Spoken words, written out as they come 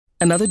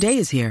Another day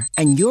is here,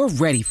 and you're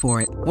ready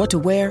for it. What to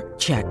wear?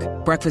 Check.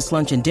 Breakfast,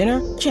 lunch, and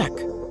dinner? Check.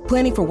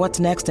 Planning for what's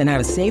next and how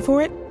to save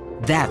for it?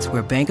 That's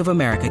where Bank of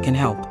America can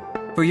help.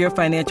 For your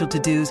financial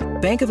to-dos,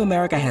 Bank of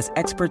America has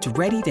experts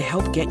ready to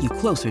help get you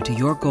closer to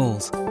your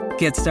goals.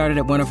 Get started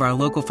at one of our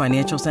local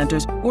financial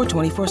centers or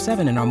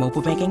 24/7 in our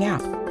mobile banking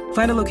app.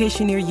 Find a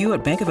location near you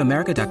at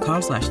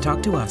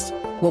bankofamerica.com/talktous.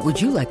 What would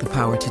you like the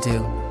power to do?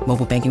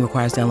 Mobile banking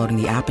requires downloading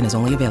the app and is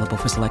only available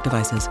for select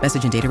devices.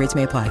 Message and data rates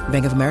may apply.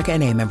 Bank of America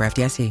N.A., member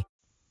FDIC.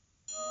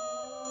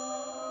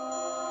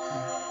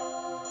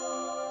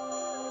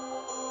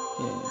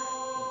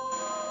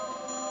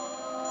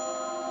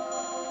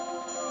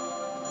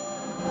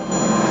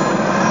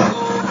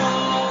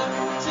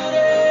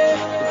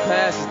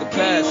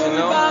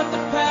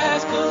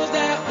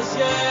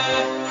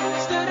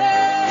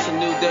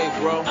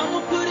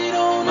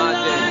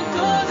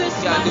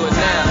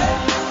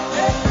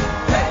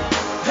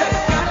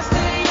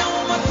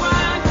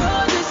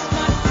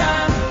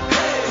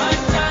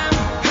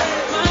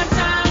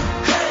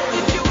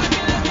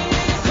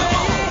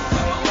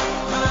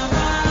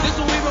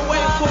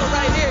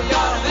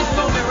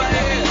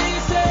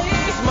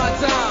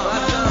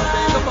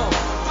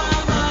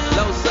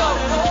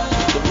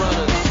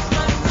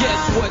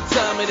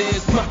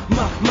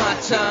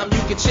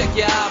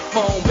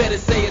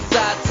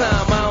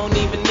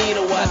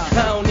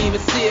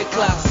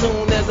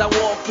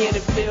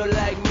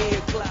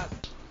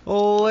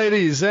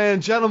 Ladies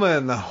and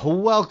gentlemen,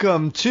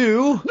 welcome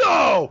to...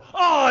 No!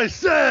 I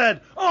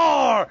said,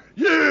 are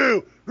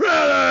you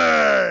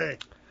ready?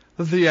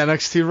 The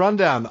NXT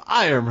Rundown.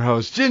 I am your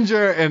host,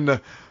 Ginger,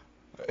 and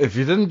if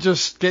you didn't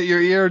just get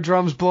your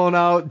eardrums blown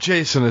out,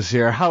 Jason is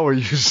here. How are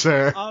you,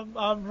 sir?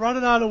 I'm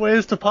running out of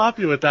ways to pop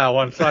you with that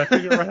one, so I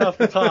figured right off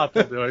the top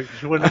to do it.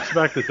 You wouldn't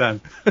expect it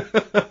then.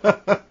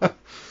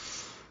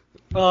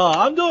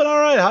 I'm doing all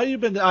right. How you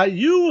been?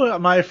 You,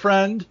 my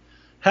friend,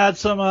 had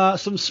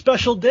some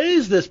special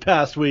days this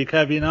past week,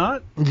 have you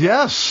not?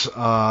 Yes.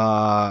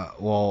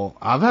 Well,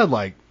 I've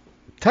had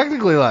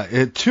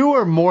technically two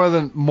are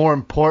more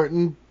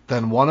important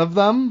than one of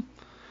them.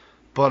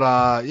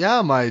 But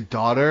yeah, my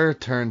daughter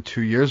turned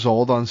 2 years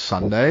old on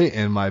Sunday,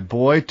 and my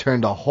boy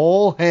turned a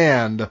whole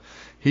hand.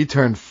 He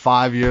turned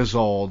 5 years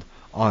old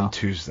on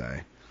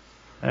Tuesday.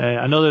 Hey,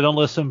 I know they don't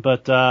listen,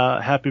 but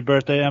happy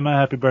birthday, Emma.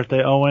 Happy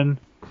birthday, Owen.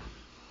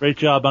 Great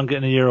job on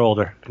getting a year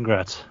older.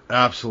 Congrats.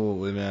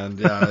 Absolutely, man.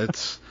 Yeah,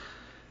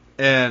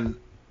 and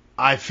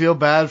I feel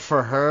bad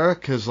for her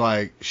because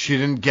she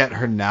didn't get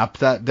her nap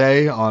that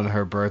day on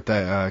her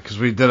birthday because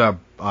we did a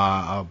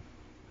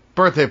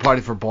birthday party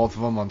for both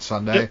of them on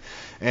Sunday. Yep.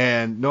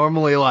 And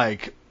normally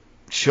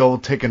she'll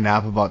take a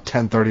nap about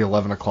 10:30,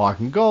 11 o'clock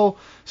and go.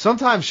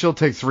 Sometimes she'll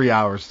take 3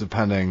 hours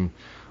depending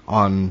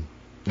on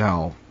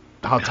how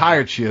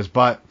tired she is,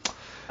 but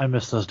I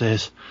miss those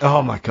days.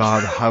 Oh my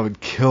God, I would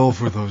kill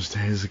for those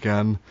days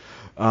again.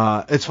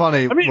 It's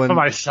funny. I mean, for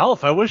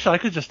myself, I wish I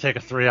could just take a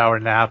 3-hour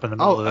nap in the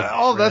middle of the day.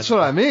 Oh, that's what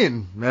I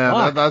mean,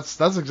 man.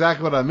 That's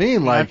exactly what I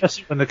mean. I miss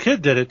when the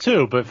kid did it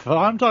too, but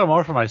I'm talking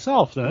more for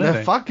myself than anything.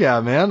 Yeah, fuck yeah,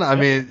 man. I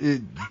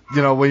mean,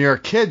 when you're a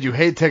kid, you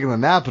hate taking the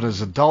nap, and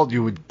as an adult,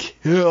 you would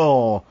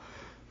kill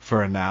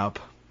for a nap.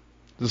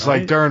 Just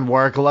like during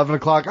work, 11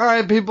 o'clock. All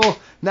right, people,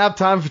 nap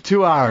time for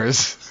 2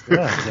 hours.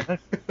 Yeah.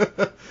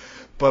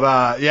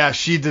 But, yeah,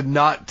 she did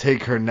not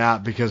take her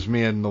nap because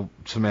me and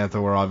Samantha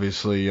were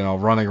obviously,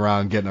 running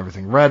around getting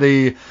everything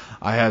ready.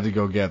 I had to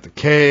go get the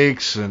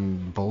cakes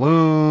and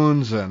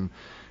balloons and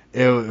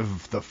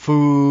the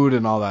food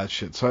and all that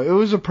shit. So it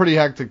was a pretty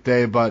hectic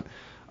day, but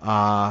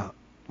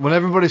when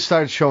everybody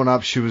started showing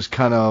up, she was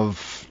kind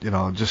of,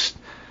 just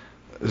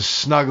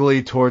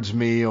snuggly towards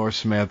me or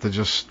Samantha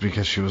just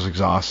because she was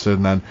exhausted.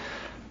 And then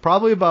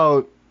probably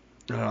about,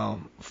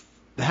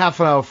 half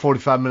an hour,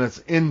 45 minutes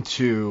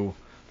into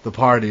the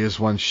party is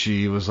when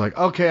she was like,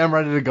 okay, I'm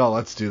ready to go.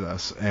 Let's do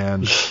this.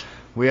 And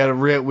we had a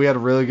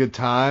really good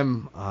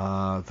time.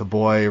 The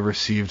boy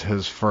received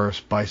his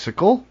first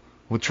bicycle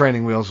with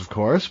training wheels, of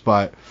course,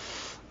 but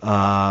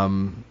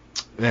and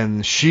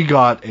she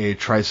got a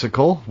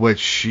tricycle, which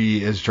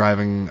she is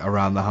driving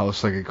around the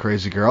house like a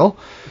crazy girl.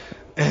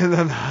 And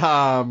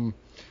then,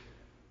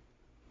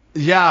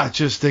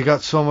 they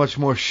got so much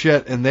more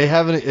shit, and they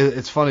haven't.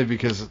 It's funny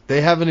because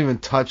they haven't even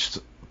touched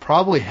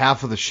probably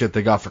half of the shit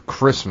they got for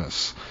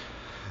Christmas.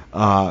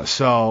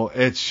 So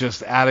it's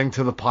just adding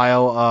to the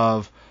pile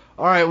of,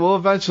 all right, we'll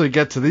eventually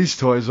get to these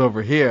toys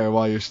over here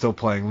while you're still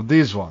playing with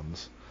these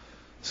ones.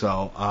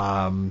 So,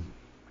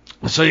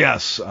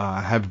 yes,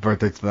 happy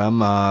birthday to them.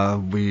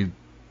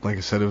 Like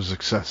I said, it was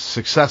a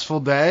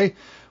successful day.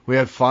 We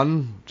had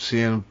fun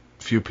seeing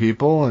a few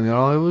people, and it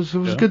was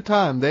a good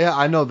time.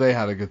 I know they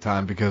had a good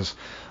time because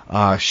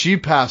she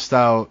passed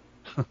out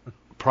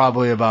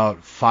probably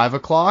about 5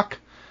 o'clock.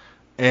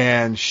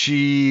 And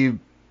she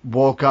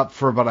woke up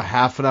for about a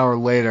half an hour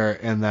later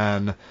and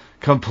then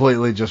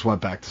completely just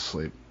went back to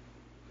sleep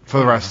for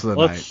the rest of the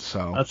night.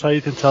 So that's how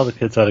you can tell the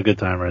kids had a good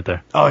time right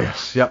there. Oh,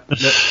 yes. Yep.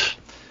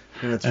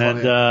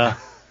 And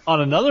On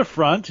another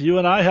front, you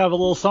and I have a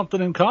little something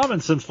in common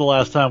since the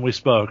last time we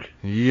spoke.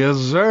 Yes,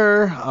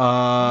 sir.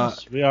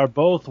 Yes, we are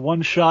both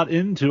one shot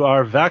into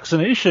our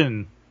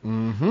vaccination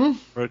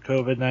For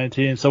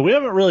COVID-19. So we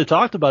haven't really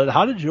talked about it.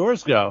 How did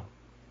yours go?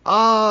 You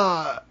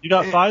got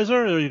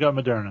Pfizer or you got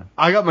Moderna?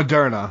 I got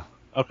Moderna.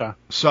 Okay.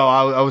 So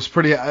I was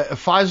pretty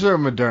Pfizer or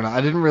Moderna.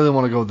 I didn't really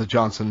want to go with the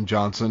Johnson &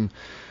 Johnson.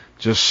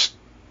 Just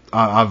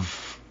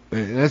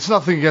it's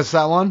nothing against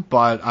that one,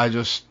 but I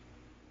just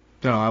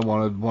I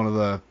wanted one of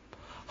the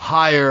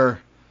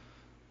higher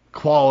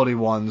quality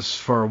ones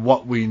for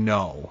what we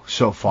know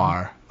so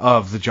far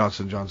of the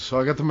Johnson & Johnson. So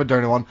I got the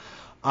Moderna one.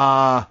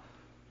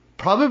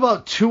 Probably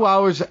about 2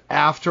 hours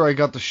after I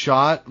got the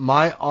shot,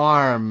 my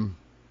arm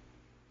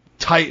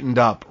tightened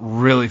up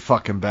really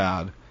fucking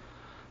bad.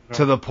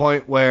 To the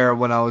point where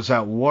when I was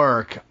at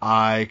work,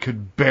 I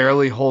could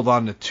barely hold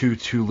on to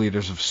 2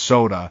 liters of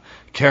soda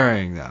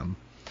carrying them.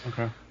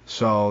 Okay.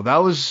 So that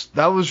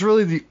was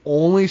really the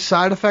only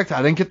side effect.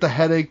 I didn't get the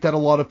headache that a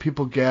lot of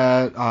people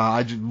get.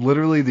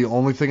 Literally the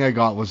only thing I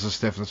got was the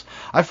stiffness.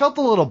 I felt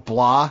a little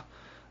blah,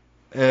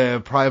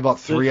 probably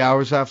about 3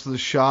 hours after the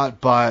shot.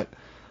 But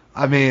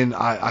I mean,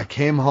 I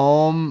came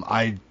home.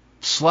 I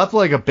slept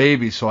like a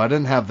baby, so I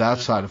didn't have that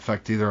side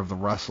effect either of the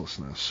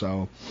restlessness.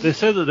 So they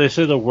say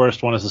the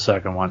worst one is the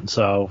second one.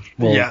 So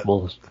we'll have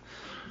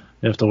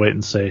to wait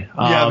and see.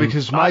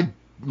 Because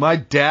my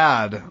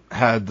dad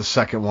had the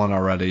second one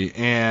already,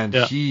 and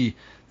the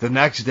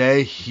next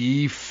day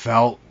he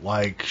felt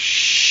like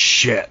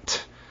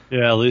shit.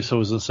 Yeah, Lisa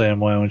was the same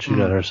way when she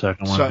got her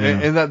second one. So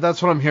and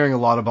that's what I'm hearing a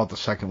lot about the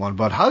second one.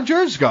 But how'd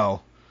yours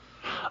go?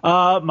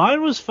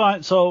 Mine was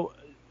fine. So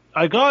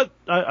I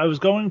was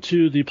going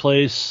to the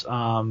place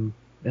in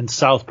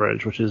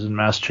Southbridge, which is in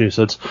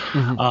Massachusetts.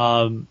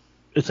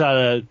 It's at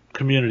a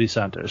community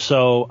center.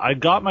 So I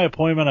got my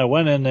appointment. I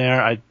went in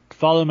there. I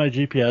followed my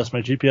GPS.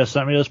 My GPS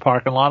sent me to this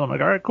parking lot. I'm like,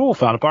 all right, cool.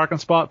 Found a parking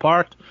spot,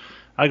 parked.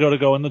 I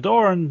go in the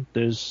door, and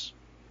there's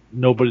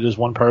nobody. There's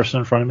one person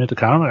in front of me at the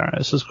counter. I'm like, all right,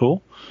 this is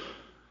cool.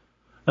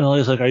 And the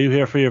lady's like, are you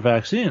here for your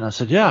vaccine? I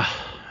said, yeah.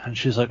 And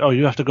she's like, oh,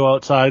 you have to go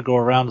outside, go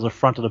around to the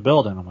front of the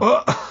building. I'm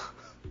like,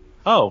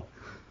 oh.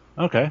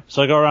 Okay,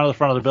 so I go around to the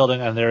front of the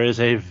building, and there is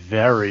a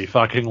very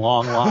fucking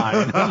long line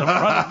in the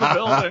front of the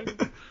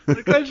building.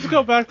 Like, can I just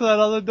go back to that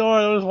other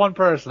door? There was one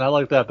person. I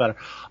like that better.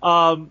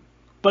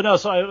 But no,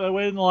 so I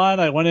waited in the line.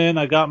 I went in.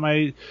 I got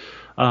my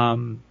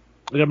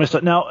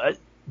stuff. Now, I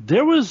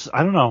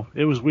don't know.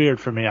 It was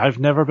weird for me. I've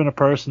never been a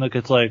person that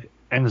gets, like,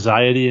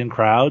 anxiety in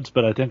crowds,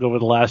 but I think over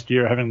the last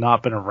year, having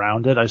not been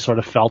around it, I sort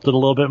of felt it a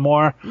little bit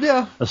more.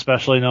 Yeah.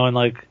 Especially knowing,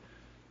 like,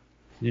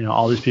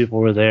 all these people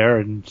were there,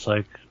 and it's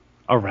like,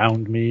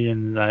 around me,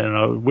 and I don't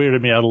know, it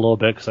weirded me out a little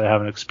bit because I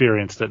haven't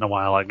experienced it in a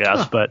while, I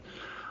guess. But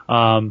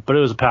it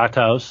was a packed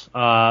house.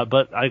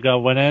 But I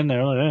went in,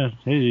 they're like,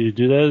 hey, you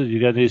do this?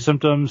 You got any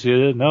symptoms? You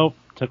did? Nope.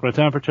 Took my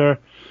temperature,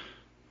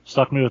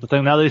 stuck me with the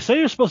thing. Now they say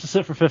you're supposed to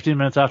sit for 15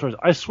 minutes afterwards.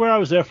 I swear I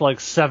was there for like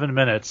 7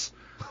 minutes.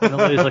 And the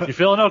lady's like, you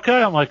feeling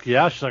okay? I'm like,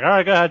 yeah. She's like, all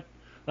right, go ahead.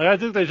 Like, I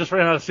think they just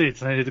ran out of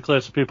seats and they need to clear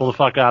some people the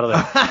fuck out of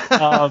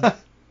there.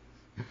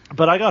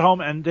 But I got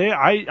home, and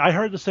I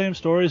heard the same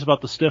stories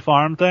about the stiff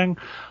arm thing.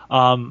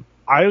 I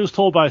was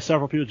told by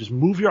several people, just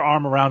move your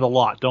arm around a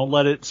lot. Don't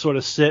let it sort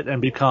of sit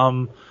and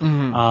become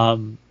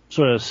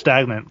sort of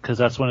stagnant, because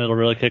that's when it'll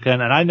really kick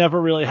in. And I never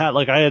really had,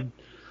 like, I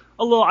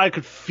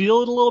could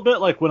feel it a little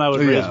bit, like when I would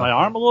raise my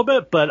arm a little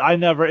bit, but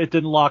it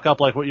didn't lock up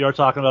like what you're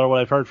talking about or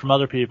what I've heard from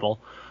other people.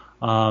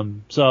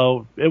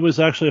 So it was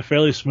actually a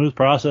fairly smooth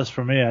process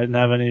for me. I didn't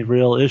have any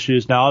real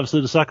issues. Now,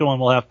 obviously, the second one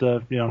we'll have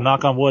to,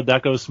 knock on wood,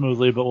 that goes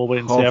smoothly, but we'll wait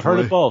and see. I've heard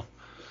of both.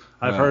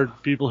 I've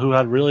heard people who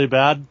had really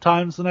bad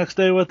times the next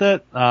day with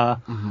it.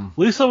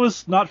 Lisa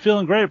was not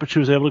feeling great, but she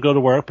was able to go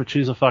to work, but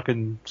she's a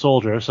fucking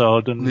soldier, so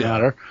it didn't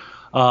matter.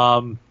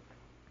 And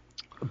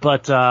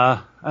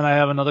I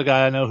have another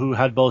guy I know who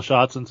had both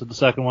shots, and so the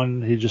second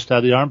one, he just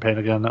had the arm pain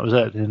again. That was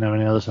it. He didn't have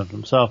any other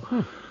symptoms.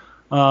 So,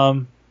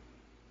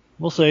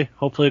 we'll see.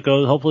 Hopefully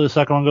the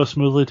second one goes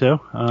smoothly too.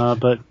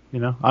 But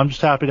I'm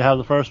just happy to have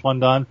the first one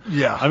done.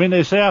 Yeah. I mean,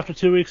 they say after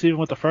 2 weeks, even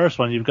with the first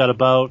one, you've got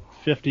about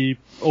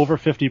over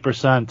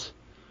 50%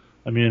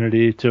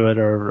 immunity to it,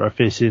 or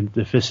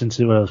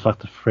efficiency, whatever the fuck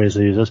the phrase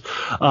they use is.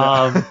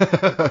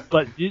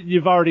 But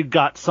you've already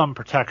got some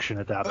protection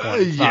at that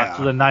point. It's not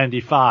to the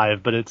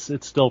 95, but it's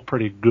still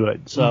pretty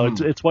good. So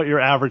it's what your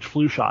average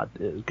flu shot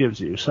gives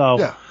you.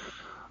 So.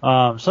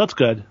 So that's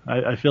good.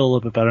 I feel a little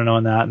bit better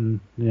knowing that,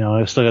 and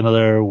I still got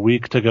another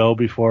week to go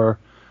before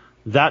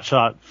that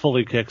shot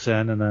fully kicks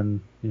in, and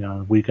then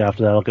a week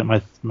after that I'll get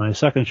my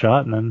second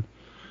shot, and then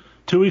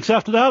 2 weeks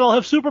after that I'll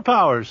have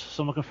superpowers.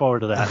 So I'm looking forward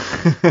to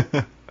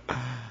that.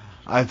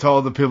 I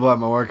told the people at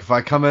my work, if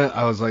I come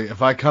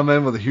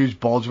in with a huge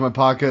bulge in my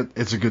pocket,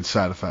 it's a good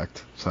side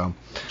effect. So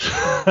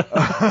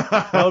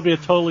that would be a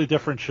totally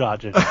different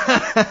shot, Jimmy.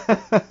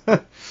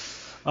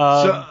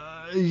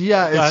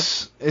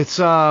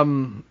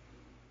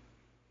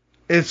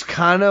 It's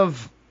kind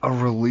of a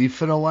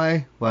relief in a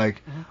way.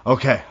 Like,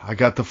 okay, I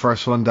got the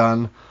first one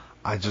done.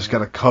 I just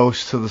gotta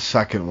coast to the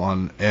second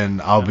one,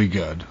 and I'll be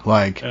good.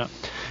 Like,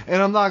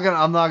 and I'm not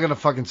gonna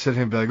fucking sit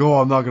here and be like, oh,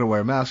 I'm not gonna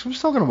wear a mask. I'm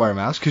still gonna wear a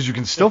mask because you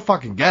can still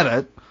fucking get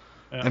it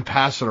and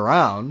pass it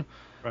around.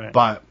 Right.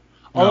 But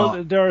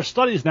although there are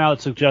studies now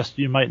that suggest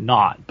you might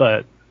not,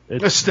 but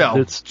it's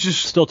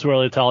just still too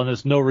early to tell, and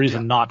there's no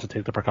reason not to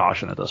take the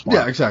precaution at this point.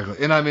 Yeah, exactly.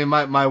 And I mean,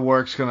 my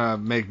work's gonna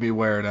make me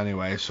wear it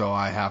anyway, so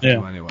I have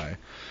to anyway.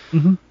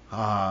 Mm-hmm.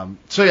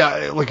 So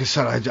yeah, like I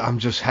said, I'm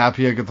just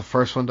happy I get the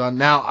first one done.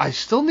 Now I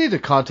still need to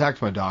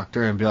contact my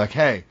doctor and be like,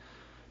 hey,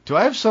 do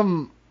I have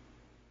some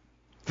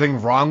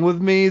thing wrong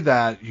with me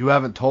that you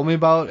haven't told me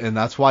about, and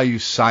that's why you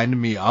signed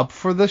me up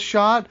for this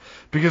shot?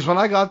 Because when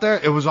I got there,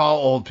 it was all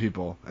old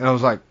people, and I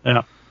was like,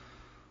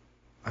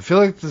 I feel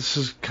like this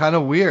is kind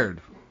of weird.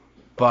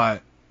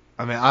 But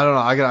I mean, I don't know.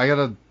 I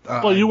gotta.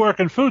 Well, you work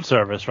in food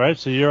service, right?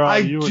 So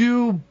I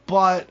do,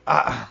 but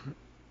I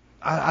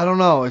don't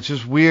know. It's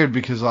just weird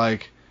because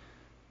like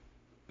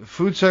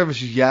food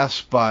service,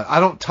 yes, but I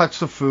don't touch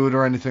the food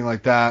or anything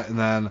like that. And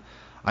then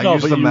I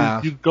use the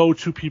mask. You go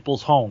to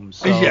people's homes.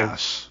 So.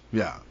 Yes.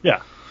 Yeah.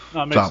 Yeah.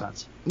 No, it makes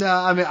sense. Yeah.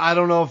 I mean, I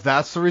don't know if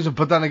that's the reason,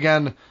 but then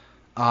again,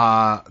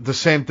 the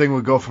same thing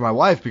would go for my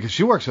wife because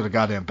she works at a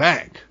goddamn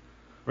bank.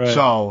 Right.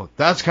 So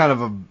that's kind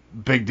of a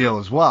big deal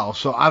as well.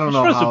 So I don't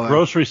know how the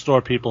grocery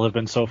store people have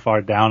been so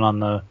far down on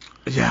the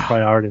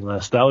priority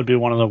list. That would be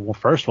one of the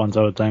first ones,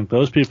 I would think.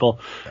 Those people,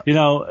 you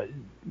know,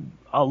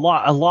 a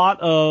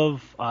lot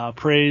of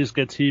praise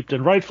gets heaped,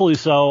 and rightfully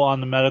so, on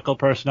the medical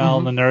personnel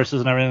and the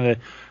nurses and everything. They're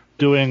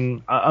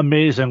doing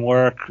amazing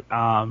work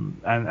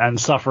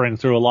and suffering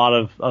through a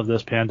lot of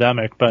this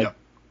pandemic. But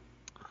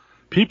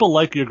people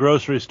like your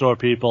grocery store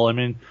people, I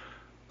mean,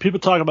 people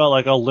talk about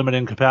like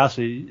limiting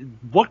capacity.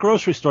 What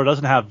grocery store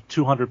doesn't have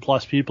 200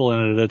 plus people in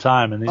it at a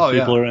time? And these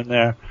people are in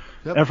there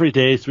every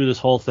day through this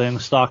whole thing,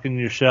 stocking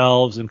your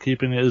shelves and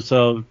keeping it.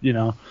 So, you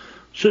know,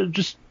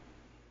 just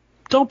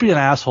don't be an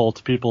asshole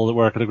to people that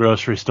work at a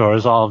grocery store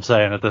is all I'm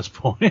saying at this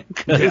point.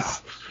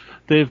 Because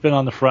they've been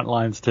on the front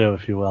lines too,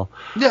 if you will.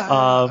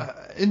 Yeah.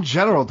 In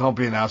general, don't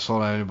be an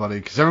asshole to anybody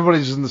because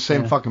everybody's in the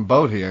same fucking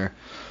boat here.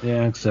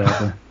 Yeah,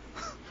 exactly.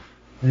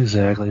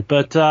 Exactly.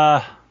 But,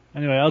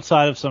 anyway,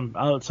 outside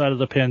of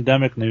the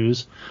pandemic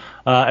news,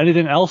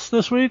 anything else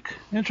this week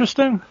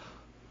interesting?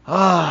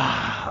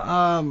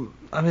 I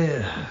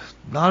mean,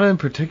 not in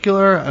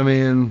particular. I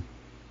mean,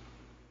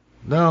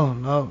 no,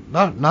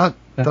 not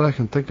that I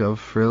can think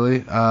of really.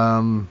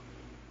 How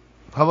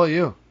about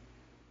you?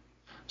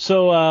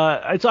 So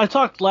I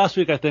talked last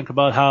week, I think,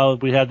 about how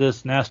we had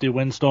this nasty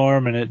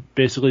windstorm, and it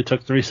basically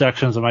took 3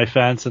 sections of my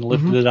fence and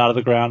lifted it out of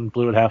the ground and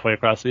blew it halfway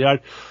across the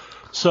yard.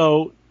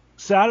 So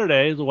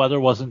Saturday, the weather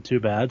wasn't too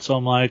bad, so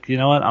I'm like, you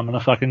know what, I'm going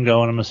to fucking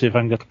go and I'm going to see if I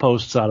can get the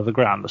posts out of the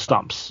ground, the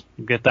stumps,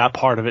 and get that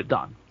part of it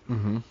done.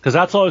 Because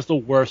that's always the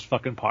worst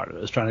fucking part of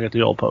it, is trying to get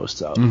the old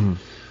posts out.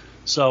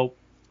 So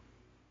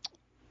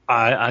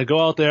I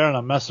go out there and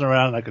I'm messing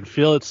around and I can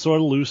feel it's sort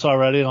of loose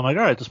already, and I'm like,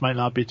 all right, this might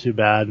not be too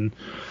bad. And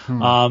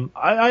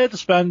I had to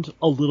spend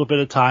a little bit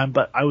of time,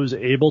 but I was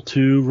able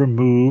to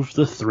remove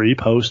the 3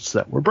 posts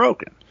that were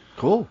broken.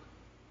 Cool.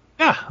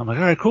 Yeah, I'm like,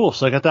 all right, cool.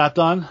 So I got that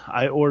done.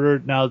 I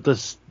ordered,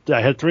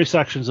 I had 3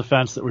 sections of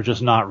fence that were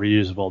just not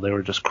reusable. They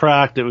were just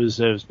cracked. It was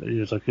like,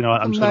 you know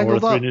what, I'm just going to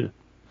order 3 new.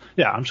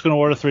 Yeah, I'm just going to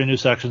order 3 new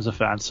sections of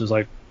fence. It was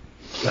like,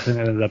 I think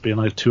it ended up being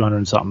like $200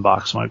 and something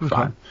bucks. I'm like,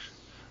 fine.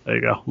 There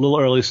you go. A little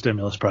early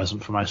stimulus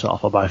present for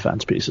myself. I'll buy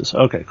fence pieces.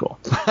 Okay, cool.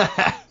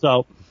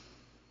 So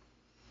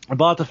I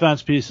bought the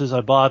fence pieces.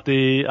 I bought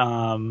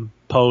the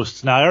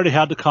posts. Now, I already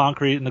had the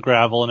concrete and the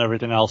gravel and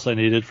everything else I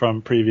needed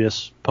from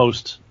previous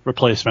post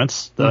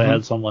replacements that I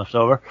had some left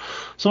over.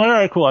 So I'm like,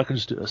 all right, cool, I can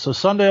just do this. So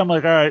Sunday, I'm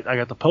like, all right, I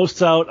got the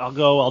posts out.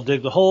 I'll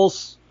dig the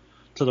holes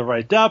to the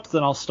right depth,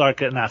 and I'll start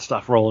getting that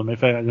stuff rolling.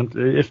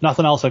 If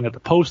nothing else, I can get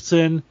the posts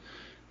in,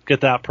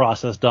 get that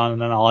process done,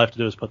 and then all I have to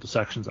do is put the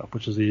sections up,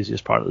 which is the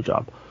easiest part of the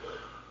job.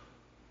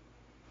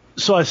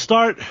 So I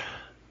start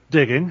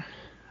digging,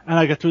 and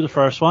I get through the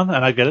first one,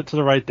 and I get it to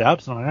the right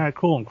depth, and I'm like, all right,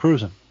 cool, I'm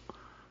cruising.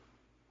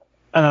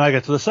 And then I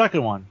get to the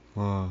second one,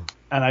 and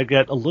I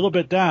get a little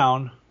bit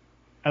down,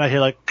 and I hear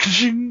like,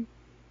 ka-ching!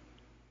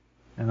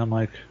 And I'm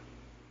like,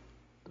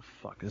 the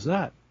fuck is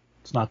that?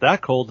 It's not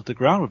that cold that the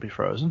ground would be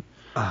frozen.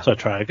 So I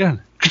try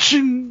again.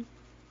 Ka-ching!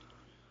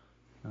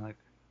 I'm like,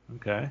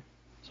 okay.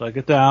 So I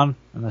get down,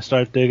 and I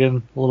start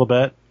digging a little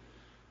bit,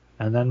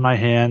 and then my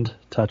hand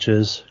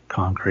touches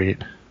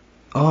concrete.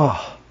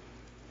 Oh.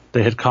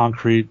 They had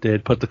concrete. They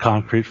had put the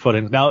concrete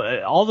footings.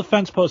 Now, all the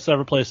fence posts I've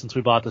replaced since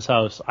we bought this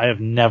house, I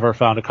have never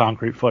found a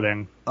concrete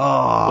footing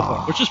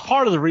before, which is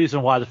part of the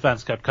reason why the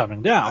fence kept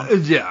coming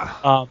down.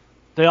 Yeah.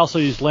 They also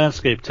used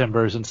landscape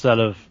timbers instead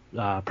of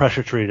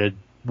pressure-treated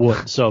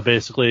wood. So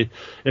basically,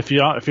 if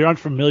you aren't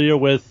familiar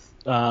with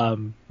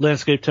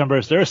landscape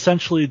timbers, they're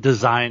essentially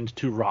designed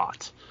to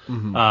rot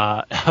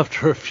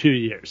after a few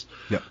years.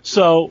 Yep.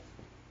 So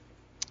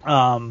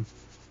I'm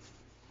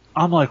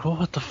like, well,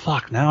 what the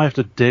fuck? Now I have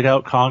to dig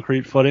out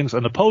concrete footings,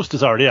 and the post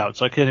is already out,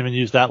 so I can't even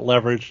use that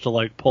leverage to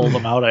like pull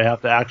them out. I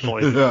have to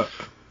actually. So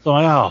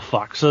I'm like, oh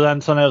fuck. So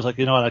then Sunday I was like,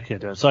 you know what? I can't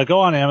do it. So I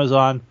go on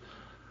Amazon.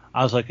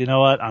 I was like, you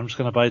know what? I'm just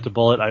going to bite the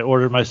bullet. I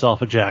ordered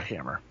myself a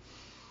jackhammer.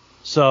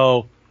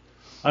 So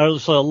I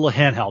was a little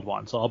handheld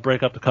one. So I'll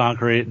break up the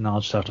concrete and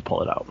I'll just have to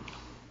pull it out.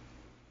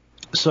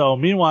 So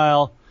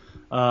meanwhile,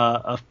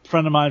 a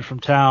friend of mine from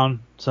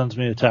town sends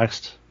me a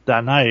text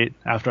that night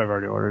after I've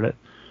already ordered it.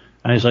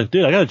 And he's like,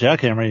 dude, I got a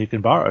jackhammer you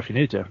can borrow if you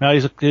need to. Now,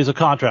 he's a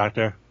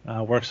contractor,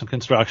 works in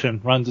construction,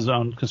 runs his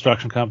own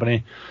construction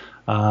company.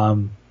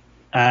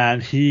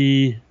 And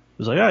he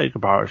was like, yeah, you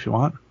can borrow it if you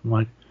want. I'm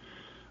like,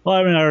 well,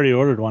 I mean, I already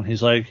ordered one.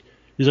 He's like,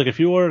 if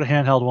you ordered a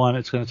handheld one,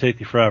 it's going to take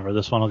you forever.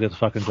 This one will get the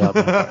fucking job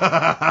done.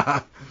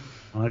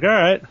 I'm like, all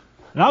right.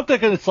 And I'm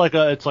thinking it's like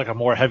a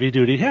more heavy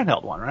duty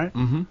handheld one, right?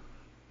 Mm-hmm.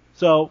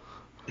 So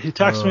he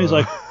texts me. He's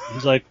like,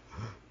 all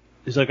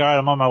right,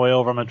 I'm on my way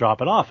over. I'm going to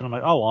drop it off. And I'm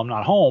like, oh, well, I'm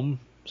not home.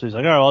 So he's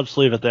like, all right, well, I'll just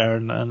leave it there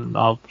and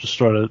I'll just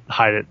sort of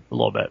hide it a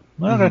little bit.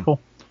 Mm-hmm. Okay,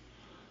 cool.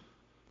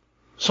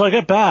 So I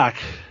get back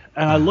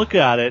and I look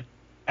at it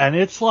and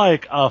it's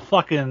like a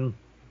fucking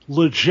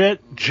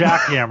legit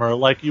jackhammer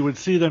like you would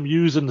see them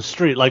use in the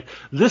street. Like,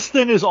 this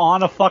thing is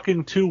on a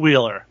fucking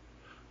two-wheeler.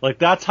 Like,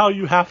 that's how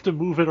you have to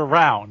move it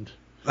around.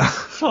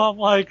 So I'm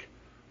like,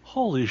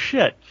 holy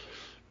shit.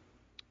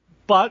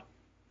 But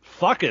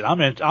fuck it,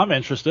 I'm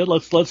interested.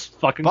 Let's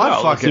fucking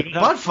go.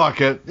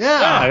 Fuck it.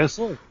 Yeah. Let's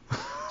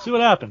see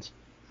what happens.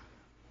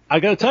 I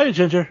gotta tell you,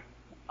 Ginger,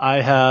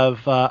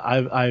 I've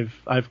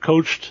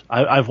coached.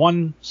 I've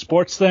won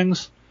sports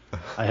things.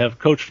 I have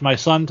coached my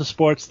son to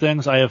sports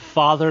things. I have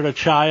fathered a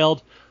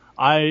child.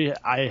 I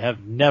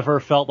have never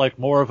felt like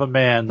more of a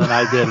man than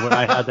I did when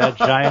I had that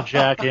giant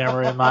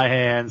jackhammer in my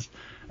hands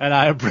and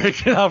I am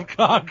breaking up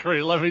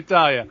concrete. Let me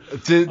tell you.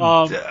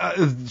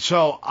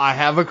 So I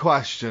have a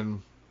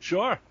question.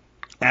 Sure.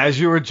 As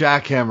you were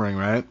jackhammering,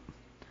 right?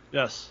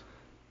 Yes.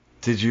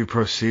 Did you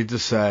proceed to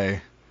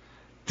say,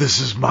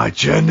 "This is my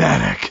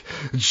genetic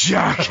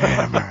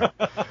jackhammer"?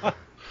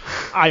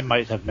 I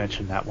might have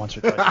mentioned that once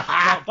or twice.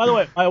 By the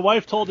way, my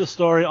wife told this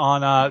story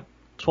on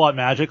Twat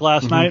Magic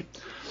last night,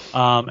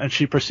 and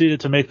she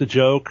proceeded to make the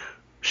joke.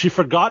 She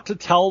forgot to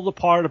tell the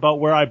part about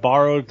where I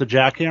borrowed the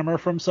jackhammer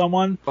from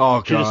someone. Oh,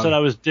 God. She just said I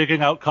was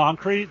digging out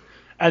concrete,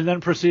 and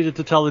then proceeded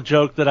to tell the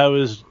joke that I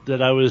was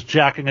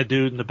jacking a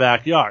dude in the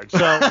backyard.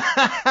 So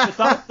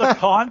without the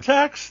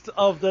context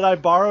of that I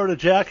borrowed a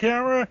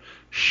jackhammer,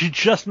 she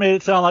just made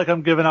it sound like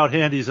I'm giving out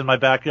handies in my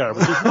backyard,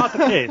 which is not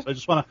the case. I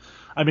just want to.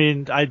 I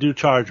mean, I do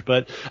charge,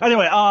 but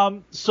anyway,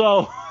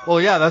 so. Well,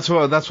 yeah, that's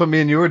what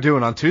me and you were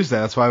doing on Tuesday.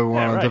 That's why we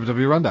went on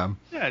WWE Rundown.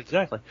 Yeah,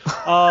 exactly.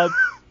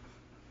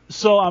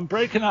 So I'm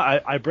breaking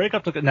up. I break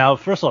up the. Now,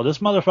 first of all, this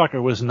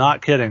motherfucker was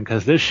not kidding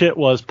because this shit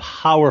was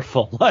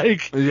powerful.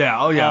 Like.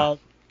 Yeah. Oh yeah.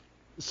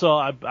 So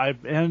I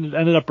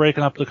ended up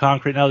breaking up the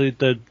concrete. Now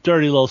the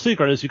dirty little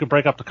secret is you can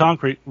break up the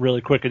concrete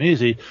really quick and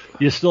easy.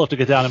 You still have to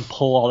get down and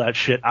pull all that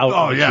shit out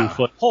of a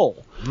 2-foot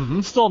hole. Mm-hmm.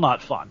 Still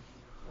not fun.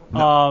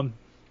 No.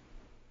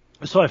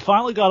 So I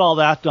finally got all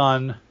that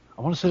done.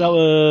 I want to say that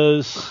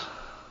was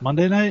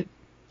Monday night.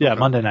 Yeah, okay.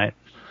 Monday night.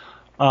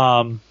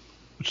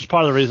 Which is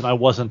part of the reason I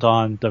wasn't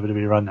on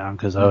WWE Rundown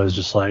because I was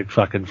just like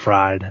fucking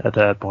fried at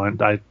that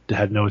point. I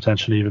had no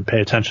attention to even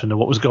pay attention to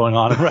what was going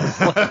on in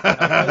wrestling.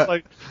 I was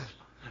like,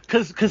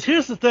 because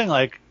here's the thing,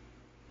 like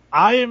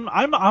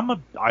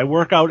I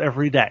work out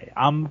every day.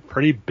 I'm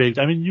pretty big.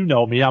 I mean, you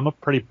know me. I'm a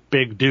pretty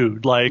big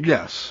dude. Like,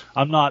 yes.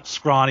 I'm not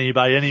scrawny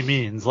by any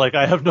means. Like,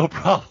 I have no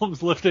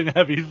problems lifting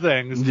heavy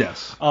things.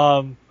 Yes.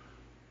 But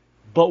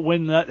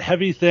when that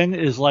heavy thing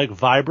is like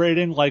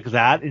vibrating like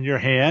that in your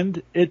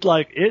hand,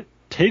 it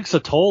takes a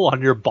toll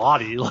on your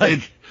body.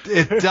 Like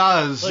it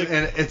does, like,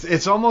 and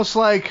it's almost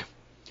like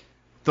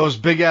those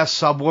big ass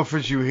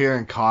subwoofers you hear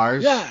in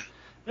cars. Yeah.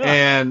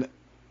 And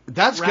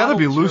that's got to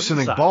be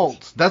loosening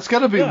bolts. That's got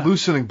to be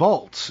loosening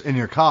bolts in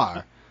your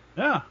car.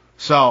 Yeah.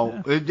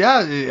 So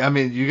I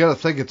mean, you got to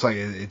think it's like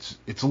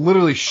it's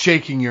literally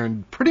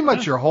shaking pretty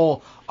much your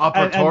whole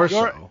upper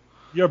torso.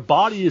 Your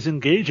body is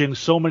engaging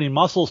so many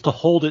muscles to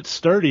hold it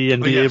sturdy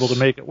and be able to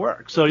make it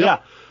work. So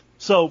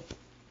So,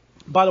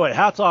 by the way,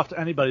 hats off to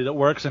anybody that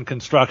works in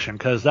construction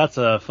because that's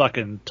a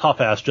fucking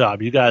tough ass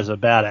job. You guys are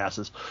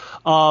badasses.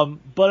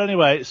 But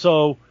anyway,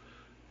 so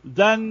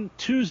then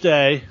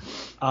Tuesday.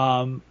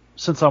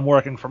 Since I'm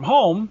working from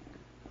home,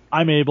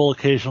 I'm able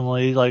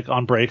occasionally, like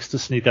on breaks, to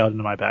sneak out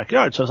into my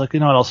backyard. So I was like,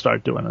 you know what, I'll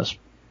start doing this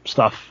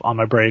stuff on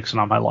my breaks and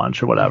on my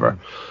lunch or whatever.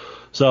 Mm-hmm.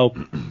 So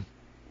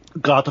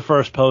got the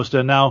first post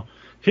in. Now,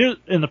 here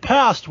in the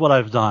past, what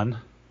I've done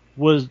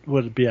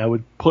would be I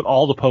would put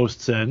all the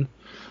posts in,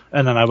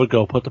 and then I would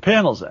go put the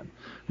panels in.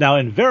 Now,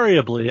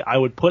 invariably, I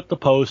would put the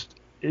post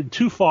in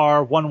too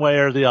far one way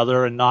or the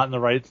other and not in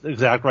the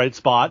exact right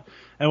spot.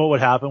 And what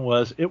would happen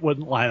was it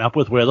wouldn't line up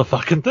with where the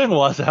fucking thing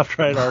was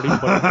after I'd already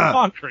put it in the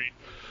concrete.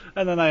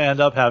 And then I end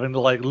up having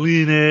to like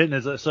lean it.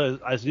 And so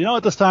I said, you know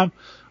what, this time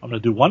I'm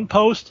going to do one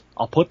post.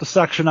 I'll put the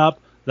section up.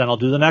 Then I'll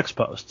do the next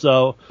post.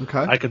 So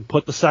I can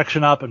put the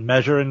section up and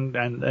measure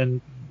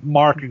and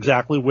mark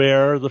exactly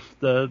where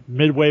the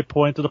midway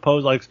point of the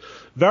post. Like,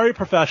 very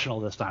professional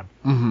this time.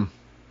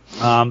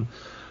 Mm-hmm.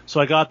 So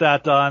I got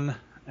that done.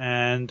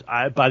 And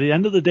by the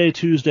end of the day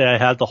Tuesday, I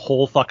had the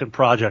whole fucking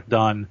project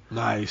done.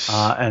 Nice.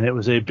 And it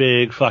was a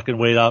big fucking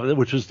weight off it,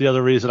 which was the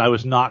other reason I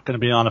was not going to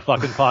be on a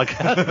fucking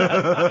podcast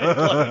that night.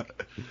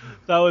 Like,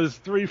 that was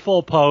 3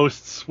 full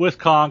posts with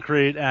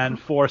concrete and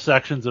 4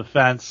 sections of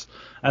fence.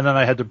 And then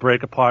I had to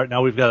break apart.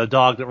 Now we've got a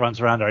dog that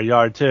runs around our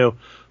yard too.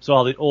 So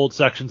all the old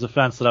sections of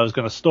fence that I was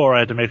going to store, I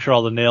had to make sure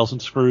all the nails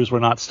and screws were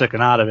not sticking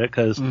out of it,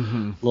 because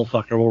little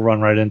fucker will run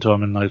right into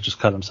them and like just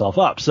cut himself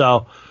up.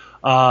 So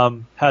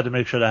had to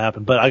make sure that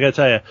happened. But I got to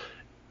tell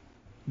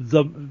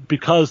you,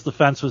 because the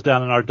fence was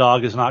down and our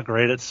dog is not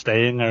great at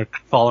staying or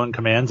following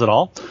commands at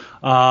all,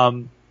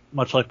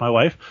 much like my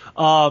wife,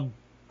 I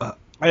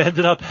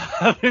ended up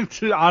having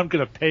to. I'm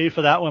going to pay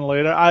for that one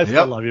later. I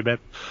still love you, babe.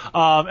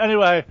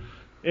 Anyway.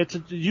 It's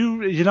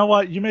you know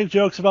what? You make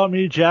jokes about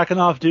me jacking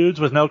off dudes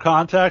with no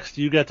context.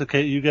 You get to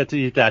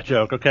eat that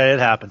joke, okay? It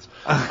happens.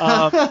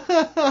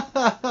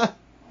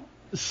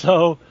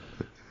 So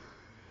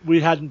we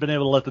hadn't been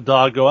able to let the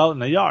dog go out in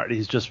the yard.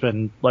 He's just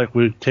been like,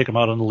 we'd take him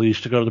out on the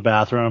leash to go to the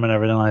bathroom and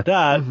everything like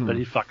that, but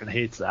he fucking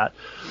hates that.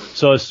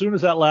 So as soon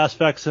as that last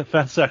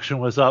fence section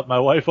was up, my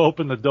wife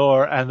opened the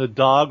door and the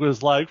dog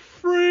was like,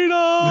 freedom!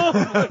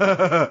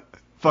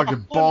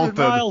 Fucking bolted.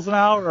 100 miles an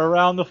hour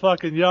around the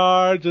fucking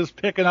yard, just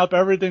picking up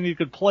everything you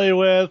could play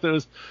with. It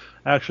was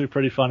actually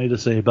pretty funny to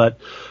see. But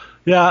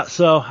yeah,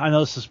 so I know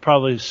this is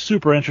probably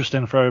super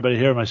interesting for everybody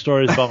to hear my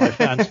stories about my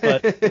fence,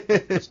 but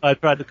I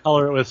tried to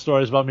color it with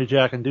stories about me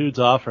jacking dudes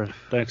off, or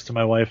thanks to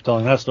my wife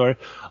telling that story.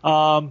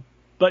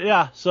 But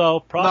yeah, so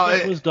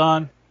project was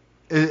done.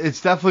 It's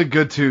definitely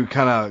good to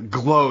kind of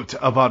gloat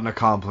about an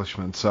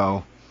accomplishment,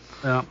 so...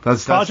 Yeah.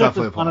 That's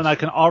definitely a plus. And I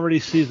can already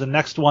see the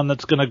next one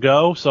that's going to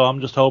go, so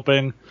I'm just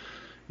hoping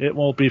it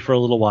won't be for a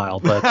little while.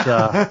 But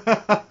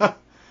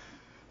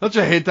don't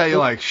you hate that? You're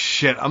like,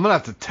 shit, I'm going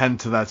to have to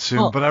tend to that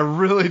soon, but I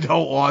really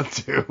don't want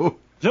to.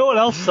 You know what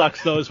else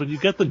sucks, though, is when you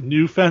get the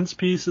new fence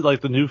pieces, like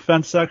the new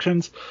fence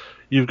sections,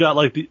 you've got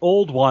like the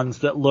old ones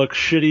that look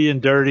shitty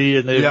and dirty,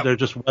 and they're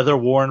just weather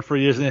worn for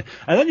years. And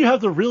then you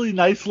have the really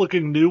nice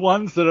looking new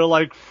ones that are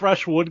like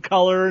fresh wood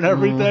color and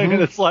everything.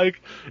 And it's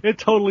like, it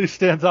totally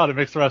stands out. It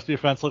makes the rest of your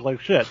fence look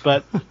like shit.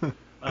 But,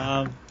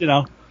 you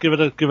know, give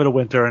it a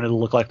winter and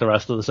it'll look like the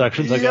rest of the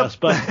sections, I guess.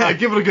 But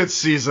give it a good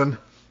season.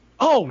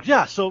 Oh,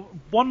 yeah. So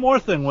one more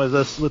thing with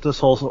this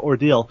whole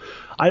ordeal.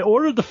 I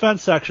ordered the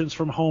fence sections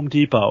from Home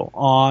Depot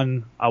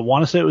on, I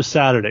want to say it was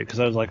Saturday, because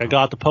I was like, I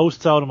got the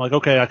posts out. I'm like,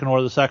 okay, I can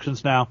order the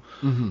sections now.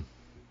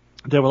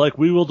 They were like,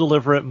 we will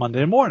deliver it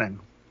Monday morning.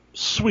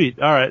 Sweet.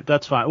 All right,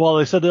 that's fine. Well,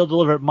 they said they'll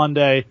deliver it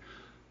Monday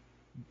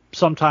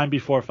sometime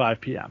before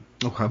 5 p.m.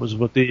 Okay. Was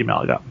what the email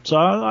I got. So,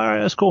 all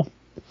right, that's cool.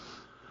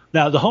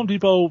 Now, the Home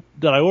Depot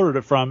that I ordered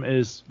it from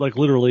is like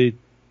literally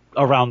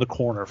around the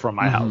corner from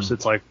my house.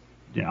 It's like,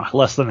 you know,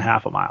 less than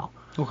half a mile.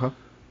 Okay.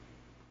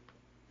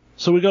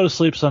 So we go to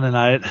sleep Sunday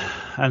night,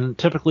 and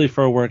typically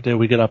for a work day,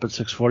 we get up at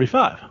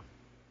 6:45.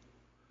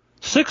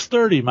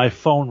 6:30, my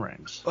phone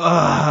rings.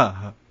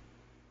 And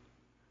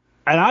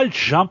I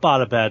jump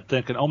out of bed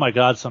thinking, oh my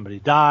God, somebody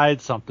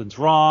died, something's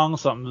wrong,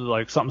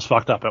 something's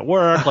fucked up at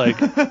work. Like,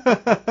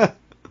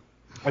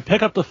 I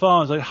pick up the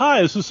phone, it's like,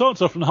 hi, this is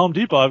so-and-so from the Home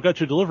Depot, I've got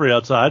your delivery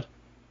outside.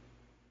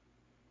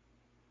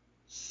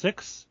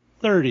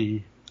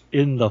 6:30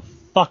 in the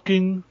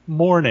fucking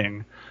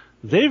morning.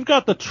 They've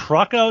got the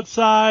truck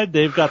outside.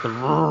 They've got the to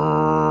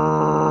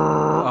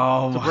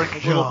bring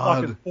a little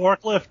fucking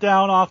forklift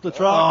down off the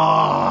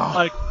truck.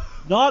 Like,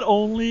 not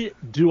only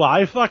do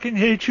I fucking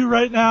hate you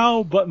right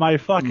now, but my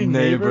fucking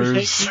neighbors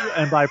hate you,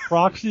 and by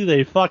proxy,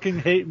 they fucking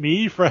hate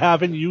me for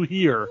having you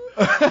here.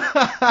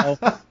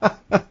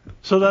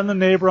 So then the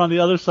neighbor on the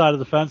other side of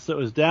the fence that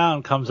was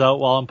down comes out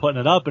while I'm putting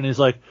it up, and he's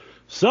like,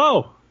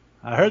 so,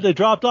 I heard they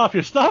dropped off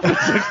your stuff at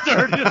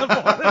 6:30 in the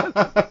morning.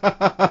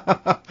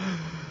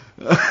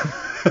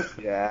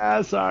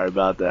 Yeah, sorry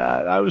about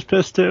that. I was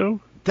pissed too.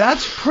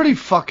 That's pretty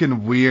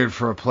fucking weird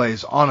for a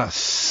place on a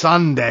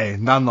Sunday,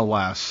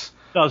 nonetheless.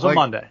 No, it was a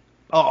Monday.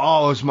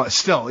 Oh, it was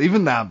still,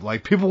 even that,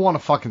 like, people want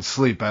to fucking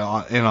sleep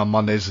on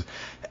Mondays.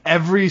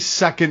 Every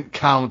second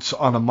counts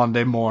on a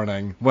Monday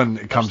morning when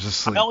it comes to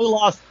sleep. I only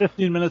lost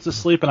 15 minutes of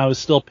sleep, and I was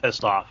still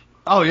pissed off.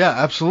 Oh, yeah,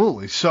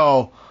 absolutely.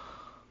 So,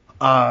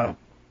 yeah,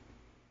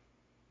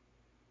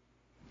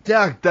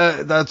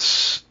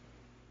 that's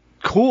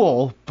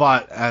cool,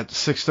 but at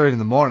 6:30 in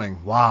the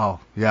morning, wow.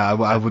 Yeah,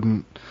 I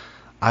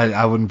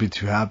wouldn't be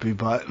too happy,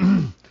 but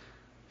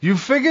you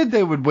figured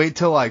they would wait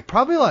till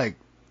probably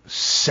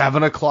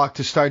 7 o'clock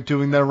to start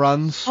doing their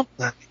runs?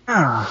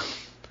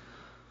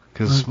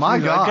 Because, my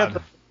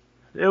God.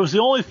 It was the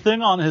only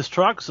thing on his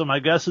truck, so my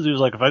guess is he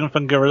was like, if I can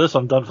fucking get rid of this,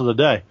 I'm done for the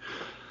day.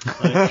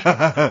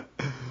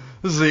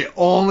 This is the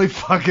only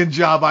fucking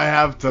job I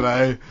have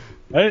today.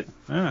 Right?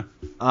 Yeah.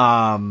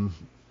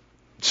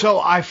 So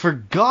I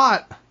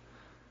forgot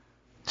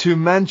to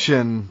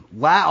mention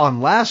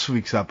on last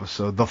week's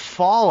episode the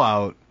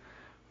fallout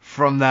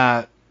from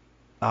that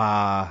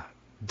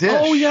dish.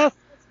 Oh, yes.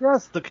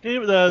 Yes, the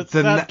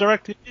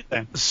direct TV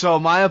thing. So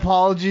my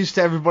apologies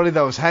to everybody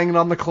that was hanging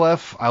on the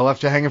cliff. I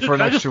left you hanging for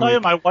an extra week. Can I just tell you,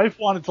 my wife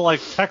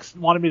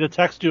wanted me to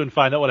text you and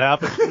find out what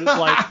happened. She was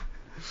like,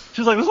 this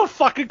is a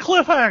fucking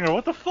cliffhanger.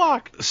 What the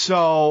fuck?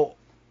 So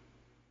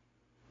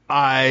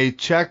I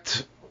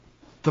checked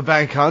the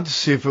bank account to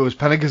see if it was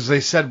pending because they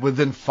said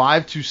within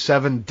 5 to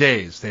 7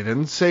 days. They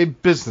didn't say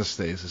business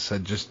days. They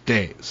said just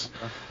days.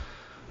 Okay.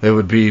 They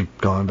would be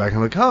going back in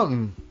the account.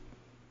 And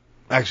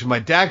actually, my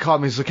dad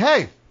called me. He's like,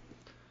 "Hey,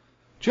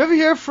 did you ever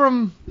hear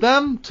from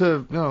them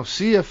to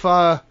see if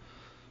they're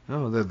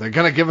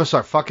gonna give us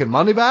our fucking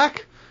money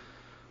back?"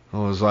 I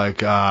was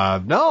like,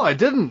 "No, I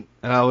didn't."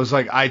 And I was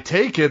like, "I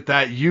take it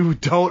that you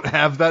don't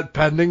have that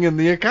pending in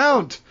the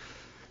account."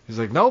 He's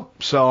like,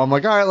 "Nope." So I'm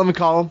like, "All right, let me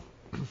call him."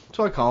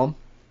 So I call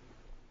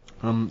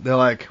him. They're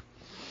like,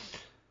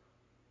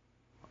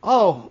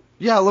 "Oh,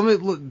 yeah,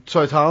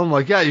 so I tell him,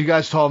 like, "Yeah, you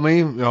guys told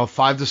me,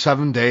 5 to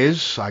 7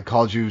 days. I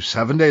called you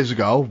 7 days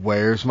ago.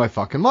 Where's my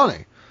fucking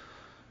money?"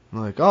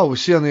 I'm like, "Oh, we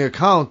see on the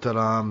account that,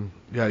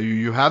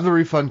 you have the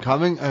refund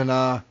coming, and,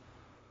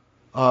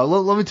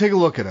 let me take a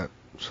look at it."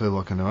 So they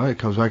look into it. It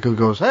comes back and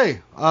goes,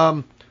 "Hey,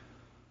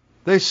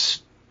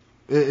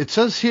 it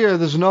says here,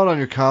 there's a note on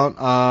your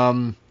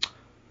account,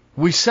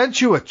 we sent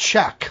you a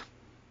check."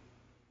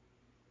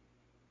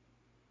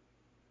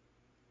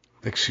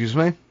 Excuse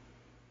me?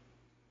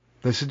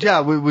 They said, "Yeah,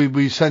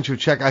 we sent you a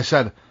check." I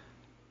said,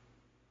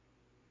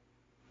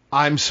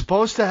 "I'm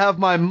supposed to have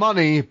my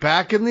money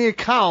back in the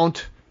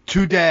account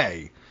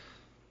today."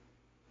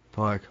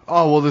 They're like,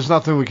 "Oh, well, there's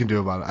nothing we can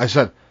do about it." I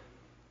said,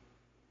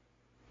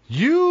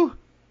 "You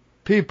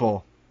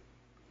people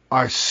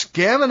are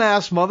scamming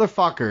ass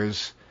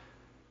motherfuckers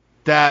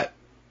that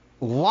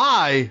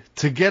lie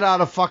to get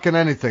out of fucking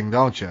anything,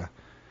 don't you?"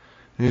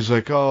 And he's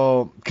like,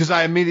 "Oh," because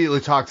I immediately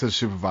talked to the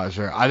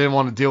supervisor. I didn't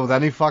want to deal with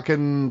any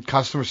fucking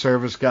customer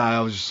service guy.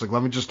 I was just like,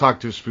 let me just talk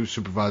to a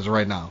supervisor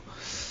right now.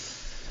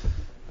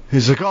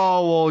 He's like,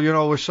 "Oh,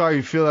 well, we're sorry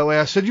you feel that way."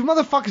 I said, "You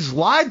motherfuckers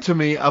lied to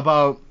me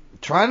about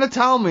trying to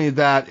tell me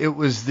that it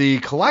was the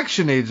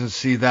collection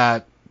agency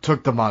that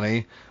took the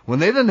money when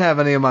they didn't have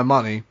any of my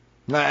money,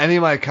 any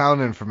of my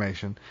account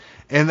information.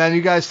 And then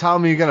you guys tell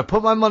me you're going to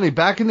put my money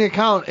back in the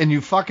account, and you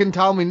fucking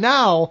tell me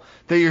now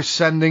that you're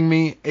sending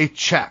me a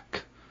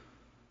check."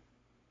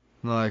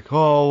 And they're like,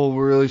 "Oh, well,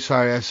 we're really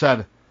sorry." I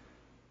said,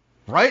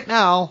 "Right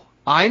now,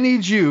 I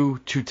need you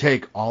to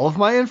take all of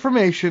my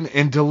information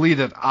and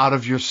delete it out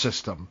of your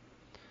system."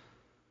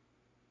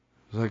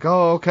 He's like,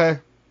 "Oh, okay.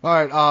 All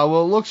right.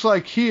 Well, it looks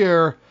like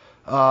here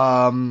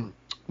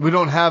we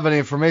don't have any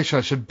information."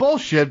 I said,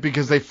 "Bullshit,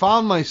 because they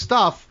found my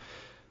stuff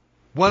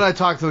when I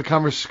talked to the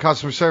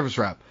customer service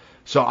rep.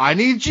 So I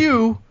need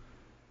you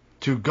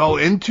to go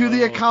into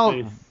the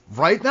account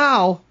right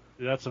now."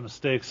 That's a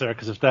mistake, sir,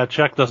 because if that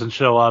check doesn't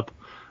show up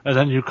and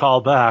then you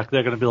call back,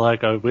 they're going to be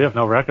like, "We have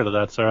no record of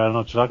that, sir. I don't know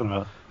what you're talking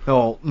about."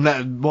 Well,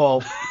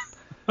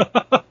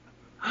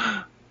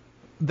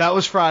 that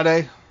was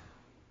Friday.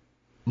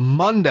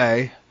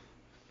 Monday,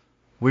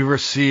 we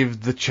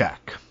received the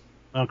check.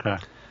 Okay.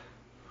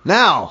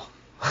 Now,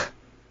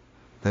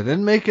 they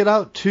didn't make it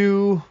out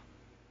to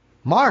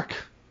Mark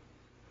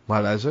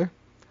Lighthizer.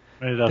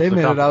 They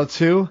made it out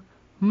to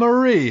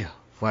Marie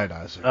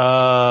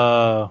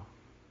Lighthizer.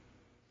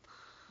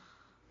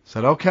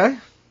 Said, okay.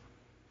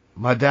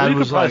 My dad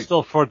was like,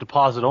 still for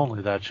deposit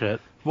only, that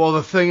shit. Well,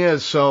 the thing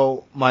is,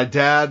 so my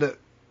dad,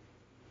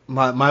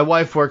 my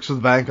wife works with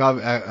the bank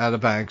at a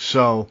bank,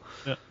 so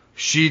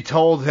she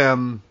told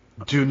him,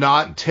 do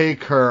not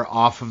take her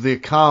off of the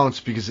accounts,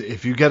 because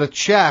if you get a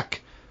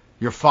check,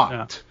 you're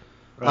fucked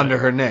under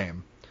her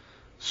name.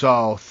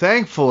 So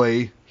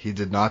thankfully, he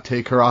did not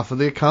take her off of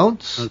the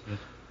accounts. Okay.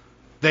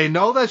 They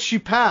know that she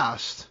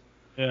passed.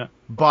 Yeah.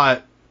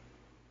 But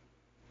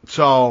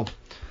so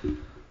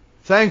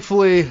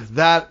thankfully,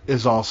 that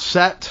is all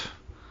set.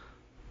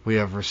 We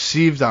have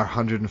received our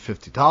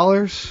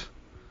 $150,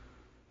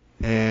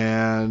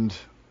 and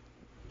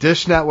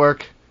Dish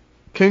Network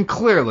can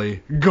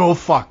clearly go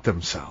fuck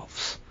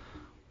themselves.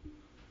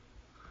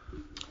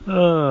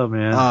 Oh,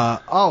 man.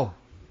 I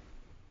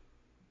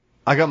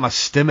got my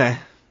Stimme.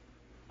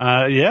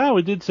 Yeah,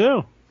 we did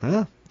too.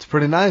 Yeah, it's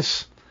pretty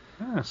nice.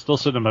 Yeah, it's still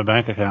sitting in my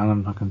bank account.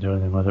 I'm not going to do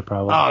anything with it,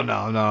 probably. Oh,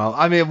 no.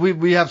 I mean,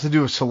 we have to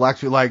do a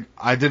select. Like,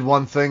 I did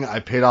one thing. I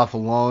paid off a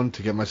loan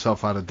to get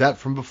myself out of debt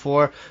from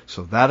before.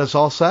 So that is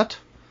all set.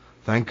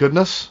 Thank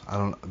goodness.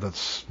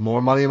 That's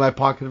more money in my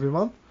pocket every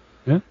month.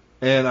 Yeah.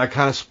 And I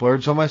kind of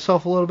splurged on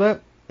myself a little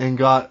bit and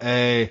got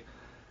a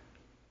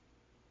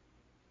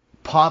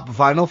Pop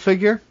vinyl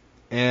figure.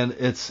 And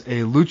it's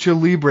a Lucha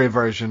Libre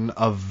version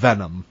of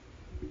Venom.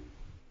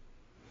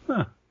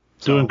 Huh.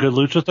 Doing good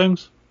lucha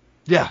things?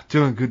 Yeah,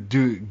 doing good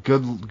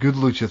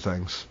lucha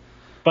things.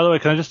 By the way,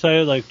 can I just tell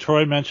you, like,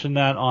 Troy mentioned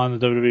that on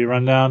the WWE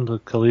Rundown, the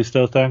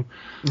Kalisto thing,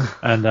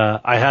 and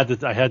I had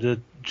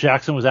to.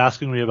 Jackson was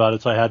asking me about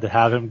it, so I had to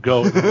have him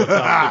go and look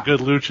up the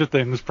Good Lucha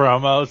Things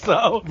promo.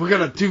 So we're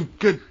gonna do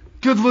good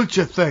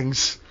lucha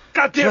things.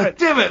 God damn it!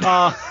 Damn it!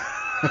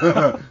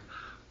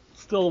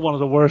 Still one of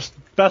the worst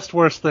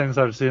things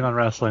I've seen on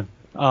wrestling.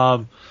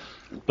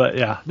 But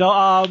yeah,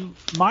 no.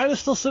 Mine is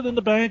still sitting in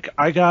the bank.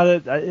 I got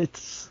it.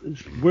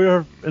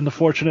 We're in the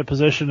fortunate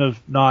position of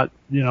not,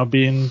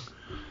 being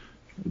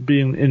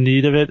in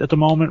need of it at the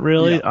moment,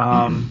 really.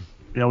 Yeah.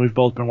 We've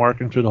both been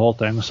working through the whole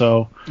thing,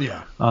 so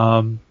Yeah.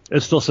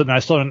 It's still sitting. I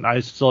still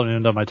haven't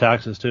even done my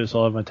taxes too, so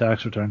I'll have my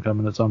tax return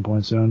coming at some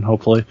point soon,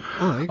 hopefully.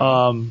 Oh, there you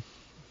go.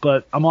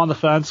 But I'm on the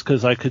fence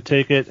because I could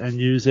take it and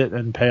use it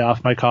and pay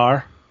off my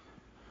car.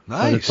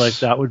 Nice. And it's like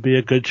that would be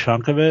a good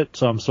chunk of it,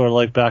 so I'm sort of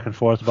like back and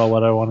forth about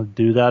whether I want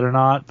to do that or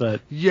not. But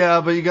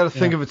yeah, but you got to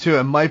think of it too.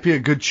 It might be a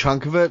good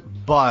chunk of it,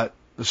 but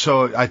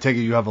so I take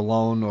it you have a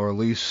loan or a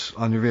lease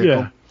on your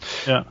vehicle.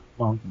 Yeah.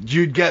 Well,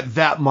 you'd get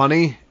that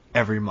money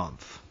every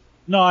month.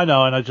 No, I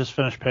know, and I just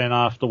finished paying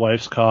off the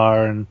wife's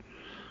car, and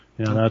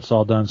that's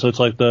all done. So it's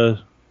like that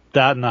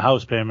and the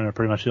house payment are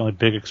pretty much the only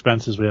big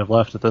expenses we have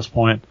left at this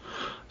point.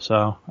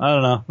 So I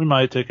don't know. We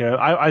might take care of.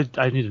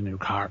 I need a new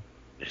car.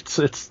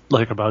 It's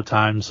like about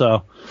time.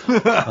 So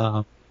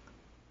it's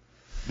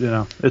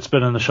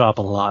been in the shop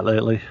a lot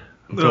lately.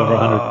 It's over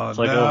 100. It's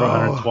like over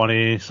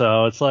 120.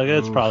 So it's like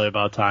it's probably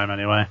about time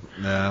anyway.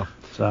 No.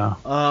 So.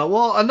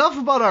 Well, enough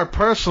about our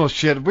personal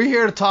shit. We're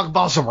here to talk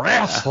about some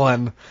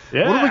wrestling.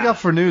 Yeah. What do we got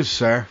for news,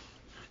 sir?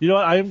 You know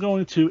what? I am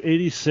going to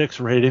 86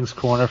 ratings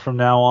corner from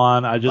now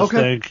on. I just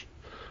think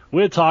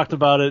we had talked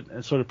about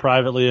it sort of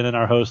privately and in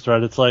our host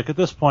thread. It's like at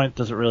this point,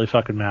 does it really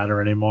fucking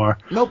matter anymore?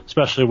 Nope.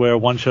 Especially where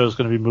one show is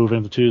going to be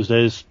moving to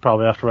Tuesdays,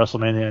 probably after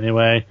WrestleMania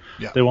anyway.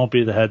 Yeah. They won't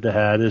be the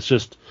head-to-head. It's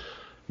just,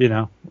 we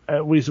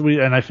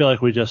and I feel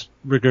like we just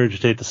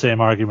regurgitate the same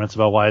arguments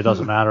about why it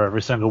doesn't matter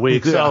every single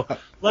week. So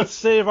let's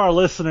save our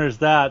listeners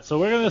that. So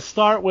we're going to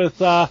start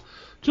with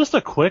just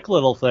a quick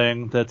little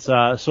thing that's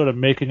sort of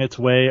making its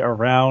way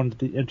around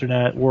the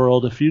internet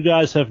world. If you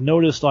guys have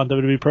noticed on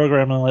WWE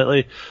programming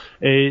lately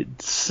a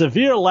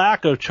severe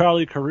lack of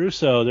Charlie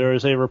Caruso, there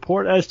is a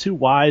report as to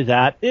why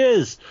that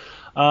is.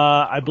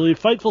 I believe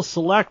Fightful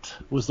Select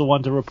was the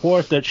one to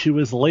report that she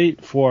was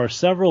late for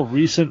several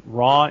recent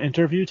Raw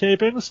interview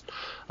tapings.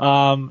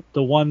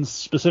 The ones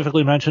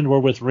specifically mentioned were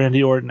with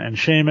Randy Orton and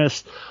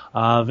Sheamus.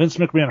 Vince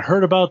McMahon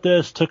heard about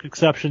this, took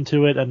exception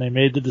to it, and they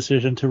made the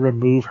decision to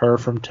remove her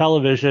from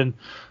television.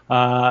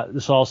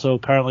 This also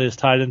apparently is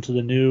tied into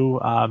the new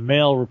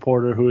male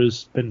reporter who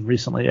has been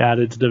recently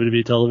added to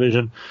WWE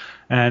television,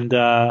 and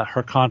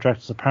her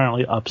contract is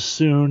apparently up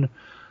soon.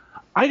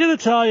 I gotta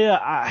tell you,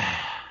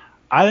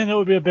 I think it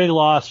would be a big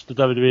loss to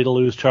WWE to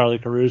lose Charlie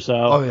Caruso.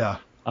 Oh yeah.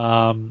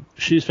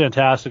 She's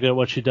fantastic at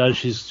what she does.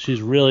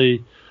 She's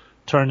really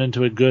turned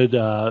into a good,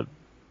 the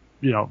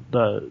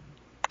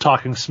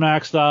talking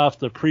smack stuff,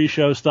 the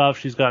pre-show stuff.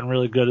 She's gotten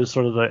really good as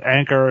sort of the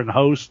anchor and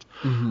host.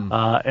 Mm-hmm.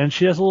 And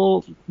she has a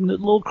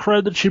little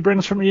cred that she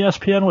brings from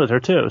ESPN with her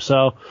too.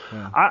 So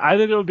I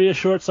think it would be a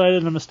short-sighted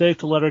and a mistake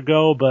to let her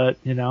go, but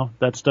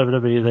that's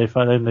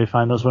WWE. They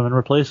find those women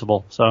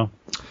replaceable. So.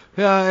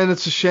 Yeah, and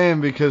it's a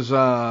shame because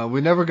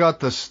we never got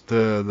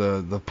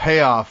the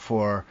payoff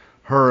for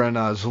her and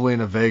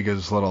Zelina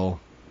Vega's little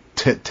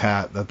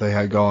tit-tat that they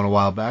had going a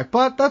while back,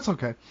 but that's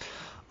okay.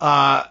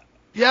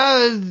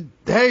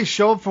 Hey,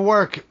 show up for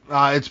work.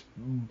 It's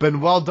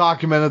been well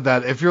documented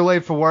that if you're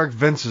late for work,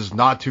 Vince is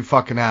not too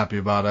fucking happy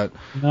about it.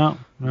 No.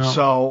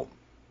 So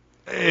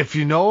if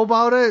you know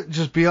about it,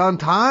 just be on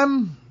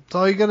time. That's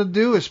all you got to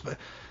do.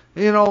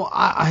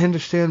 I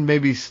understand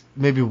maybe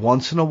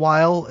once in a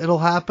while it'll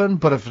happen,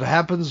 but if it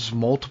happens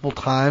multiple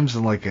times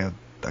in like a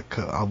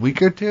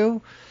week or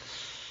two,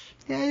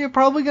 yeah, you're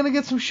probably going to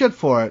get some shit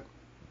for it.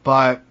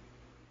 But,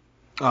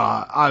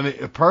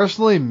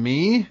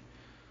 personally,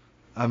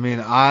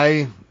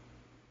 I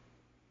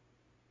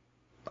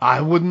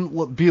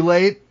wouldn't be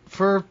late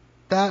for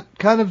that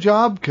kind of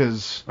job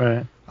because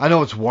I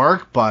know it's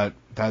work, but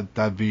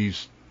that'd be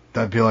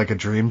like a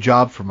dream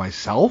job for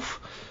myself.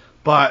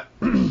 But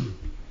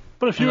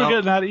But if you were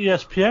getting that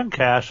ESPN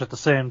cash at the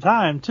same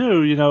time,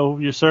 too,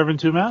 you're serving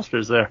two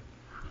masters there.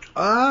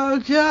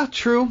 Yeah,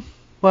 true.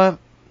 But,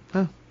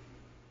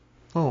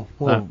 boat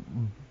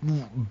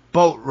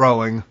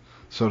rowing,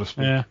 so to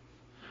speak. Yeah.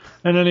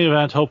 In any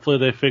event, hopefully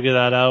they figure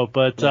that out.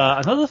 But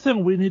another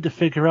thing we need to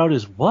figure out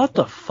is what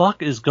the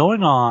fuck is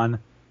going on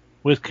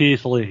with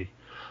Keith Lee.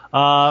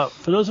 For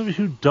those of you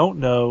who don't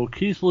know,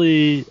 Keith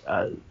Lee,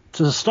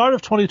 to the start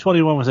of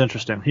 2021 was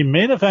interesting. He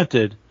main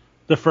evented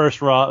the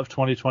first Raw of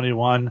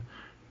 2021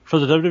 for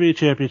the WWE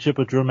Championship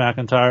with Drew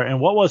McIntyre in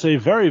what was a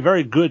very,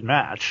 very good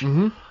match.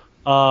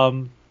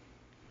 Mm-hmm.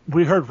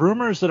 We heard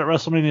rumors that at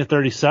WrestleMania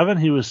 37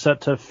 he was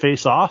set to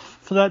face off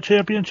for that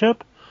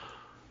championship.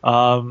 Then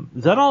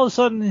all of a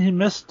sudden he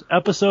missed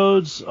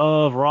episodes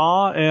of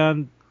Raw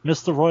and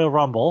missed the Royal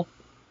Rumble.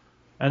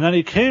 And then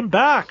he came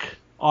back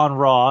on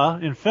Raw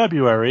in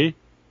February,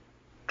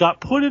 got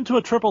put into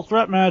a triple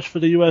threat match for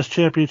the U.S.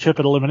 Championship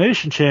at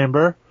Elimination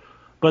Chamber,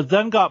 but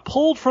then got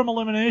pulled from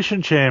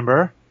Elimination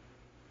Chamber,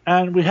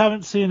 and we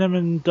haven't seen him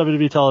in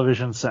WWE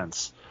television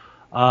since.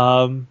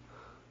 Of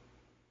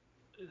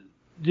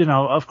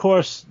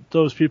course,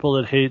 those people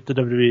that hate the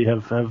WWE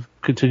have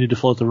continued to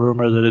float the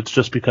rumor that it's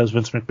just because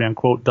Vince McMahon,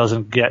 quote,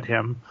 doesn't get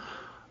him.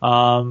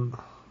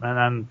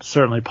 and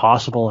certainly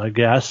possible, I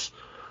guess.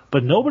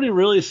 But nobody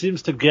really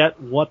seems to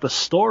get what the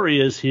story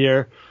is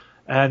here.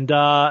 And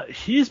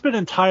he's been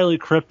entirely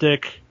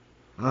cryptic.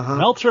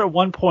 Meltzer at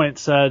one point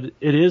said,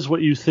 "It is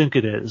what you think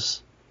it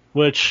is,"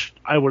 which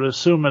I would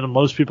assume, and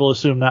most people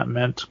assume that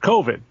meant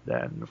COVID.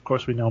 And, of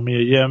course, we know Mia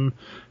Yim,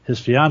 his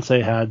fiance,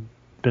 had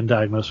been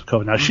diagnosed with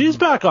COVID. Now, she's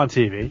back on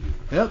TV.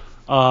 Yep.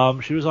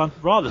 She was on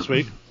Raw this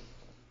week.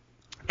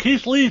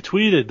 Keith Lee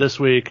tweeted this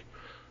week,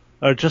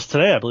 or just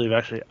today, I believe,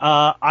 actually.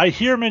 I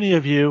hear many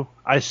of you.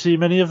 I see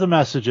many of the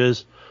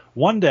messages.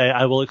 One day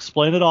I will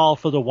explain it all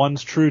for the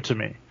ones true to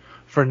me.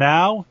 For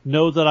now,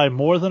 know that I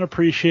more than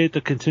appreciate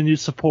the continued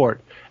support.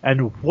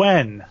 And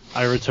when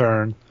I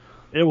return,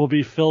 it will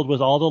be filled with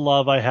all the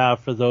love I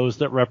have for those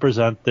that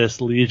represent this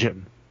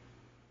legion.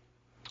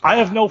 I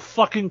have no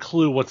fucking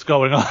clue what's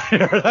going on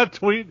here.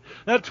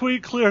 That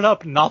tweet cleared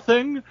up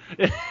nothing.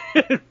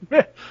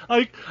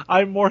 Like,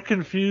 I'm more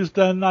confused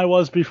than I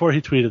was before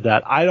he tweeted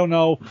that. I don't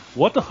know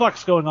what the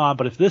fuck's going on,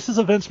 but if this is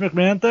a Vince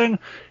McMahon thing,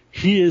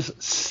 he is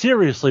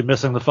seriously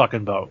missing the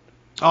fucking boat.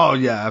 Oh,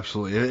 yeah,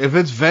 absolutely. If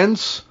it's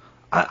Vince,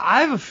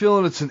 I have a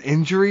feeling it's an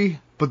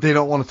injury, but they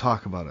don't want to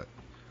talk about it.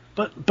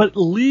 But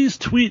Lee's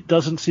tweet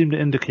doesn't seem to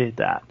indicate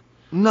that.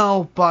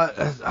 No, but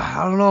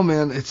I don't know,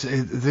 man.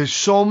 There's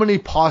so many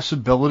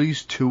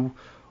possibilities to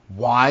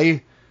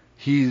why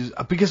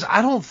because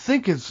I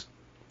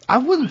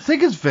wouldn't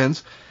think it's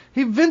Vince.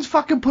 Vince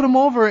fucking put him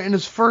over in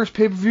his first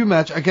pay-per-view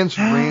match against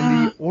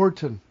Randy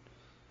Orton.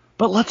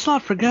 But let's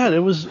not forget, it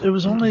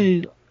was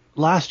only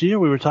last year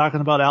we were talking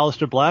about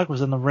Aleister Black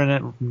was in the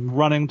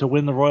running to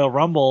win the Royal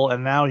Rumble,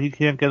 and now he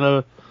can't get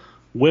a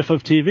whiff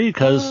of TV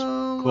because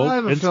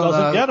Vince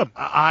doesn't get him.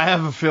 I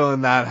have a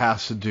feeling that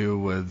has to do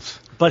with...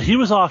 But he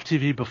was off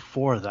TV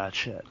before that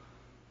shit.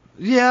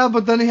 Yeah,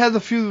 but then he had the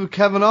feud with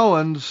Kevin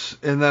Owens,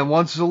 and then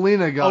once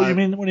Zelina got... Oh, you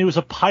mean when he was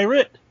a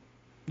pirate?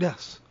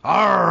 Yes.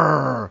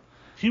 Arrgh!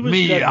 He was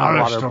dead in the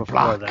water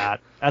before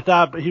that.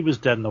 He was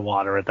dead in the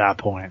water at that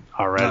point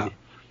already.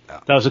 Yeah.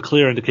 That was a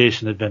clear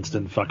indication that Vince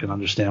didn't fucking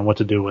understand what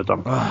to do with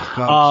them. Oh,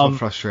 God, so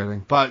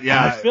frustrating. But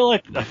yeah, I feel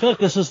like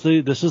this is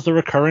the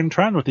recurring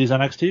trend with these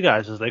NXT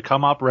guys, is they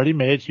come up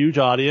ready-made, huge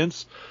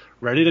audience,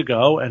 ready to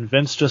go, and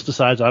Vince just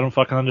decides, I don't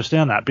fucking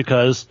understand that,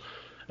 because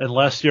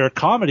unless you're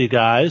comedy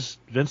guys,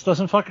 Vince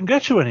doesn't fucking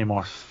get you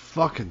anymore.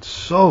 Fucking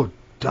so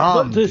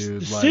dumb,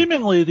 dude.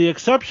 Seemingly, the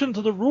exception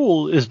to the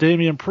rule is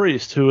Damian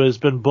Priest, who has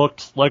been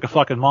booked like a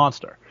fucking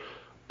monster.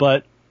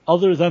 But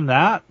other than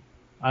that,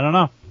 I don't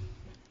know.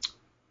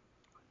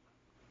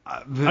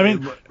 I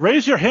mean,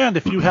 raise your hand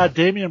if you had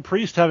Damian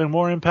Priest having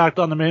more impact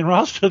on the main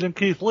roster than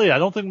Keith Lee. I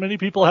don't think many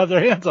people have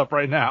their hands up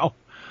right now.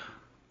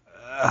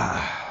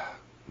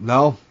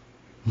 No,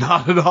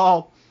 not at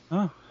all.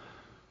 Huh.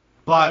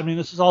 But I mean,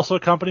 this is also a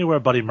company where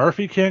Buddy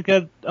Murphy can't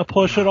get a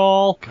push at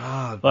all.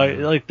 God,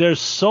 like there's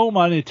so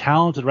many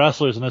talented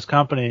wrestlers in this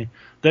company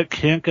that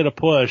can't get a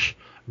push.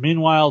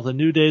 Meanwhile, the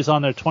New Day's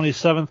on their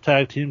 27th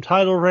tag team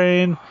title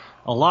reign.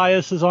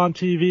 Elias is on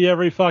TV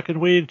every fucking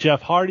week.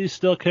 Jeff Hardy's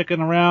still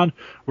kicking around.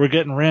 We're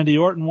getting Randy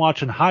Orton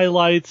watching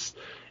highlights.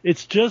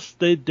 It's just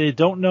they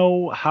don't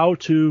know how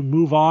to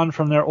move on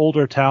from their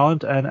older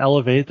talent and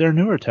elevate their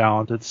newer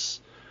talent. It's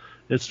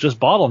just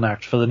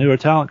bottlenecked for the newer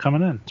talent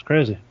coming in. It's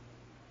crazy.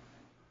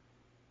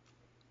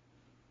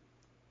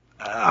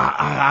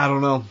 I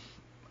don't know.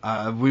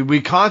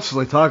 We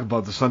constantly talk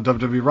about this on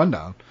WWE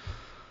Rundown.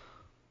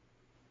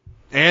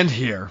 And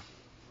here.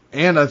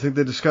 And I think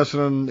they discuss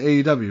it on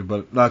AEW,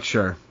 but not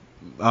sure.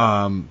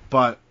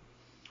 But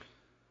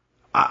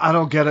I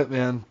don't get it,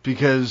 man,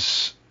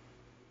 because...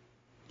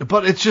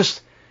 But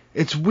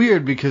it's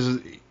weird because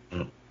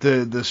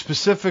the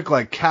specific,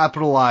 like,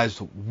 capitalized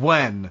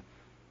when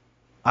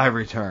I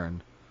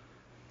return.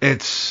 I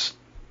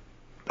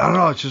don't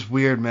know, it's just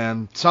weird,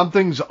 man.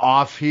 Something's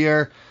off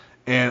here,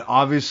 and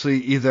obviously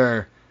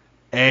either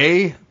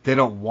A, they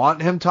don't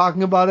want him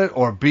talking about it,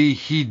 or B,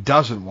 he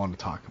doesn't want to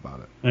talk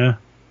about it. Yeah.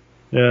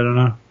 Yeah, I don't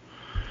know.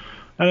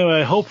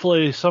 Anyway,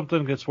 hopefully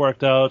something gets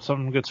worked out,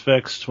 something gets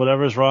fixed,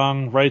 whatever's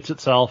wrong rights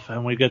itself,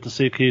 and we get to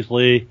see Keith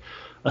Lee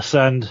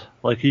ascend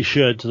like he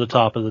should to the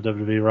top of the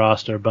WWE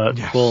roster, but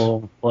yes.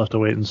 We'll have to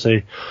wait and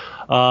see.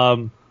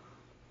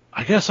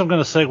 I guess I'm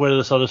going to segue to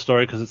this other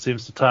story because it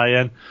seems to tie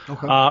in.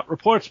 Okay.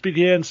 Reports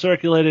began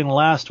circulating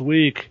last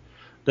week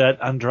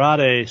that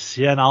Andrade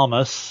Cien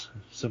Almas,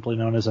 simply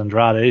known as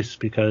Andrade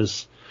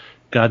because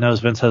God knows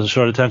Vince has a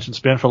short attention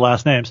span for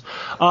last names.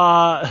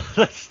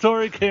 The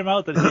story came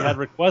out that he had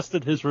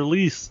requested his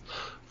release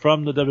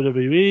from the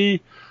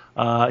WWE.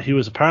 He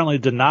was apparently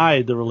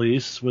denied the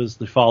release, was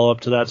the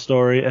follow-up to that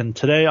story. And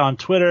today on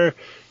Twitter,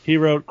 he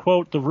wrote,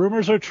 quote, "The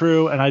rumors are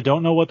true, and I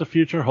don't know what the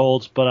future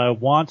holds, but I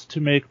want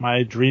to make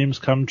my dreams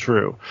come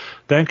true.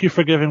 Thank you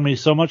for giving me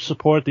so much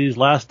support these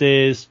last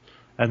days."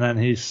 And then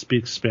he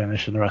speaks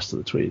Spanish in the rest of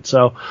the tweet.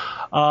 So,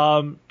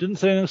 didn't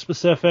say anything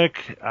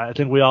specific. I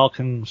think we all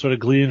can sort of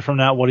glean from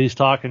that what he's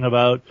talking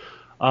about.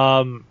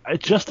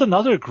 It's just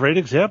another great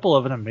example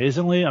of an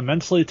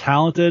immensely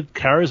talented,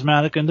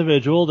 charismatic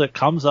individual that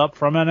comes up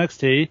from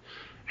NXT,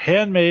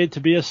 handmade to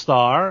be a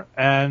star,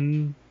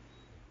 and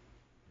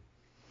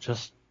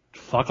just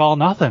fuck all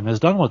nothing is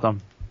done with them.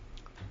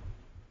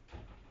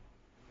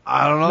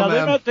 I don't know,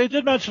 now, man. They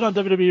did mention on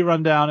WWE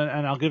Rundown,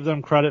 and I'll give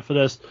them credit for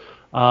this.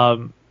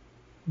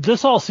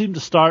 This all seemed to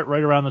start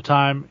right around the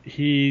time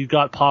he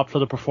got popped for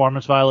the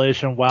performance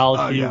violation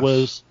while he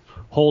was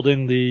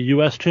holding the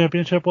U.S.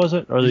 Championship, was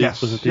it? Or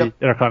was it the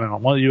Intercontinental?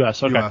 One of the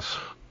U.S. Okay. US.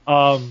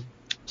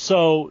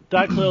 So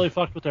that clearly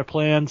fucked with their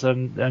plans,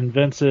 and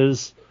Vince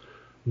is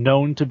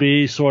known to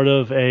be sort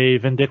of a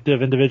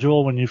vindictive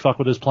individual when you fuck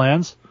with his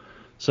plans.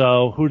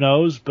 So who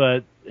knows?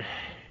 But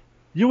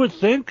you would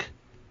think,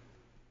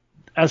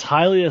 as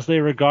highly as they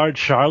regard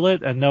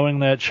Charlotte, and knowing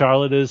that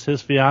Charlotte is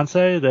his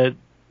fiance, that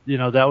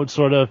that would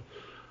sort of,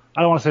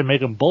 I don't want to say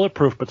make him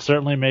bulletproof, but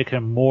certainly make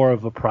him more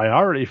of a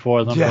priority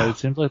for them. Yeah. But it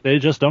seems like they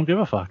just don't give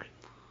a fuck.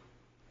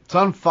 It's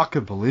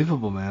unfucking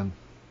believable, man.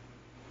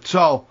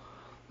 So,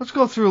 let's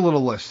go through a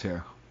little list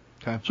here.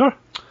 Okay? Sure.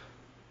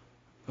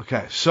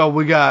 Okay, so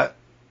we got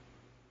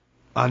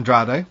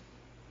Andrade,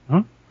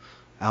 Hmm?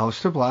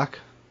 Aleister Black,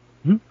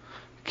 Hmm?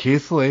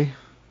 Keith Lee.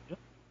 Yep.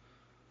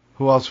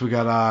 Who else we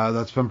got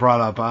that's been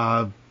brought up?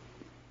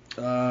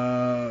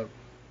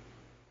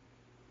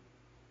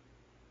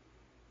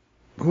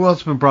 Who else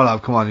has been brought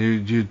up? Come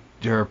on,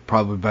 you're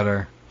probably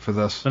better for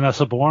this.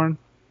 Vanessa Bourne.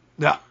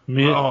 Yeah.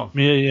 Mia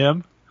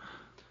Yim.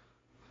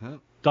 Yeah.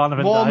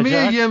 Donovan Well,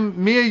 Dijak.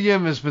 Mia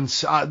Yim has been...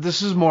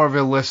 this is more of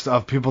a list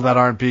of people that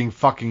aren't being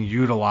fucking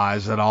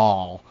utilized at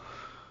all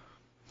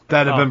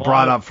that have been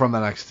brought up from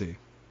NXT.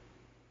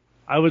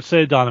 I would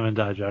say Donovan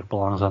Dijak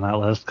belongs on that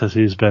list because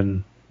he's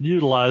been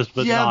utilized,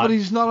 but not... but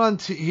he's not on...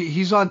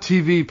 he's on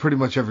TV pretty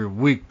much every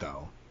week, though.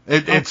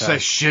 It's a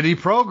shitty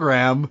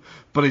program,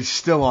 but he's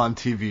still on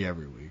TV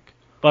every week.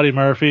 Buddy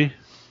Murphy.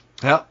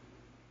 Yep.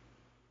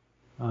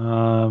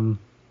 I'm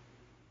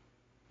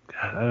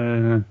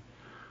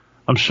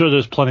sure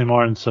there's plenty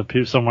more, and so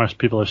somewhere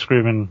people are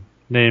screaming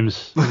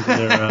names into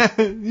their...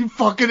 you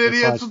fucking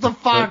idiots! What the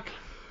fuck?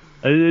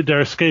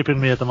 They're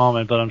escaping me at the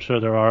moment, but I'm sure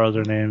there are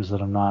other names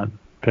that I'm not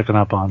picking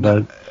up on.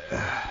 But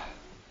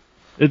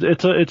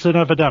it's an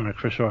epidemic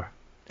for sure.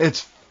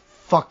 It's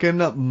fucking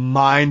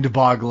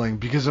mind-boggling,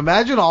 because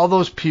imagine all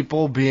those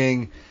people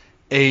being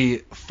a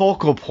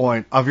focal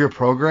point of your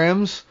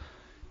programs.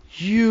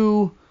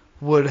 You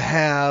would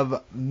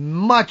have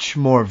much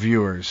more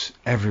viewers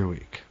every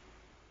week.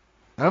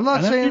 And I'm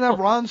not saying that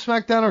Raw and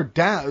SmackDown are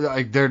down.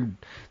 Like they're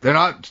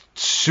not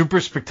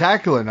super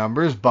spectacular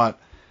numbers, but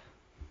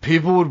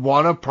people would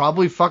want to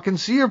probably fucking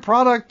see your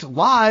product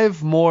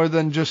live more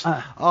than just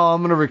I'm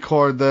gonna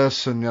record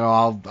this and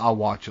I'll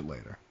watch it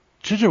later.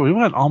 Ginger, we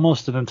went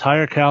almost an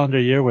entire calendar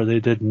year where they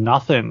did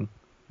nothing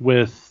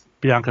with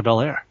Bianca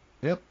Belair.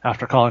 Yep.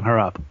 After calling her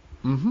up.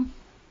 Mm-hmm.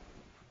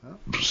 Yep.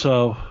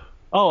 So,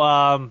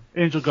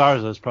 Angel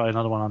Garza is probably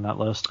another one on that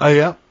list. Oh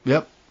yeah.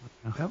 Yep.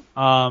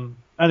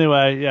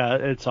 Anyway, yeah,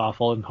 it's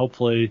awful, and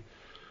hopefully,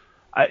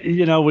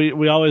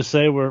 we always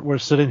say we're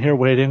sitting here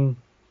waiting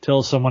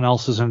till someone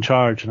else is in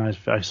charge, and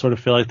I sort of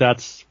feel like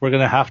we're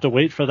going to have to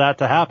wait for that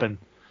to happen.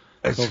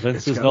 So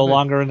Vince is no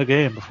longer in the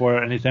game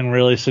before anything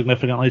really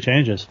significantly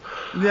changes.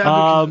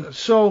 Yeah.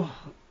 So,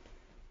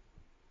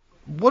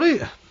 what do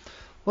you?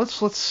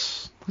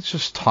 Let's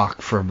just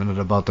talk for a minute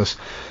about this.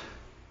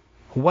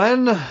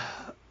 When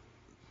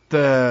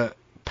the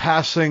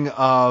passing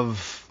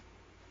of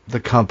the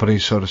company,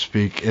 so to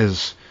speak,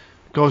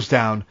 goes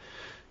down,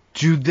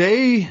 do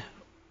they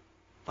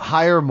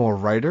hire more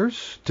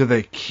writers? Do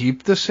they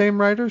keep the same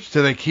writers?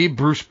 Do they keep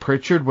Bruce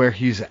Pritchard where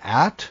he's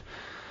at?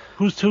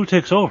 Who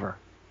takes over?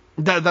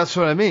 That's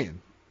what I mean.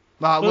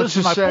 Let's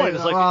just say, point.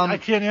 It's like, I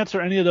can't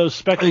answer any of those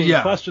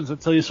speculative questions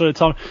until you sort of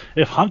tell me.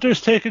 If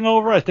Hunter's taking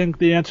over, I think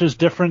the answer is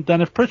different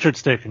than if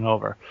Pritchard's taking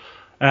over.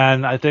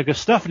 And I think if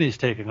Stephanie's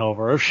taking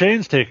over, or if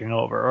Shane's taking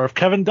over, or if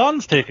Kevin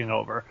Dunn's taking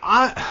over.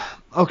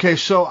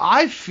 So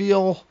I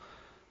feel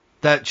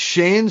that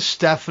Shane,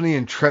 Stephanie,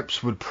 and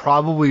Trips would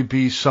probably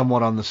be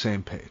somewhat on the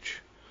same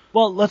page.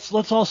 Well, let's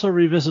also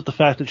revisit the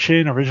fact that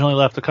Shane originally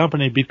left the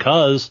company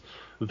because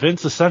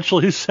Vince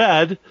essentially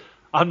said,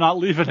 I'm not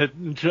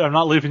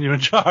leaving you in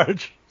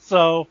charge.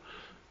 So,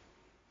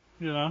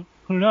 who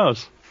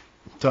knows?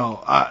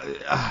 So, I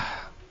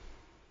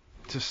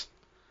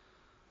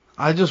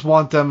just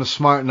want them to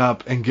smarten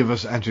up and give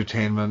us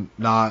entertainment,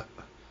 not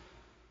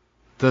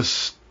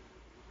this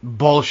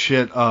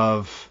bullshit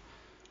of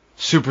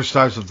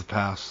superstars of the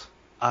past.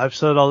 I've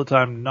said all the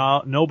time,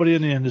 nobody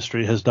in the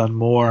industry has done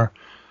more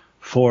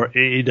for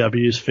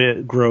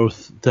AEW's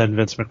growth than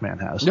Vince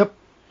McMahon has. Yep.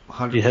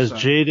 100%.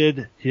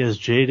 He has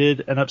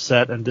jaded and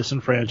upset and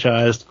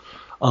disenfranchised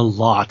a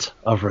lot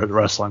of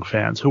wrestling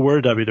fans who were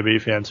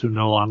WWE fans who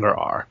no longer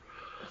are.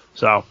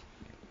 So.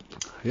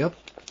 Yep.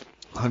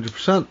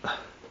 100%.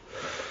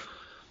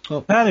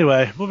 Well,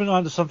 anyway, moving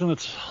on to something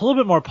that's a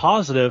little bit more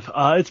positive.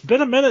 It's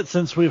been a minute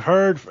since we've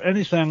heard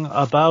anything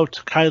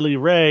about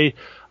Kylie Rae.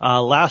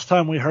 Last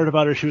time we heard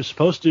about her, she was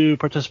supposed to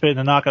participate in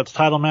the Knockouts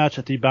title match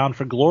at the Bound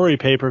for Glory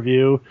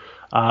pay-per-view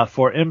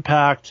for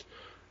Impact.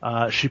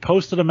 She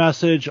posted a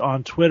message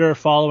on Twitter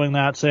following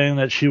that saying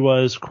that she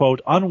was,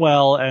 quote,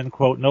 unwell and,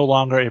 quote, no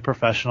longer a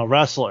professional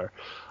wrestler.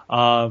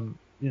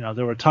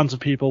 There were tons of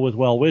people with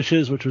well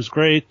wishes, which was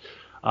great.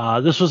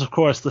 This was, of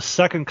course, the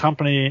second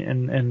company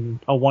in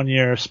a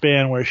 1-year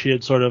span where she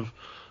had sort of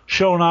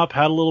shown up,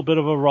 had a little bit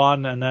of a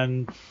run, and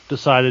then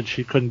decided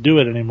she couldn't do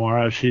it anymore,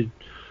 as she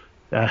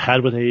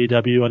had with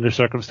AEW under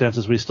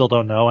circumstances we still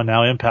don't know, and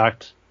now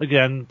Impact,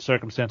 again,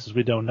 circumstances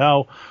we don't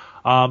know.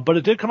 But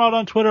it did come out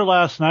on Twitter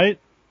last night.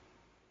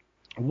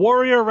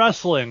 Warrior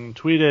Wrestling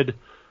tweeted,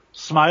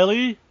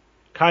 "Smiley,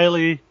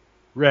 Kylie,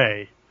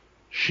 Ray.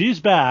 She's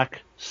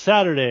back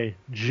Saturday,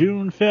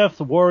 June 5th,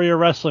 Warrior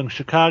Wrestling,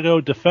 Chicago,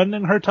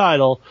 defending her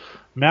title.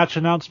 Match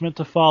announcement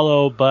to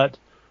follow, but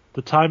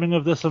the timing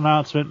of this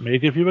announcement may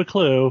give you a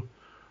clue."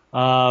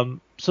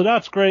 So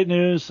that's great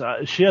news.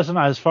 She hasn't,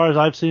 as far as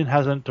I've seen,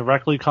 hasn't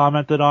directly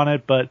commented on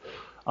it, but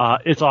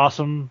it's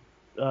awesome.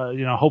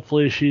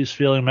 Hopefully she's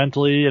feeling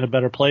mentally in a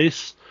better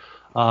place.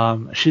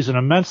 She's an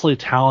immensely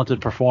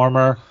talented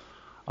performer.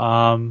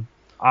 I'm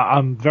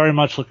very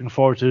much looking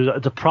forward to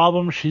it. The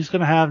problem she's going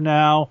to have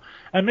now,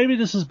 and maybe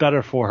this is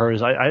better for her,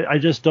 is I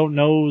just don't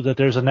know that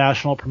there's a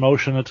national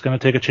promotion that's going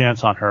to take a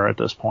chance on her at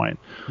this point.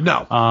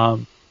 No.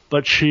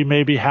 But she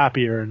may be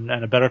happier and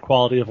a better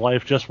quality of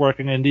life just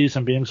working indies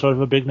and being sort of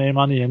a big name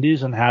on the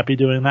indies and happy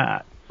doing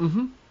that.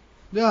 Mm-hmm.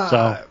 Yeah.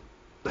 So,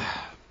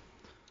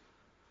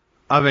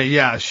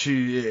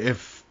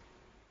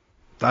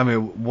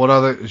 what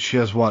other, she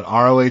has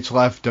ROH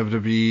left,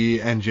 WWE,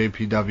 and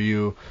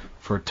JPW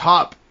for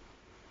top,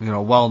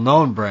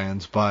 well-known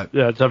brands, but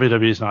yeah,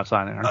 WWE's not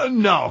signing her.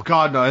 No,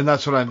 God, no, and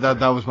that's what that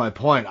was my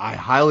point. I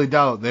highly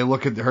doubt they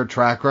look at her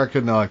track record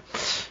and they're like,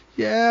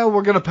 yeah,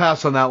 we're gonna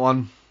pass on that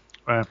one.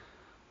 Right.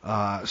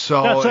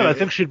 So that's it. I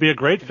think she'd be a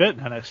great fit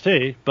in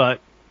NXT,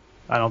 but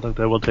I don't think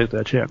they will take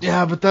that chance.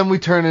 Yeah, but then we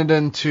turn it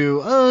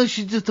into,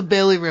 she's just a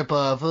Bayley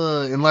ripoff,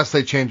 unless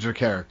they change her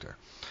character.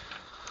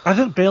 I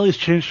think Bayley's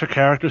changed her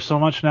character so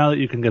much now that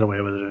you can get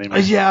away with it anymore.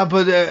 Yeah,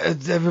 but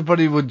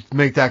everybody would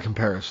make that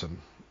comparison.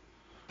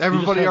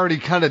 Everybody already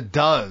kind of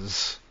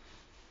does.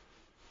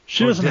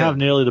 She doesn't have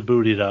nearly the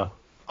booty, though.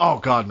 Oh,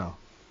 God, no.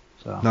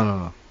 So.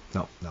 No.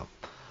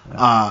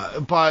 Yeah.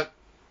 But,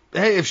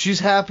 hey, if she's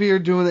happier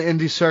doing the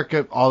indie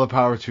circuit, all the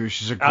power to her.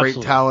 She's a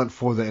great talent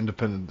for the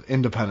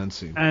independent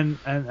scene. And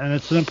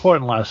it's an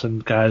important lesson,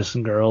 guys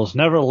and girls.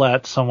 Never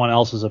let someone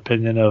else's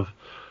opinion of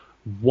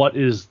what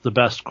is the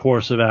best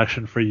course of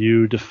action for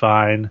you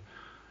define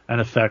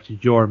and affect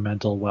your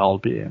mental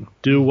well-being.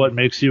 Do what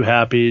makes you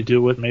happy.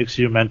 Do what makes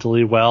you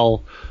mentally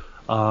well.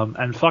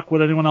 And fuck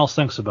what anyone else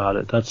thinks about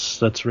it.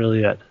 That's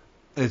really it.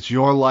 It's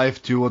your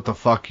life. Do what the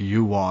fuck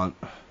you want.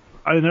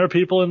 I mean, there are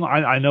people,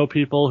 I know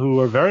people who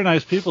are very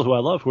nice people who I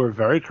love, who are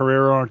very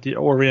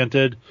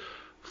career-oriented.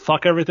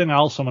 Fuck everything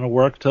else. I'm going to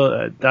work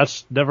to...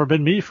 That's never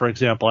been me, for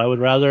example. I would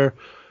rather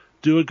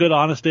do a good,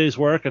 honest day's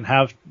work and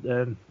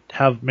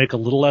make a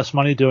little less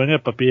money doing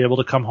it, but be able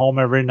to come home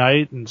every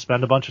night and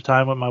spend a bunch of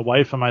time with my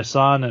wife and my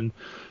son and,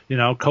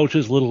 coach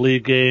his little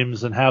league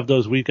games and have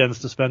those weekends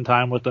to spend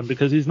time with them,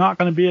 because he's not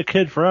going to be a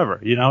kid forever.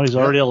 He's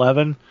already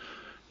 11.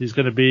 He's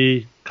going to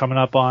be coming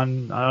up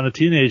on a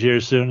teenage year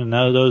soon, and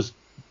those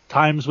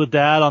times with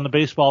dad on the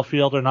baseball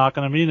field are not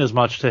going to mean as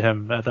much to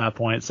him at that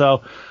point.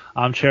 So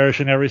I'm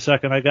cherishing every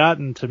second I got,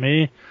 and to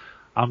me,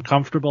 I'm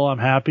comfortable, I'm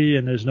happy,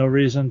 and there's no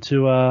reason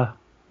to,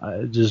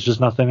 there's just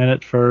nothing in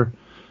it for,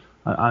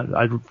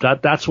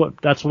 that's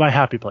what my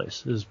happy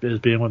place is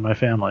being with my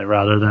family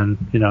rather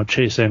than,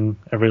 chasing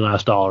every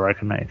last dollar I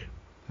can make.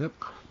 Yep.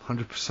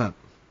 100%.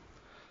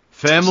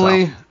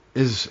 Family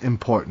is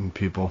important,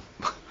 people.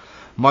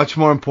 Much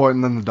more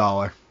important than the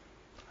dollar.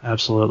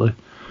 Absolutely.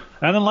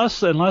 And unless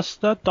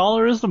that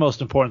dollar is the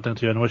most important thing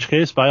to you, in which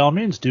case, by all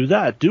means, do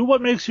that. Do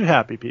what makes you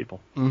happy,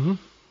 people. Mm-hmm.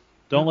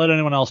 Don't let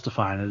anyone else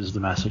define it, is the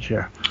message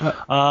here.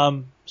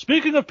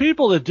 Speaking of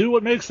people that do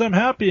what makes them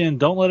happy and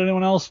don't let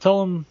anyone else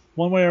tell them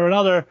one way or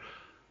another,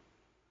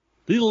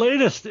 the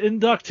latest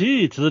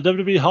inductee to the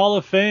WWE Hall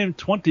of Fame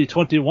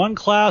 2021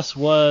 class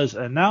was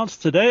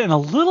announced today, and a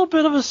little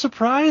bit of a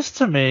surprise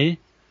to me.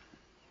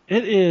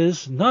 It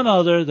is none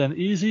other than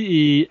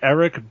Eazy-E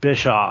Eric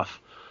Bischoff.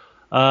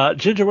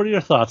 Ginger, what are your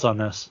thoughts on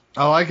this?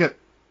 I like it.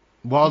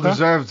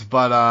 Well-deserved,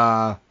 but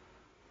I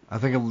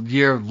think a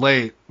year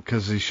late,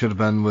 because he should have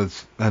been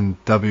with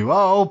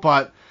NWO,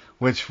 but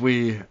which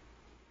we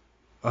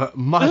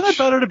much... Isn't it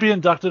better to be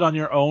inducted on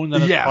your own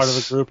than as part of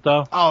a group,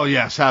 though? Oh,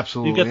 yes,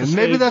 absolutely. And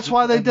maybe that's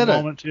why they did it.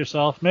 Moment to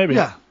yourself, maybe.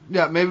 Yeah,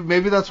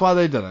 maybe that's why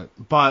they did it.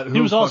 But he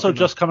was also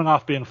just coming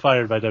off being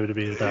fired by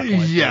WWE at that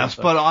point. Yes,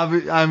 but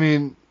I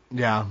mean,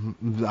 yeah,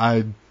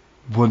 I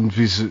wouldn't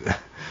be...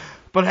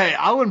 But hey,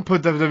 I wouldn't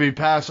put WWE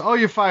past, oh,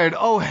 you're fired.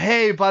 Oh,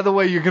 hey, by the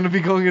way, you're going to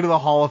be going into the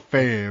Hall of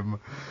Fame.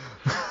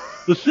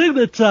 The thing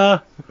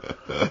that's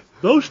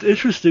most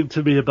interesting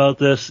to me about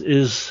this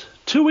is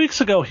 2 weeks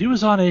ago, he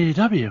was on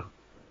AEW.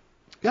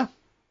 Yeah.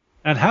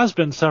 And has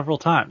been several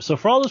times. So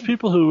for all those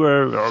people who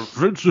are,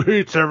 Vince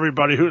hates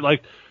everybody, who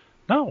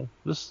no,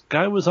 this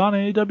guy was on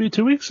AEW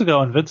 2 weeks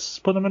ago, and Vince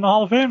put him in the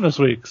Hall of Fame this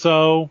week.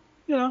 So,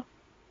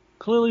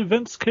 clearly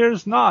Vince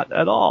cares not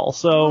at all.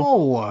 So.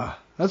 Oh,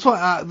 that's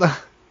why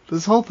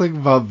this whole thing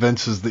about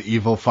Vince is the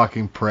evil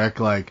fucking prick.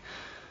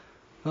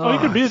 Oh, he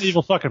could be an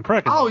evil fucking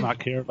prick and Oh, just not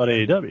care about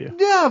AEW.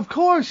 Yeah, of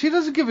course. He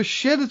doesn't give a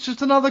shit. It's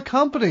just another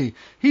company.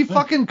 He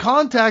fucking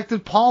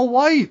contacted Paul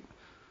White.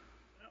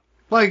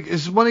 Like,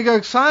 when he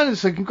got signed, he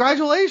said,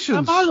 congratulations.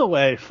 And by the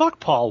way, fuck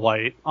Paul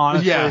White,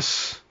 honestly.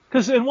 Yes.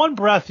 Because in one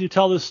breath, you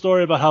tell this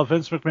story about how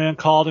Vince McMahon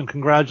called and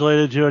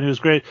congratulated you and he was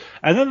great.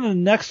 And then in the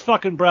next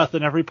fucking breath,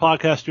 in every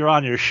podcast you're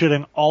on, you're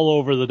shitting all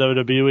over the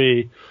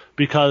WWE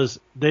because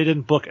they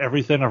didn't book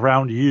everything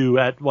around you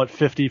at,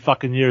 50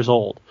 fucking years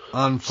old.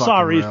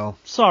 Sorry.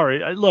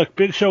 Look,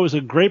 Big Show was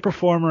a great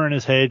performer in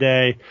his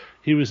heyday.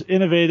 He was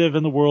innovative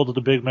in the world of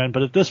the big men.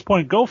 But at this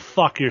point, go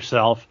fuck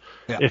yourself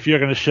if you're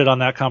going to shit on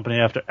that company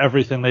after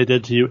everything they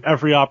did to you,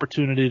 every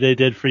opportunity they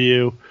did for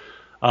you.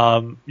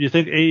 You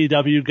think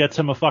AEW gets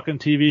him a fucking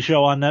TV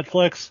show on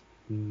Netflix?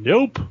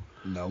 Nope.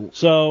 No.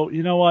 So,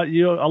 you know what?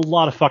 A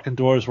lot of fucking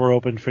doors were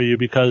opened for you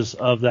because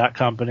of that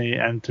company,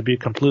 and to be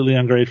completely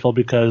ungrateful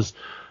because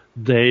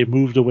they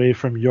moved away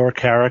from your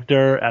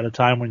character at a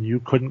time when you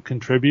couldn't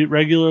contribute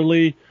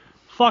regularly,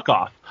 fuck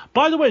off.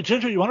 By the way,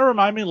 Ginger, you want to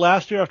remind me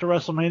last year after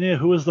WrestleMania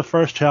who was the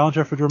first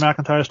challenger for Drew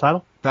McIntyre's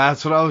title?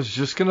 That's what I was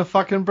just going to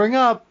fucking bring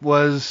up,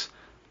 was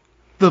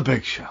the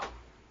Big Show.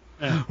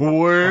 Yeah.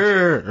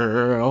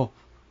 Well...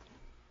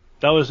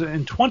 That was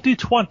in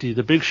 2020.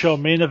 The Big Show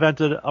main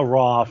evented a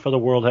Raw for the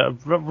World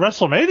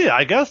WrestleMania,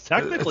 I guess,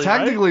 technically.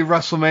 Technically right?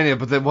 WrestleMania,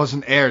 but it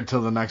wasn't aired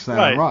till the next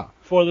night on Raw.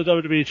 For the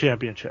WWE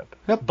Championship.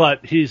 Yep.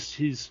 But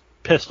he's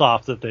pissed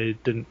off that they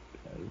didn't.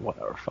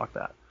 Whatever. Fuck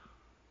that.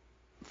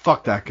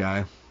 Fuck that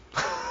guy.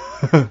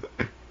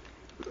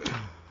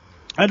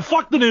 And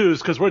fuck the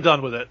news, because we're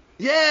done with it.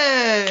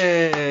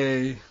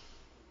 Yay!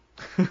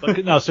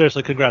 But, no,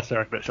 seriously, congrats to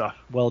Eric Bischoff.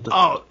 Well done.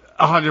 Oh.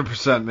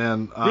 100%,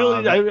 man.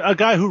 Really, a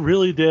guy who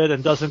really did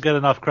and doesn't get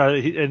enough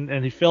credit,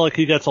 and he feel like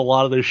he gets a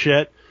lot of this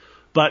shit,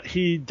 but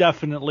he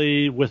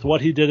definitely, with what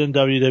he did in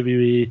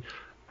WWE,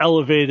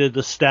 elevated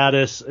the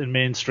status and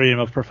mainstream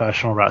of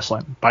professional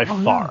wrestling by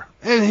far.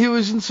 Yeah. And he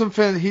was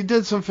in he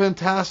did some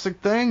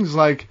fantastic things.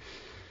 Like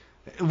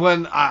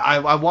when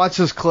I watched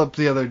this clip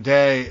the other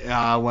day,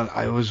 when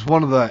I was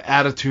one of the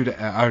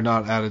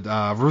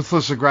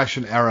Ruthless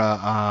Aggression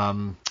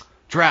era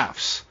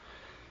drafts.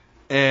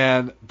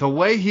 And the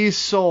way he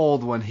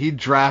sold when he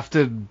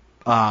drafted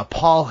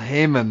Paul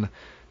Heyman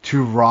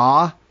to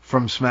Raw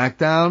from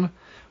SmackDown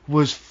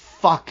was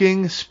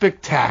fucking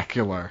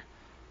spectacular.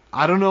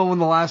 I don't know when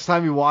the last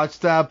time you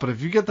watched that, but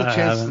if you get the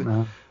chance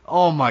to...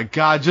 Oh my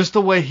god, just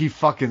the way he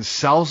fucking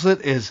sells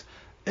it is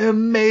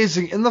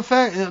amazing. And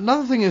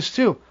another thing is,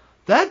 too,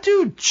 that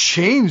dude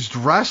changed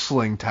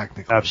wrestling,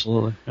 technically.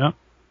 Absolutely, yeah.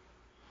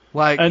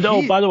 Like,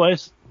 by the way...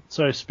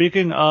 Sorry,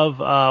 speaking of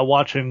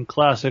watching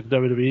classic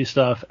WWE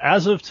stuff,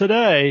 as of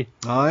today,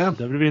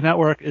 WWE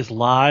Network is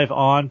live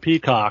on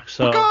Peacock.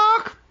 So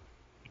Peacock!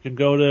 you can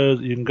go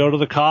to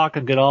the Cock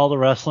and get all the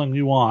wrestling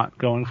you want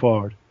going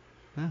forward.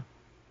 Yeah.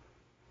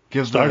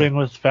 Starting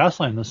with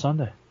Fastlane this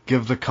Sunday.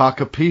 Give the cock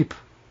a peep.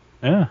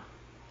 Yeah.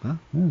 Huh?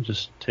 Yeah.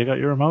 Just take out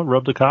your remote,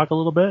 rub the cock a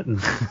little bit,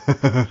 and.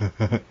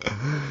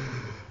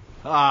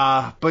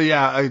 But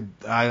yeah,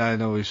 I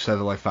know we've said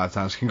it like 5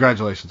 times.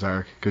 Congratulations,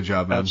 Eric. Good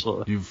job, man.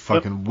 Absolutely. You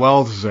fucking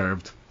well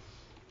deserved.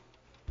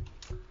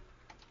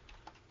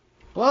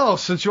 Well,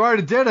 since you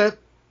already did it,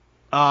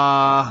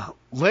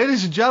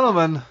 ladies and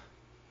gentlemen,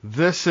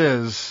 this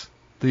is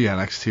the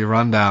NXT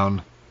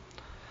Rundown.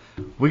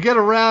 We get a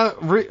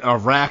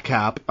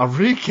recap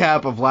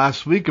of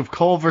last week of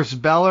Cole versus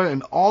Balor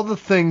and all the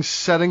things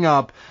setting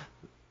up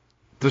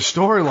the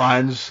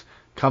storylines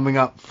coming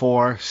up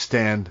for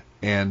Stand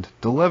and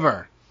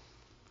Deliver.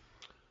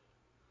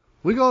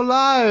 We go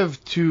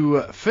live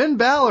to Finn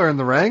Balor in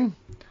the ring.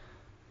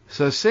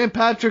 So St.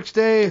 Patrick's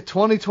Day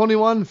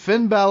 2021,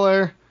 Finn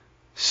Balor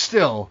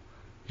still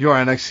your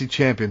NXT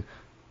champion.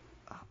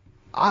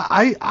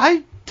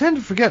 I tend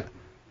to forget.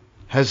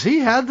 Has he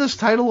had this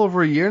title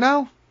over a year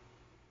now?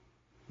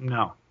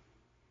 No.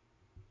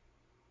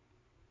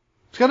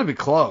 It's got to be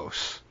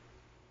close.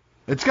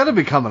 It's got to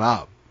be coming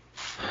up.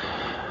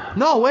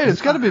 No, wait,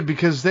 it's got to be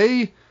because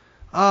they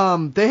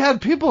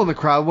had people in the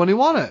crowd when he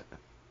won it.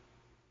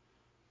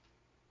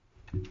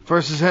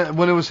 Versus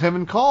when it was him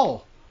and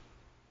Cole.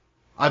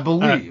 I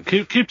believe.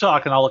 Keep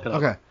talking, I'll look it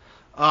up.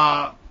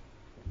 Okay.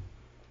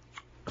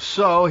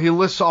 So he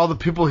lists all the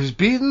people he's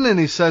beaten, and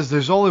he says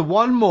there's only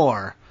one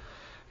more.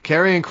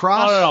 Karrion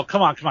Kross. No,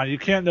 come on. You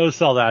can't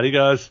no-sell that. He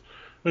goes,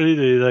 what did he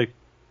do? He's like,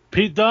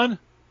 Pete Dunne?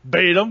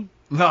 Beat him.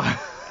 No.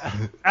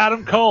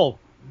 Adam Cole?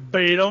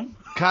 Beat him.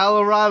 Kyle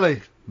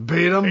O'Reilly?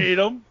 Beat him. Beat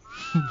him.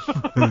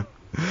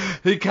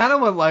 He kind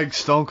of went like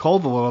Stone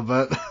Cold a little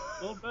bit. A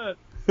little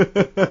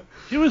bit.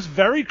 He was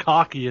very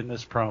cocky in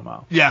this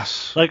promo.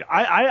 Yes. Like,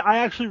 I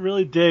actually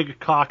really dig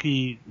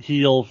cocky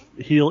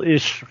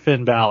heel-ish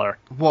Finn Balor.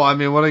 Well, I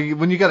mean,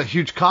 when you got a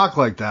huge cock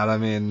like that, I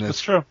mean... It's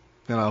true.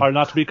 You know. Hard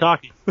not to be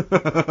cocky. And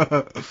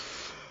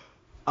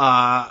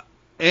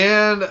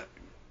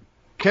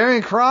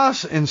Karrion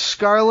Kross and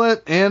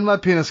Scarlett and my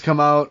penis come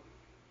out.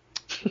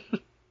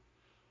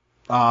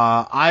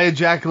 I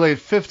ejaculate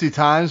 50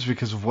 times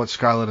because of what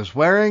Scarlett is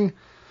wearing.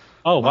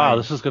 Oh, wow,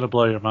 this is going to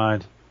blow your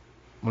mind.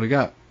 What do you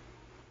got?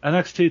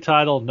 NXT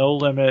title, no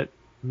limit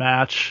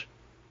match.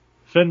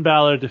 Finn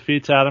Balor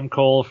defeats Adam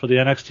Cole for the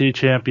NXT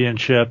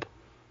Championship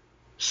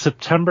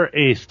September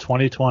 8th,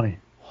 2020.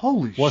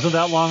 Holy shit. Wasn't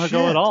that long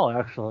ago at all,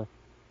 actually.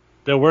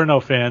 There were no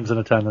fans in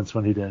attendance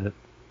when he did it.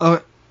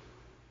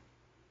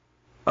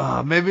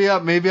 Maybe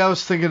I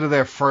was thinking of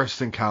their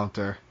first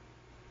encounter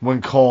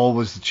when Cole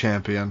was the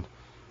champion.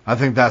 I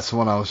think that's the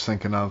one I was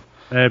thinking of.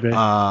 Maybe.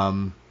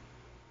 But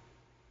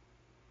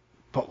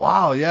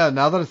wow, yeah,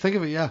 now that I think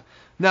of it, yeah.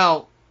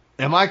 Now,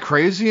 am I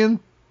crazy in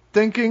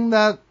thinking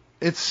that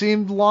it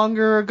seemed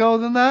longer ago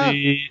than that?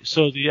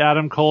 So the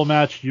Adam Cole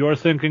match you're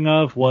thinking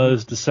of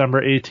was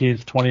December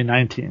 18th,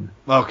 2019.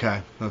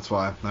 Okay, that's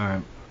why.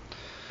 All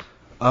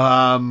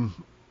right.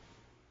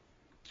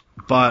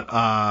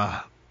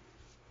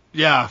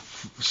 Yeah,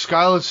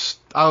 Scarlett's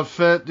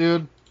outfit,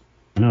 dude.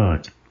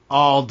 Good.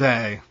 All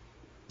day.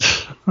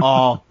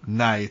 All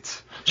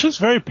night. She's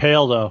very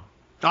pale, though.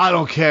 I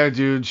don't care,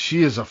 dude.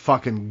 She is a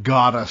fucking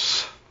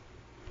goddess.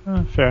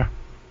 Fair.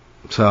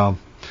 So,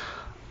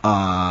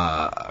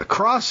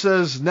 Cross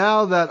says,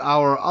 now that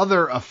our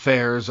other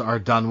affairs are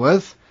done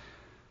with,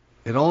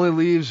 it only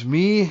leaves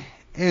me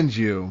and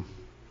you.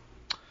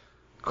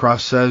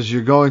 Cross says,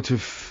 you're going to...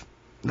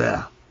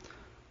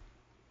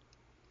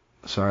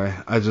 Sorry,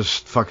 I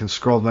just fucking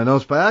scrolled my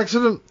notes by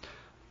accident.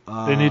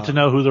 They need to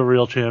know who the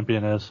real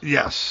champion is.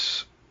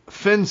 Yes.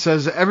 Finn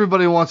says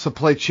everybody wants to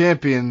play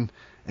champion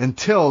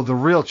until the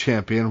real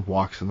champion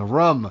walks in the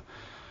room.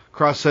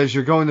 Cross says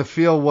you're going to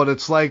feel what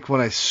it's like when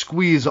I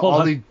squeeze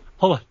Hold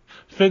on.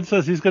 Finn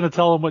says he's going to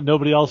tell him what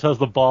nobody else has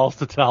the balls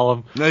to tell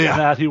him. Yeah.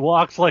 That he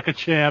walks like a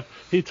champ,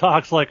 he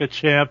talks like a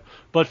champ,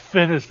 but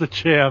Finn is the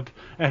champ,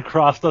 and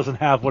Cross doesn't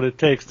have what it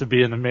takes to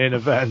be in the main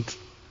event.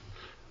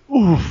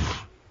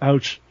 Oof.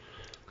 Ouch.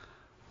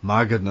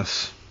 My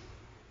goodness.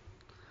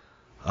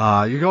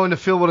 You're going to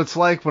feel what it's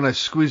like when I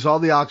squeeze all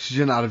the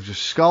oxygen out of your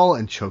skull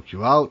and choke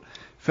you out.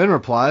 Finn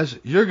replies,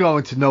 you're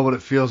going to know what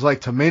it feels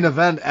like to main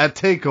event at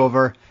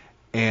TakeOver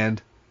and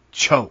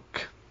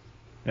choke.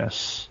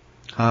 Yes.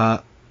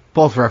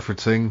 Both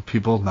referencing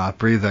people not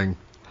breathing.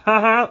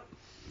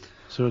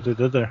 See what they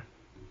did there.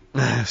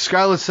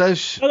 Scarlett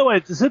says... By the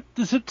way, does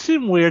it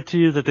seem weird to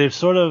you that they've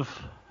sort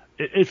of...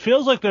 It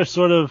feels like they're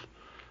sort of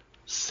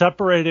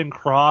separating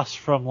Cross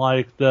from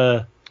like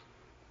the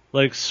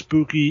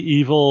spooky,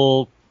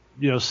 evil,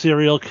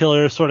 serial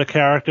killer sort of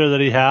character that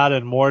he had,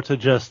 and more to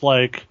just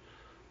like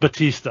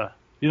Batista.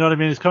 You know what I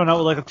mean? He's coming out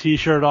with like a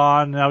t-shirt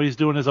on. Now he's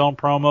doing his own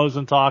promos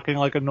and talking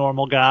like a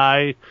normal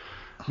guy.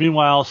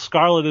 Meanwhile,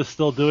 Scarlett is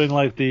still doing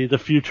like the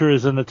future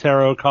is in the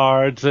tarot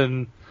cards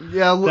and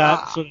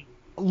that.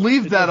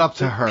 Leave that up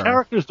to her.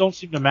 Characters don't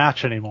seem to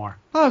match anymore.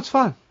 Oh, it's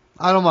fine.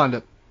 I don't mind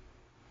it.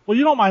 Well,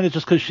 you don't mind it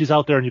just because she's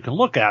out there and you can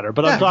look at her,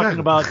 but I'm talking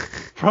about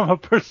from a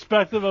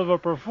perspective of a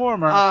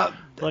performer.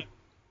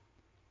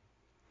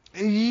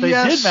 They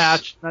did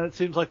match, and it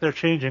seems like they're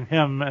changing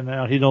him, and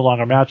now he no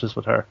longer matches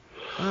with her.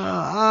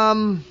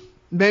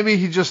 Maybe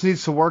he just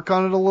needs to work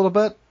on it a little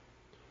bit.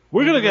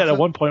 At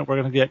one point, we're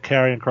going to get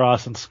Karrion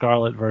Kross and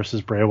Scarlett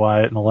versus Bray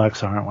Wyatt and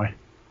Alexa, aren't we?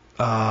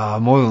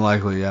 More than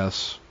likely,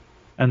 yes.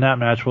 And that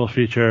match will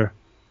feature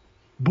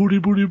booty.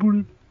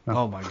 No.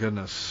 Oh my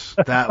goodness.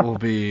 That will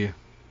be...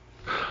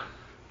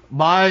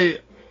 My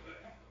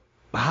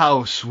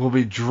house will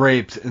be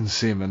draped in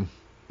semen.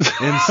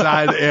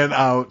 Inside and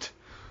out.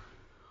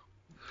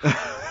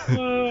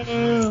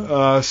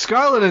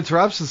 Scarlett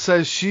interrupts and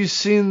says she's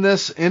seen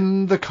this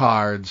in the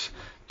cards.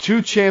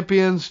 2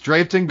 champions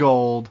draped in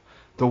gold,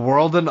 the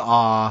world in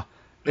awe.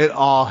 It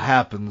all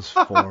happens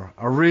for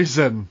a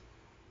reason.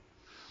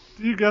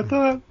 Do you get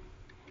that?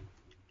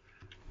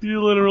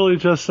 You literally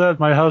just said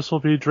my house will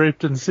be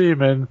draped in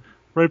semen.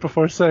 Right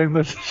before saying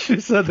this,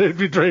 she said they'd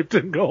be draped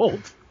in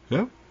gold.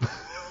 Yep.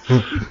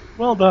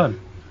 Well done.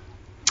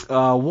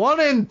 1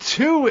 and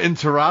 2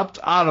 interrupt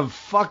out of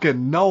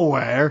fucking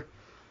nowhere.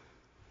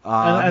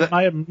 And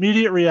my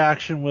immediate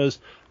reaction was,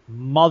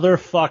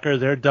 motherfucker,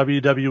 they're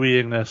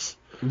WWEing this.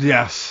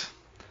 Yes.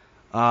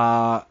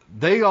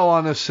 They go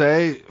on to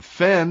say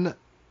Finn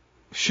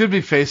should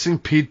be facing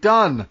Pete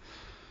Dunne.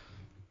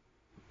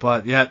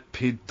 But yet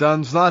Pete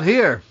Dunne's not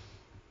here.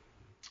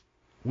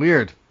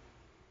 Weird.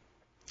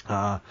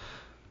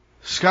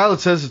 Scarlett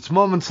says it's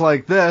moments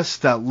like this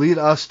that lead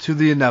us to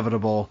the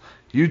inevitable.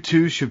 You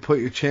two should put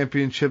your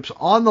championships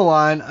on the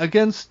line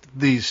against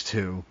these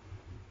two.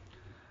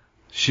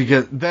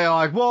 They're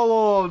like,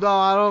 whoa, no,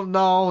 I don't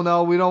know,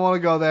 no, we don't want to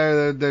go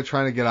there. They're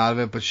trying to get out of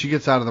it, but she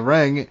gets out of the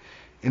ring,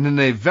 and in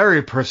a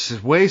very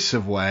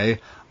persuasive way,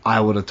 I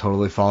would have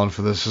totally fallen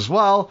for this as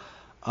well,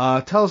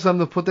 tells them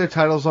to put their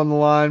titles on the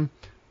line.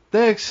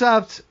 They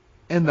accept,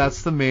 and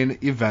that's the main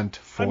event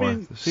for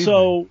this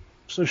evening.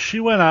 So she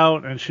went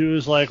out and she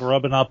was like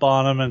rubbing up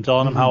on them and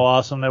telling them how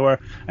awesome they were.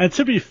 And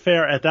to be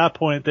fair, at that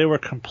point, they were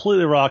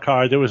completely rock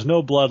hard. There was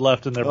no blood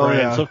left in their brain.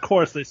 Yeah. So of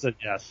course they said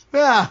yes.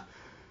 Yeah.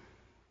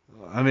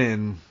 I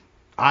mean,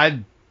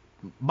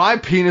 my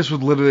penis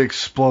would literally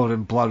explode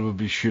and blood would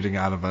be shooting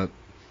out of it.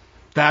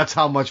 That's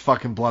how much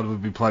fucking blood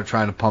would be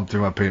trying to pump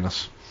through my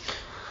penis.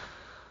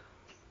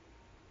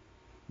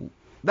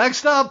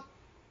 Next up,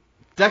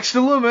 Dexter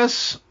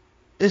Lumis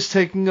is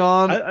taking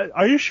on...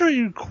 Are you sure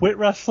you quit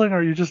wrestling, or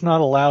are you just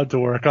not allowed to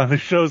work on the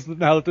shows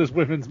now that there's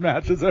women's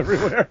matches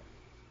everywhere?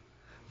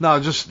 No,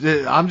 I'm just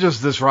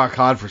this rock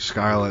hard for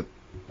Scarlett.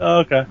 Oh,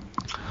 okay.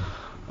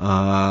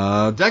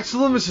 Dexter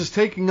Lumis is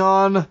taking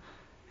on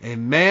a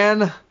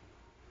man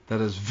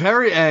that is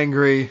very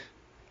angry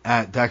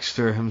at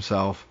Dexter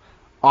himself,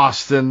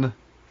 Austin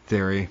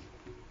Theory.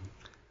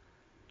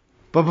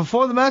 But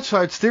before the match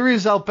starts, Theory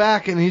is out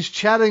back and he's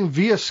chatting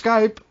via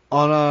Skype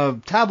on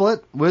a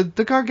tablet with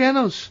the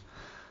Garganos.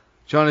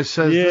 Johnny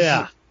says,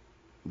 "Yeah,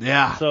 we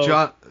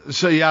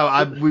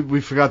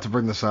forgot to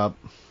bring this up."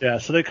 Yeah,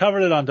 so they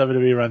covered it on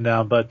WWE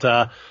Rundown, but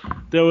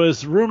there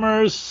was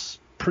rumors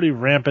pretty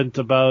rampant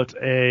about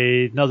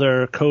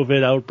another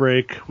COVID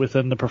outbreak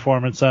within the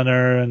Performance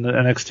Center and the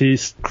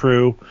NXT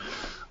crew,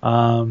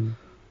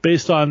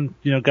 based on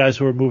guys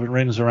who were moving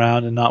rings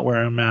around and not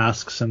wearing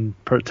masks and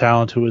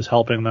talent who was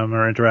helping them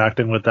or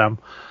interacting with them.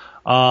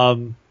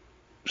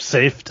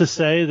 Safe to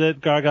say that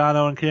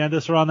Gargano and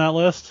Candice are on that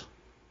list?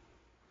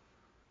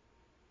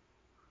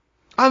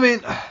 I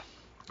mean,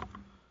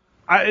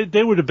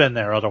 they would have been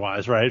there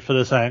otherwise, right, for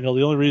this angle.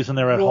 The only reason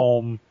they're at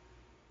home...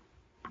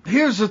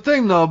 Here's the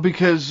thing, though,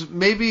 because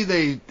maybe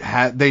they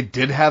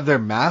did have their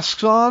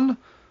masks on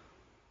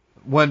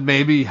when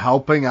maybe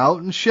helping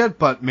out and shit,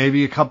 but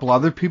maybe a couple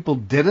other people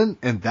didn't,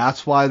 and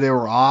that's why they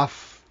were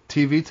off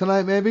TV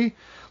tonight, maybe?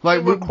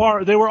 Like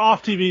they were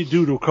off TV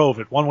due to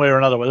COVID, one way or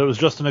another, whether it was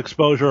just an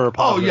exposure or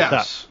positive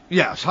test.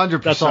 Yes,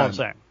 100%. That's all I'm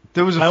saying.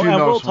 There was a few and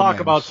we'll talk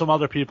names about some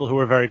other people who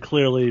were very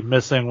clearly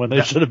missing when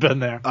they should have been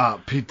there.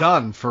 Pete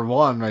Dunne, for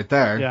one, right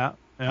there. Yeah.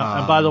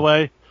 And by the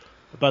way,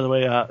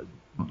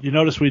 you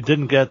notice we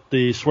didn't get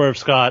the Swerve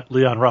Scott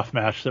Leon Ruff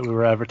match that we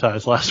were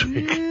advertised last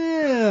week.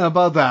 Yeah,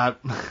 about that.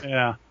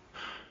 Yeah.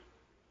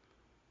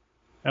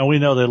 And we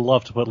know they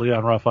love to put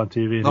Leon Ruff on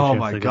TV. Oh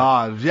my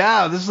God.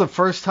 Yeah, this is the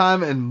first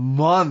time in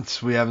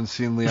months we haven't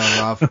seen Leon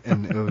Ruff,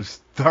 and it was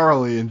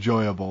thoroughly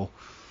enjoyable.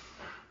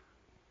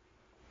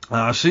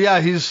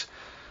 He's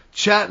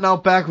chatting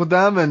out back with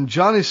them, and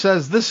Johnny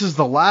says this is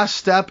the last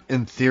step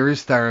in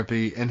Theory's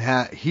therapy, and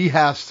he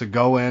has to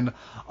go in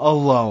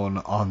alone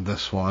on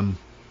this one.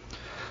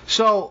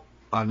 So,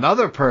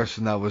 another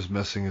person that was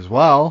missing as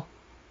well,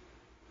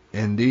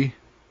 Indy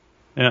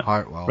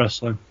Hartwell.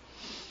 Wrestling.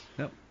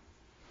 Yep.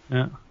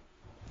 Yeah.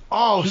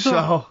 Oh,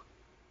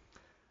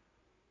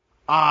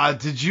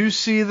 did you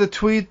see the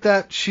tweet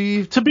that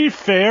she... To be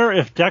fair,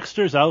 if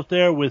Dexter's out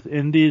there with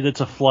Indy,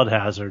 that's a flood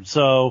hazard,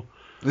 so...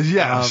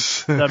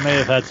 Yes. That may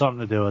have had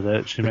something to do with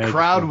it. The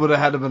crowd would have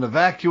had to been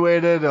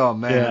evacuated. Oh,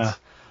 man.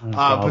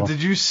 Yeah. But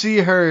did you see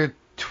her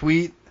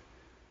tweet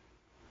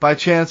by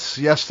chance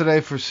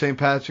yesterday for St.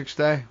 Patrick's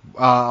Day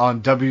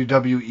on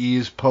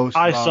WWE's post?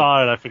 I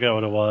saw it. I forget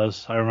what it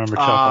was. I remember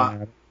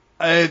chuckling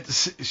at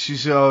it. She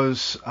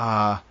shows...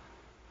 it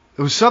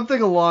was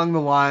something along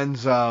the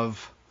lines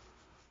of...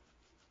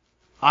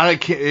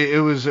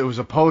 It was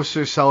a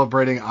poster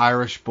celebrating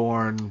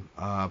Irish-born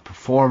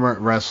performer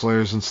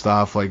wrestlers and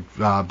stuff like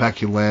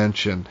Becky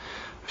Lynch and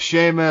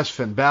Sheamus,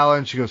 Finn Balor.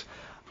 And she goes,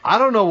 "I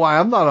don't know why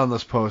I'm not on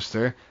this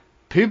poster.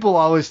 People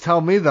always tell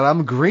me that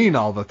I'm green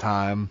all the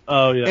time."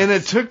 Oh yeah. And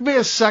it took me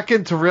a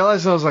second to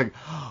realize. And I was like,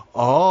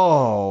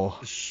 "Oh,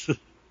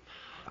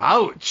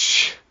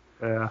 ouch."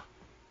 Yeah.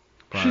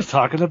 But she's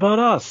talking about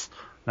us.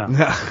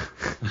 No.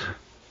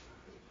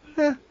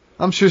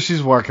 I'm sure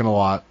she's working a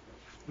lot.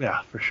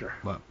 Yeah, for sure.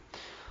 But,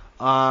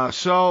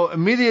 so,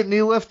 immediate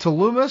knee lift to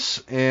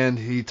Lumis, and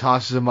he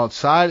tosses him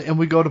outside, and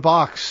we go to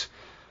box.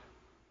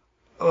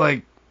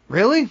 Like,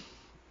 really?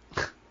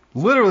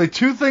 Literally,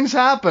 two things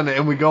happen,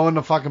 and we go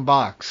into fucking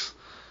box.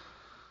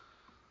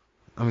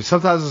 I mean,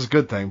 sometimes it's a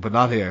good thing, but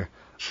not here.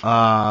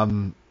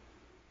 Lumis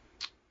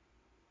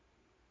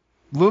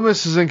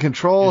is in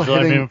control.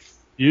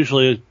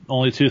 Usually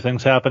only two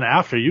things happen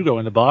after you go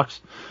into box.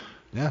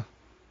 Yeah.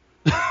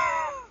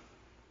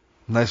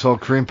 Nice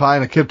old cream pie,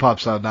 and a kid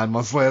pops out 9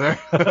 months later.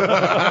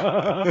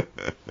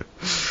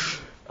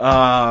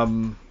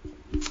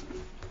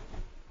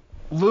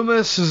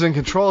 Lumis is in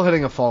control,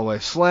 hitting a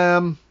fallaway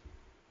slam.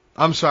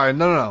 I'm sorry,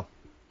 no.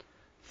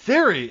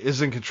 Theory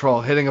is in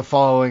control, hitting a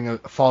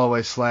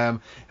fallaway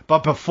slam.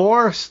 But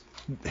before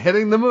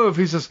hitting the move,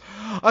 he says,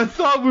 "I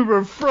thought we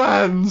were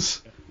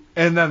friends,"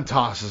 and then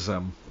tosses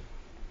him.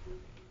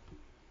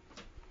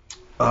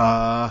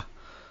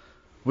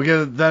 We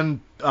get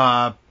then.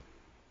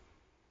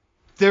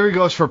 Theory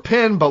goes for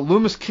pin, but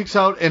Lumis kicks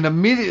out and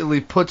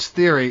immediately puts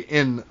Theory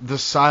in the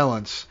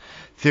silence.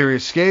 Theory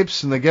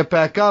escapes, and they get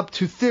back up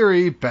to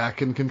Theory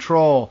back in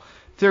control.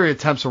 Theory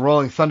attempts a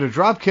rolling thunder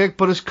dropkick,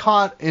 but is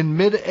caught in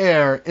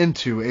mid-air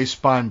into a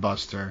spine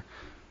buster.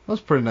 That was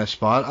a pretty nice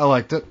spot. I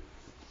liked it.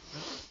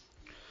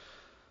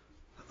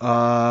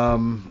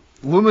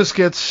 Lumis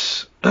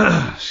gets...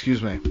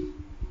 excuse me.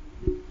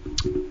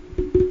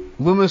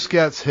 Lumis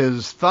gets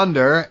his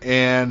thunder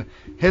and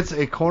hits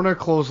a corner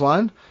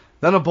clothesline.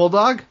 Then a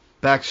bulldog,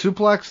 back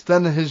suplex,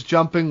 then his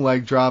jumping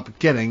leg drop,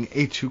 getting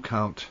a 2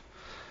 count.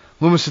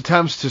 Lumis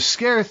attempts to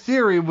scare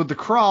Theory with the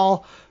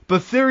crawl,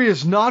 But Theory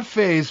is not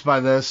fazed by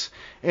this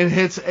and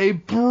hits a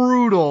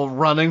brutal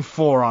running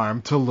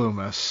forearm to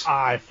Loomis.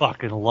 I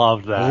fucking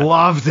loved that.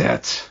 Loved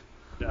it.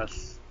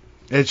 Yes.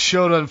 It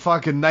showed a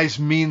fucking nice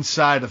mean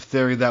side of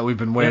Theory that we've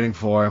been waiting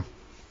for.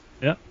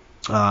 Yeah.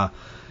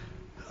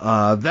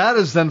 That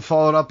is then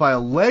followed up by a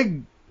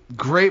leg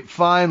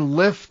grapevine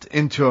lift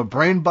into a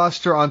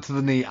brainbuster onto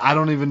the knee. I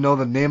don't even know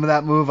the name of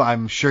that move.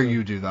 I'm sure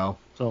you do, though.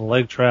 It's a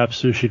leg trap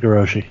sushi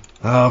garoshi.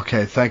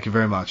 Okay, thank you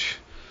very much.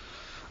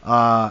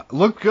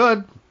 Looked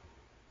good.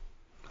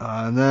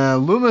 And then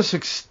Loomis...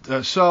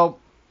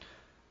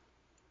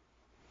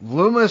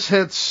 Loomis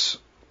hits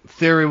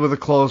Theory with a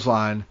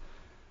clothesline.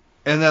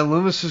 And then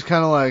Loomis is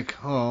kind of like,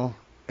 oh...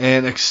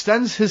 and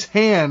extends his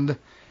hand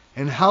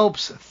and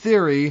helps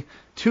Theory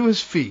to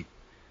his feet.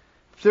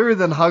 Theory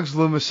then hugs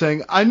Loomis,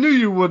 saying, I knew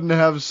you wouldn't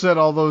have said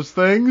all those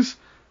things.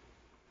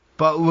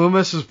 But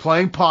Loomis is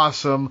playing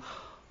possum,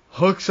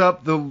 hooks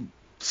up the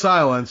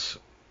silence,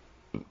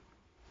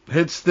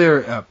 hits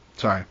Theory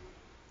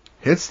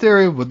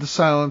with the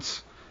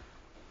silence,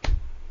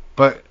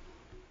 but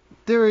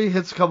Theory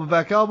hits a couple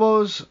back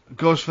elbows,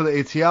 goes for the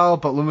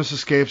ATL, but Loomis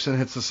escapes and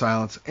hits the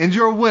silence. And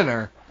your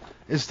winner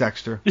is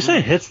Dexter. You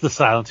say hits the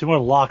silence, he more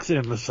locks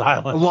in the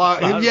silence.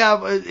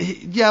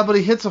 Yeah, but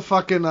he hits a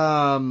fucking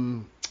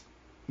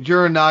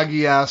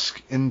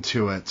Uranagi-esque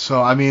into it.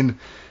 So, I mean,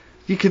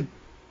 you could...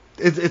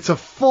 It's a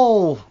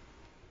full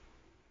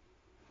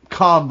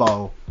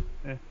combo.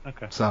 Yeah,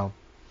 okay. So,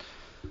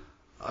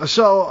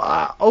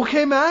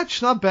 okay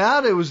match. Not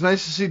bad. It was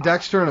nice to see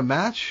Dexter in a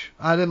match.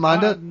 I didn't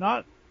mind it.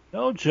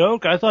 No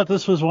joke. I thought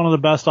this was one of the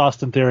best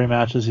Austin Theory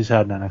matches he's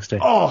had in NXT.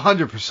 Oh,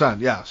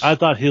 100%, yes. I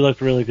thought he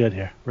looked really good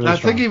here. Really strong.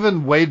 I think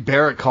even Wade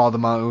Barrett called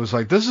him out. It was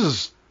like,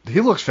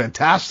 he looks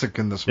fantastic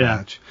in this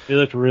match. He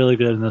looked really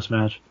good in this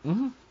match.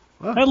 Mm-hmm.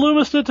 Well, and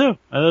Loomis did too.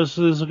 This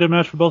is a good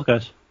match for both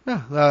guys.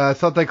 Yeah, I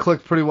thought they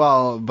clicked pretty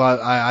well, but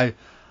I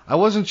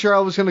wasn't sure I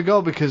was going to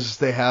go because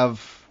they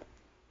have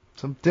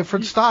some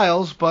different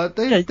styles, but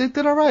they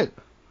did all right.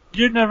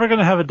 You're never going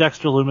to have a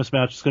Dexter Loomis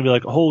match. It's going to be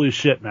like a holy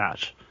shit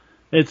match.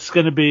 It's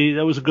going to be,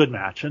 that was a good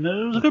match, and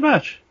it was a good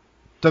match.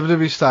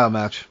 WWE style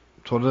match.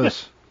 That's what it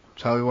is.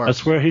 That's how he works.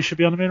 That's where he should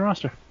be on the main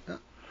roster. Yeah.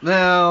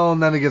 Well,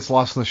 and then he gets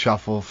lost in the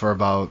shuffle for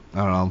about,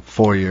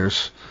 4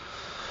 years.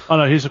 Oh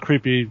no, he's a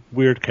creepy,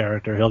 weird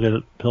character. He'll get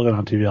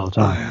on TV all the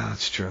time. Oh yeah,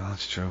 that's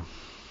true.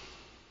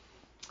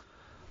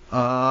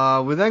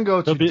 We then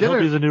go to dinner. He'll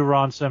be the new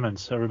Ron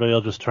Simmons. Everybody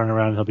will just turn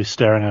around and he'll be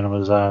staring at him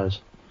with his eyes.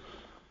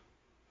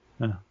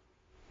 Yeah.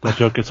 That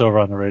joke gets over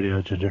on the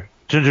radio, Ginger.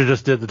 Ginger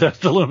just did the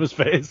Dexter Loomis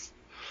face.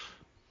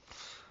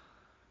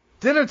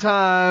 Dinner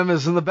time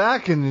is in the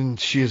back, and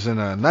she's in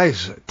a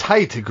nice,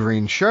 tight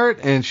green shirt,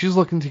 and she's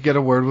looking to get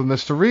a word with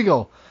Mr.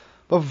 Regal.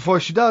 But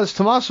before she does,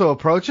 Tommaso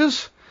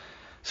approaches,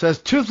 says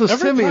Toothless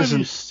Timmy isn't... Every time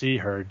you see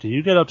her, do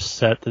you get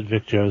upset that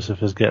Vic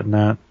Joseph is getting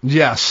that?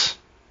 Yes.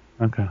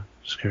 Okay,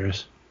 just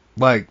curious.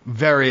 Like,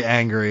 very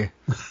angry.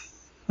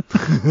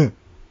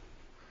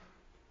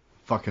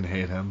 Fucking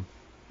hate him.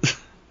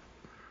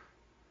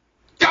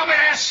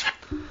 Dumbass!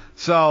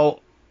 So,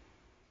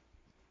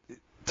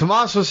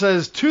 Tommaso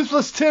says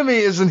Toothless Timmy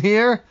isn't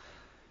here.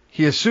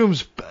 He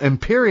assumes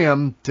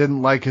Imperium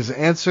didn't like his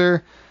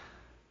answer.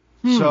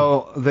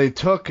 So they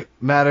took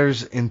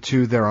matters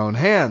into their own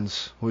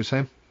hands. What are you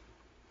saying?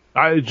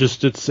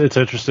 It's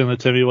interesting that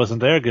Timmy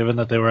wasn't there, given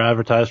that they were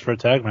advertised for a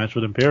tag match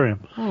with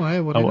Imperium. Oh, hey,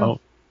 what do you know?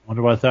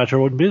 Wonder why Thatcher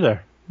wouldn't be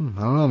there. I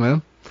don't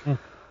know,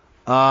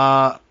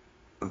 man.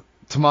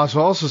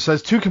 Tommaso also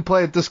says two can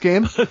play at this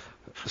game.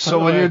 So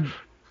when you're...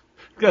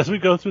 As we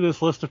go through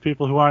this list of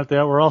people who aren't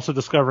there, we're also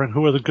discovering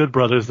who are the good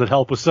brothers that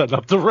help with setting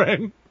up the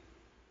ring.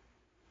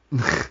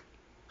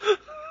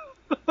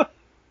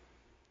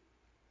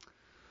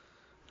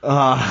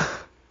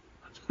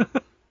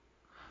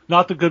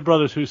 Not the good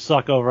brothers who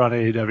suck over on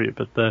AEW,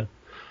 but the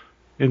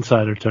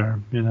insider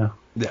term,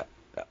 Yeah.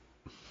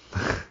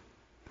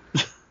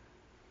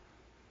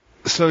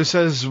 So he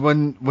says,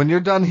 when you're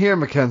done here,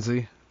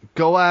 Mackenzie,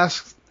 go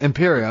ask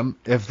Imperium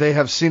if they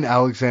have seen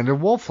Alexander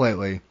Wolf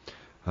lately.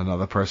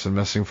 Another person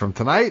missing from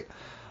tonight.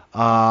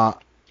 I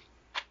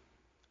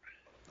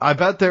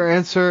bet their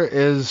answer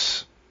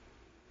is,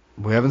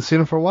 we haven't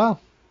seen him for a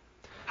while.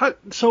 How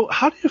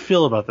do you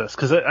feel about this?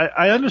 Because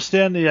I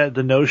understand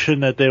the notion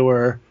that they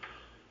were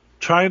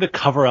trying to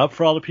cover up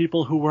for all the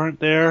people who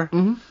weren't there,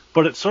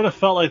 but it sort of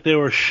felt like they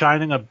were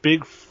shining a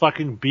big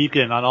fucking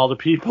beacon on all the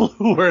people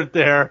who weren't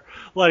there.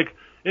 Like,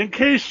 in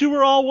case you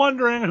were all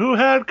wondering who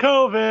had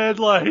COVID,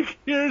 like,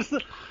 here's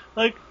the...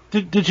 Like,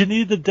 did you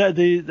need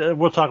the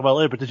we'll talk about it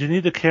later, but did you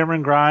need the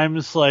Cameron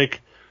Grimes, like,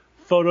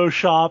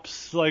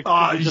 photoshops? Like,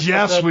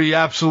 yes, we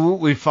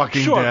absolutely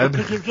fucking did.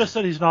 Could you have just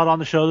said he's not on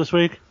the show this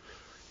week?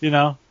 Did you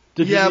need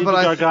the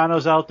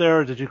Garganos out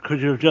there, or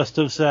could you have just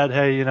have said,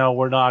 hey,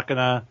 we're not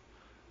gonna...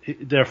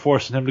 They're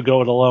forcing him to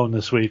go it alone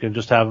this week and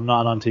just have him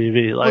not on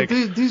TV. Like,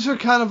 these are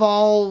kind of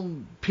all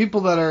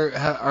people that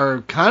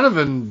are kind of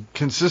in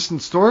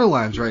consistent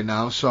storylines right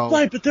now. So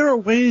right, but there are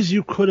ways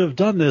you could have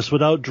done this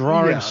without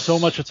drawing so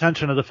much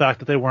attention to the fact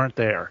that they weren't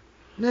there.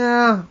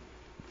 Yeah,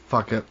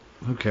 fuck it.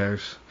 Who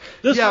cares?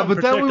 This yeah, one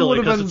but then we would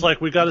have been. It's like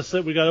we got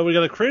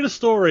to create a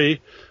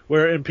story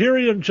where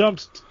Imperium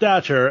jumped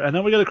Thatcher, and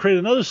then we got to create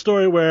another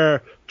story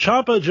where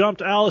Ciampa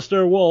jumped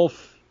Alistair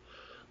Wolf,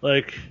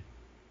 like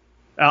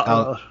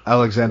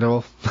Alexander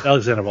Wolf.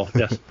 Alexander Wolf,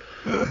 yes.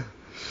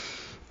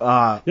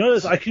 You know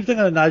this? I keep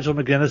thinking of Nigel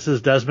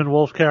McGuinness's Desmond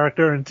Wolf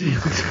character in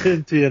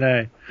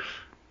TNA.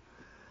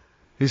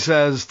 He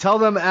says, "Tell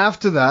them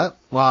after that,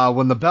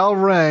 when the bell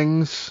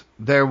rings,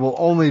 there will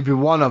only be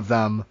one of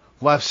them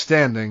left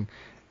standing,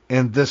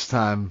 and this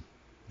time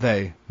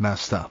they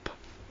messed up."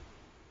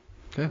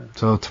 Okay,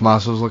 so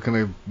Tommaso's looking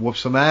to whoop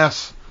some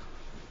ass.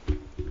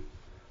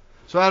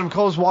 So Adam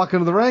Cole's walking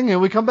to the ring,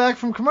 and we come back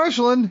from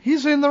commercial, and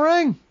he's in the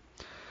ring.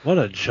 What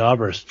a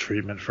jobber's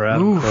treatment for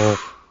Adam Cole.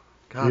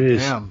 God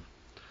damn.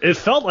 It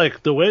felt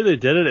like the way they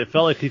did it. It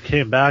felt like he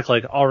came back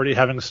like already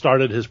having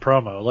started his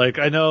promo. Like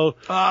I know.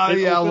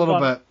 Yeah, a little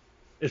bit.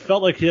 It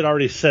felt like he had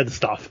already said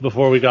stuff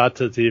before we got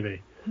to TV.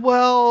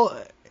 Well,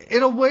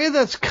 in a way,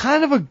 that's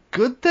kind of a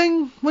good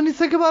thing when you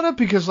think about it,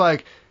 because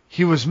like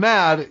he was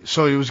mad,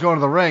 so he was going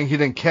to the ring. He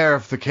didn't care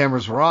if the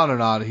cameras were on or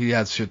not. He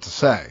had shit to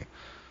say.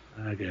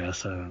 I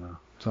guess I don't know.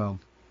 So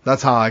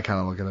that's how I kind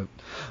of look at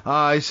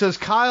it. He says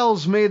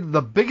Kyle's made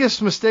the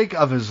biggest mistake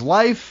of his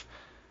life.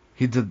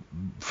 He did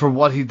for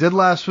what he did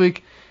last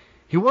week.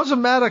 He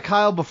wasn't mad at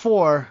Kyle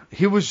before.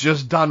 He was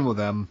just done with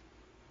him.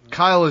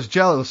 Kyle is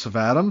jealous of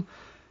Adam.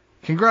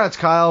 Congrats,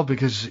 Kyle,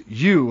 because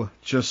you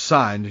just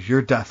signed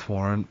your death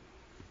warrant.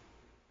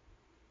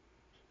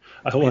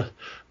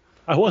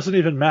 I wasn't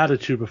even mad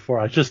at you before.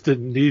 I just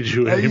didn't need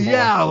you anymore.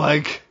 Yeah,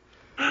 like,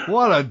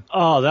 what a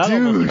that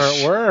douche. almost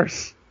hurt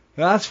worse.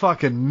 That's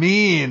fucking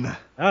mean.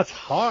 That's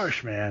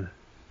harsh, man.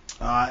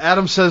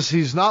 Adam says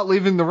he's not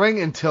leaving the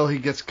ring until he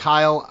gets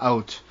Kyle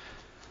out.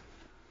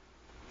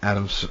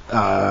 Adam's,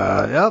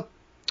 yep.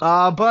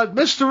 But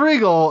Mr.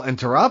 Regal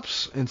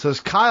interrupts and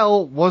says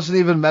Kyle wasn't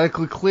even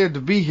medically cleared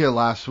to be here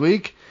last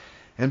week,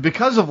 and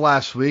because of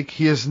last week,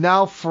 he is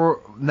now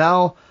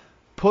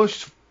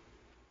pushed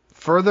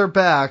further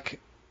back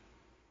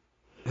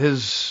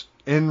his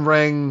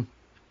in-ring.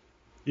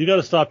 You got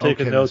to stop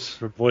taking notes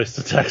for voice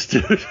to text,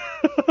 dude.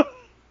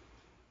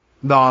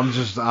 No,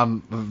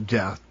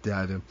 yeah,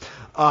 I do.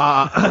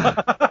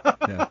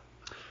 Yeah.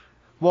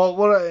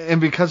 Well,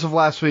 and because of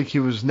last week, he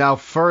was now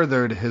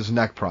furthered his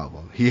neck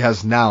problem. He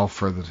has now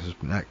furthered his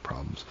neck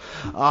problems.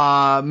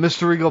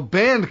 Mr. Regal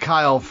banned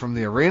Kyle from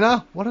the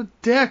arena. What a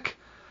dick.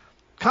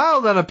 Kyle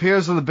then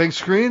appears on the big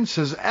screen,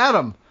 says,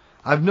 Adam,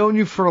 I've known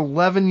you for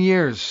 11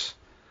 years.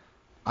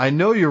 I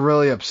know you're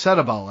really upset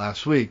about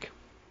last week.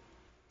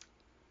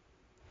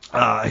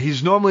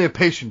 He's normally a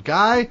patient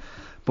guy,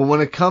 but when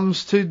it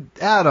comes to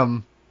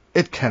Adam,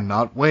 it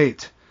cannot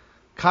wait.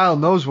 Kyle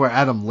knows where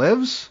Adam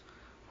lives,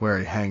 where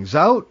he hangs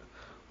out,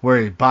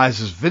 where he buys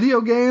his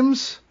video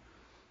games,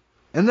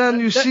 and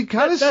then That's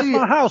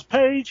my house,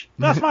 Paige.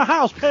 That's my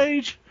house,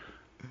 Paige.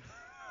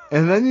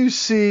 And then you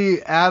see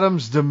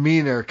Adam's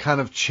demeanor kind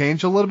of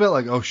change a little bit,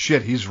 like, oh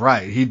shit, he's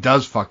right. He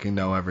does fucking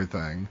know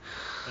everything.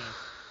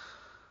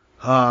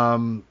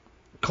 Cole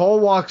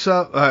walks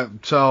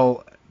up,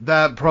 so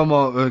that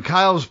promo,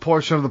 Kyle's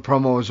portion of the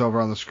promo is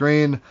over on the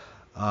screen.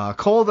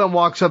 Cole then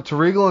walks up to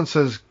Regal and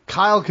says,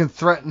 Kyle can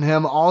threaten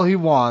him all he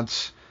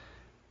wants.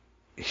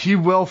 He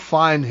will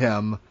find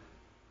him,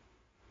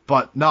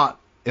 but not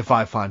if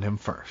I find him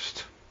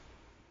first.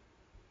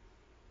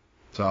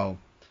 So,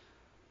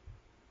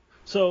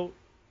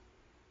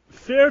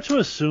 fair to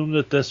assume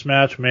that this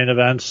match main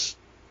events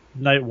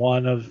night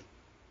one of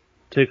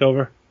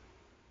TakeOver?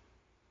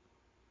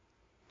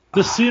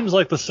 This seems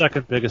like the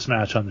second biggest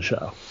match on the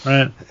show,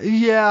 right?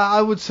 Yeah,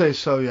 I would say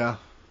so, yeah.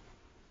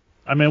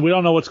 I mean, we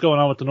don't know what's going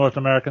on with the North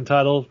American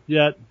title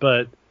yet,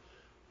 but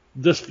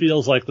this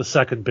feels like the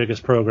second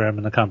biggest program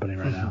in the company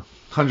right now.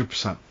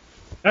 100%.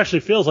 Actually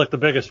feels like the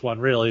biggest one,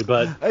 really,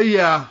 but...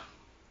 yeah.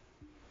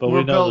 But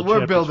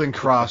we're building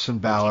Cross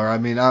and Balor. I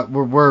mean,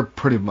 we're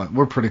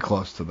pretty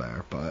close to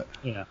there, but...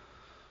 Yeah.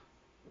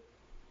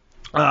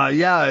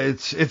 Yeah,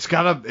 it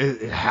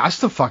has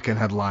to fucking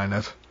headline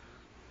it.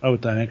 I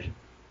would think.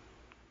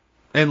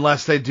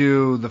 Unless they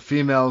do the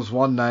females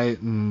one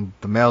night and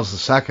the males the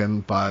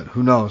second, but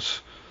who knows?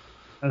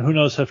 And who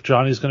knows if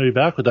Johnny's going to be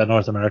back with that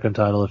North American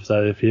title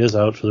if he is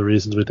out for the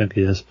reasons we think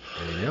he is.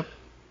 Yep.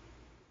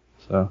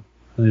 So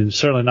he's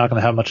certainly not going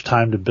to have much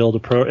time to build a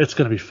pro. It's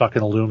going to be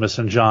fucking Loomis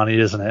and Johnny,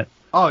 isn't it?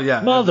 Oh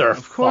yeah,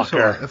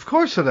 motherfucker. Of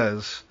course it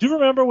is. Do you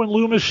remember when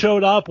Loomis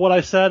showed up? What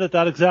I said at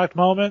that exact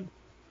moment?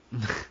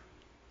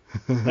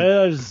 I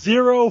have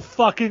zero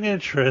fucking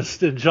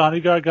interest in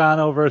Johnny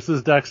Gargano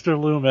versus Dexter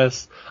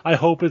Loomis. I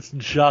hope it's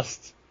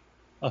just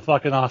a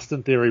fucking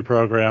Austin Theory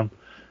program.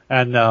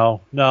 And no,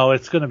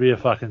 it's going to be a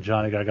fucking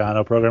Johnny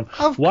Gargano program.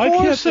 Of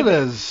course it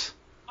is.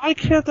 Why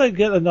can't I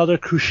get another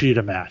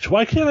Kushida match?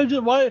 Why can't I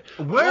just...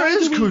 Where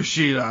is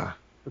Kushida?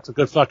 That's a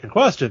good fucking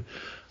question.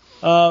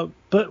 But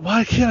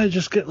why can't I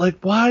just get...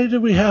 why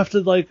do we have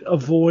to,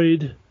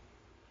 avoid...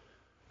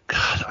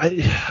 God,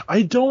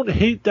 I don't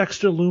hate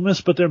Dexter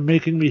Loomis, but they're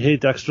making me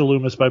hate Dexter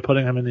Loomis by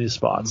putting him in these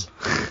spots.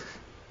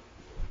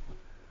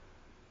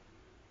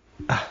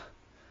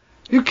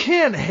 You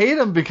can't hate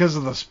them because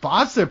of the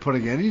spots they're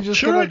putting in. You just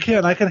Sure I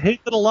can. I can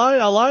hate that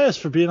Elias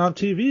for being on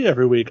TV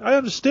every week. I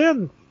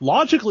understand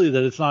logically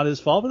that it's not his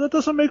fault, but that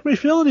doesn't make me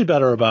feel any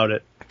better about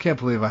it. I can't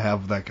believe I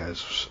have that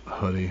guy's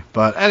hoodie.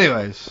 But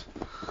anyways,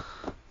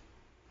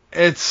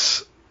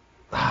 it's...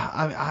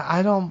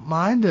 I don't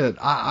mind it.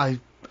 I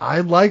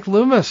like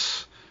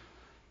Loomis.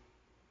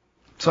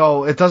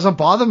 So it doesn't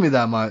bother me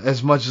that much,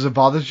 as much as it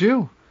bothers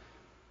you.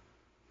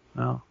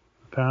 No,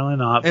 apparently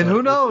not. And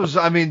who knows?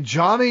 I mean,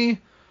 Johnny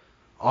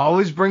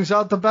always brings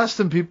out the best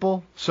in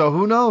people, so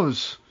who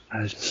knows?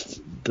 I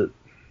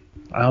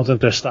don't think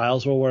their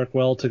styles will work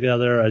well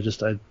together. I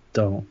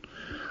don't.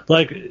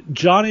 Like,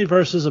 Johnny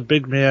versus a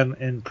big man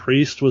in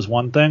Priest was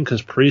one thing,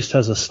 because Priest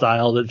has a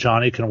style that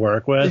Johnny can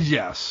work with.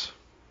 Yes.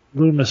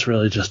 Loomis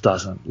really just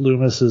doesn't.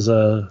 Loomis is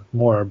a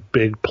more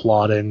big,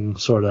 plotting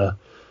sort of...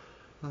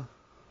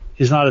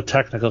 He's not a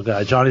technical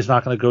guy. Johnny's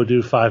not going to go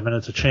do 5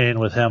 minutes of chain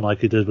with him like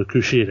he did with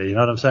Kushida. You know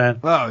what I'm saying?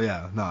 Oh,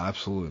 yeah. No,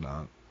 absolutely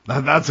not.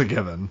 That's a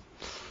given.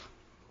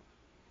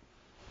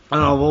 I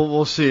don't know.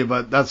 We'll see,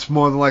 but that's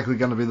more than likely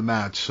going to be the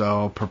match,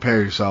 so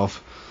prepare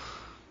yourself.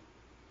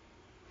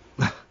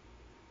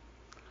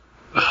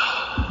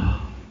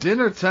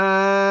 Dinner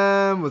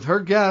time with her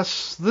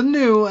guests, the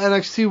new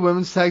NXT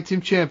Women's Tag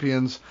Team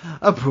Champions,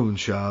 Poon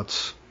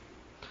Shots.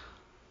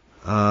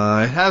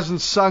 It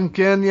hasn't sunk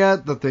in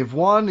yet that they've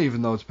won,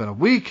 even though it's been a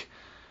week.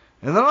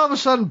 And then all of a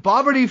sudden,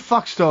 Bobberty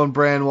Fuckstone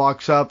brand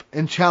walks up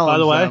and challenges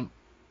them. By the way,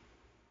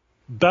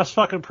 best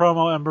fucking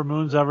promo Ember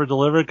Moon's ever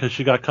delivered, because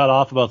she got cut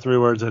off about 3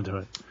 words into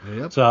it.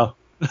 Yep. So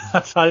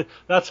that's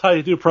how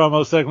you do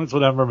promo segments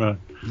with Ember Moon.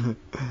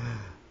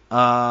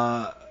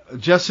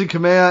 Jessie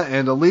Kamea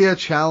and Aaliyah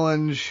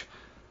challenge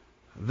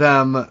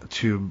them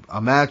to a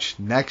match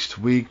next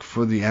week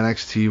for the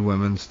NXT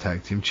Women's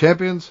Tag Team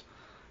Champions,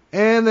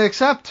 and they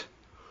accept.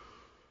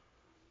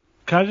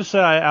 Can I just say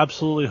I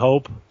absolutely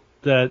hope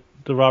that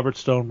the Robert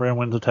Stone brand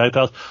wins the tag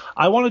titles.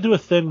 I want to do a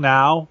thing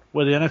now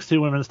where the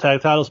NXT Women's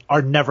Tag titles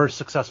are never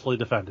successfully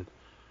defended.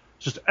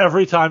 Just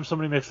every time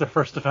somebody makes their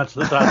first defense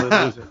of the title,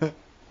 they lose it.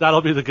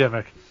 That'll be the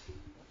gimmick.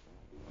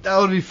 That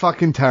would be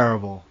fucking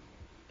terrible.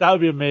 That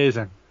would be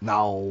amazing.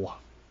 No.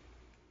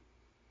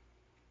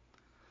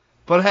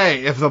 But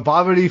hey, if the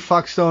Bobberty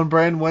Fuckstone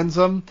brand wins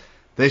them,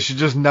 they should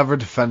just never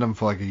defend them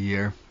for like a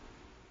year.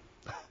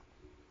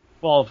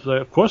 Well,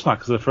 of course not,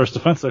 because their first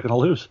defense they're going to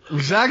lose.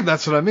 Exactly,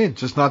 that's what I mean.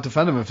 Just not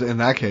defend them in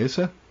that case.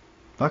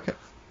 Fuck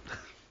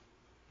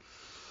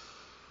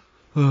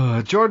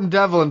it. Jordan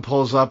Devlin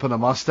pulls up in a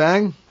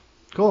Mustang.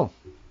 Cool.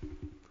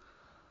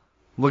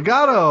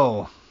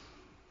 Legado.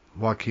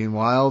 Joaquin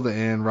Wilde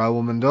and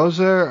Raul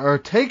Mendoza are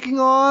taking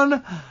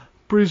on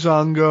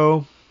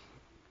Breezango.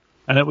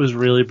 And it was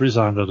really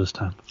Breezango this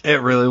time.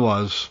 It really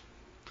was.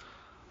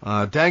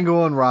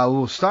 Dango and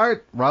Raul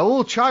start.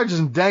 Raul charges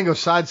and Dango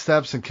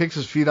sidesteps and kicks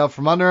his feet out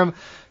from under him,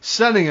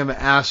 sending him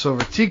ass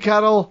over tea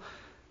kettle.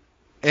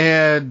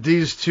 And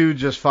these two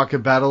just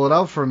fucking battle it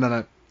out for a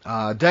minute.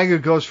 Dango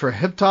goes for a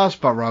hip toss,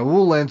 but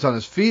Raul lands on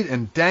his feet,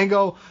 and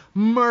Dango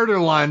murder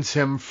lines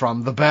him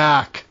from the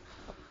back.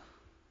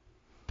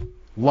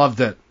 Loved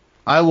it.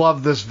 I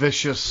love this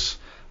vicious,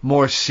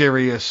 more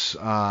serious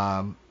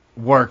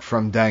work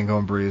from Dango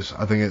and Breeze.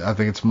 I think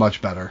it's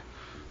much better.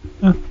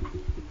 Yeah.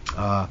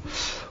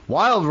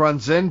 Wild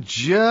runs in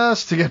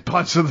just to get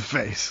punched in the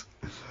face.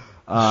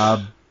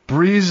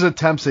 Breeze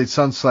attempts a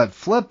sunset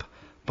flip,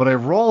 but a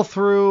roll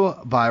through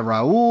by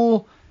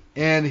Raul,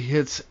 and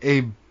hits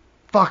a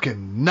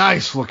fucking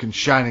nice looking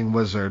shining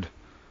wizard.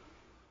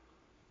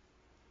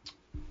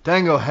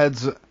 Dango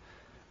hits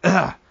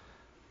a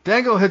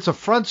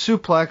front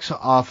suplex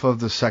off of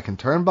the second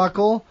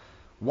turnbuckle.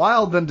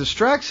 Wild then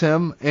distracts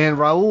him, and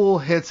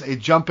Raul hits a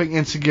jumping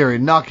enziguri,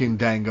 knocking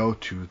Dango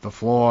to the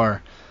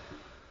floor.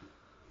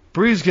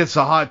 Breeze gets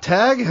a hot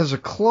tag, has a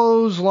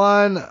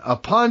clothesline, a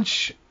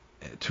punch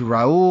to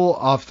Raul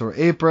off the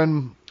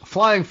apron,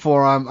 flying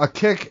forearm, a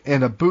kick,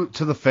 and a boot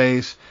to the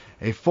face,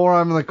 a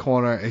forearm in the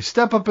corner, a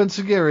step-up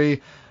enziguri.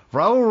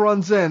 Raul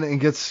runs in and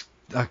gets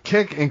a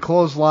kick and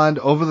clotheslined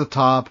over the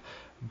top.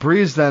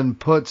 Breeze then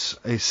puts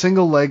a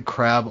single leg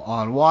crab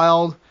on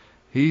Wild.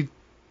 He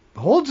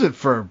holds it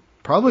for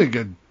probably a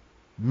good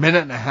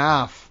minute and a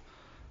half.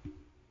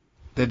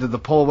 They did the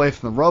pull away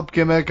from the rope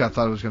gimmick. I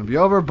thought it was going to be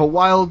over, but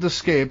Wild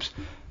escapes,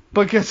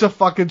 but gets a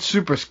fucking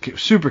super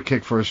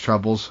kick for his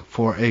troubles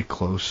for a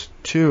close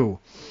 2.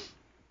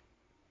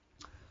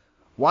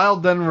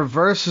 Wild then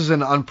reverses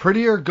an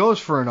unprettier, goes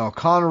for an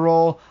O'Connor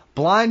roll.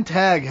 Blind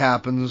tag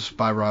happens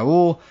by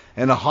Raul,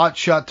 and a hot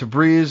shot to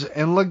Breeze,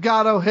 and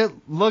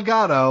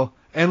Legado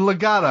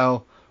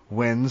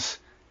wins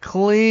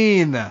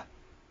clean.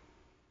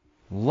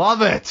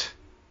 Love it.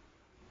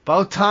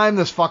 About time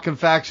this fucking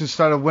faction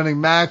started winning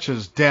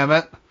matches, damn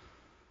it.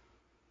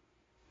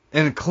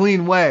 In a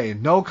clean way.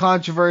 No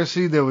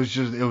controversy. It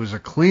was a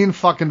clean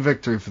fucking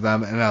victory for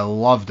them, and I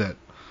loved it.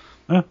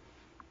 Huh?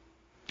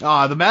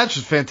 The match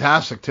was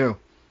fantastic, too.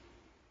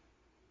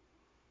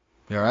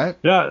 You alright?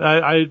 Yeah,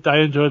 I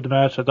enjoyed the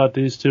match. I thought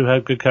these two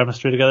had good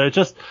chemistry together.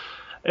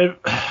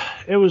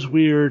 It was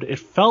weird. It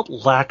felt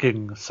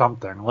lacking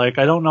something. Like,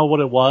 I don't know what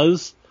it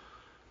was,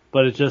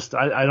 but it just,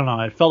 I don't know.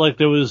 I felt like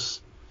there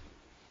was,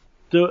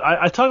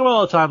 I talk about it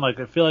all the time, like,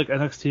 I feel like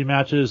NXT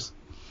matches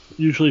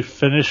usually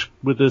finish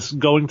with this,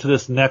 going to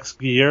this next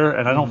gear,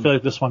 and I don't feel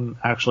like this one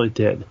actually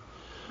did.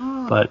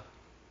 But.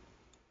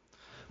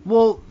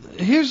 Well,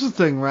 here's the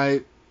thing,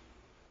 right?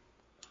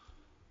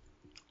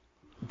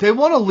 They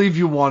want to leave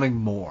you wanting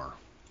more.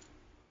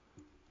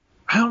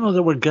 I don't know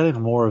that we're getting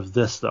more of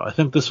this, though. I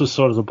think this was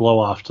sort of the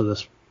blow-off to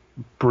this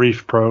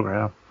brief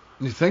program.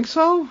 You think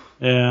so?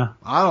 Yeah.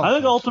 I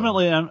think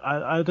ultimately, so.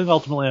 I think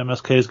ultimately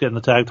MSK is getting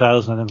the tag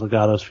titles, and I think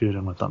Legato's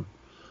feuding with them.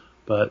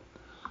 But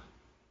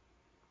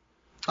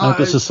I think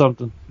this is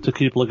something to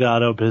keep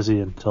Legato busy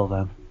until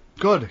then.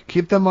 Good.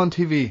 Keep them on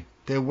TV.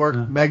 They work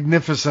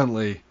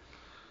magnificently.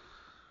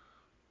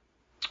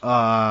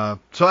 So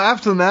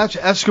after the match,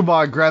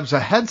 Escobar grabs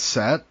a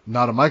headset,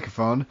 not a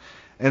microphone,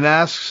 and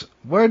asks,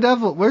 where's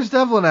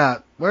Devlin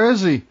at? Where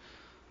is he?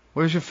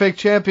 Where's your fake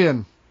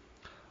champion?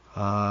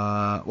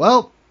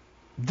 Well,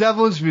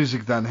 Devlin's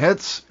music then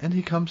hits, and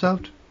he comes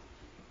out.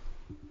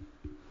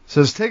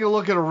 Says, take a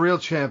look at a real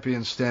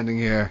champion standing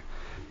here.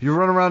 You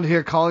run around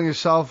here calling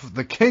yourself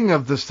the king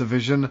of this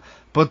division,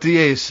 but the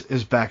ace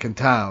is back in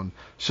town.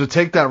 So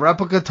take that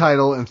replica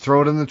title and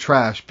throw it in the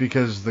trash,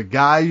 because the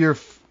guy you're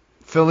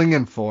filling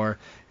in for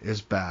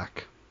is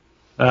back.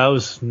 That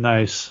was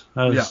nice.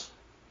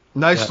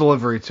 Nice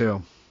delivery,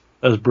 too.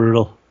 That was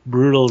brutal.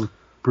 Brutal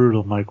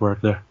mic work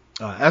there.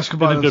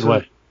 Escobar in a good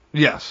way.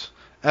 Yes.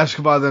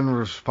 Escobar then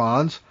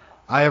responds,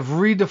 I have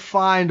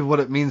redefined what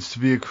it means to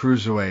be a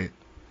cruiserweight.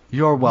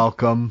 You're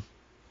welcome.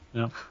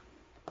 Yeah.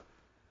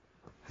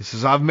 He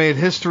says, I've made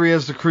history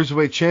as the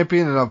cruiserweight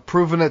champion, and I've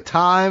proven it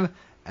time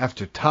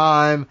after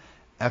time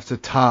after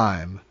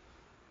time.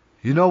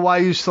 You know why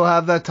you still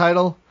have that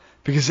title?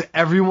 Because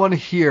everyone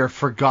here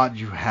forgot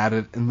you had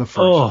it in the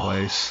first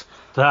place.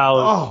 That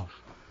was...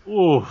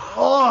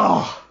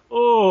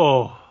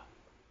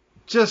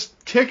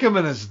 Just kick him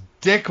in his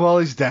dick while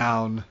he's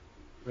down.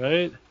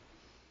 Right?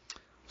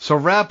 So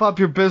wrap up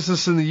your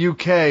business in the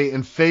UK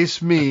and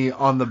face me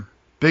on the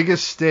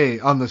biggest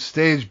stage, on the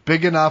stage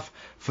big enough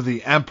for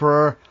the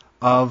Emperor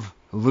of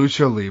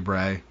Lucha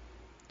Libre.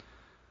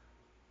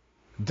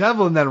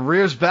 Devlin then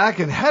rears back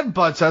and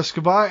headbutts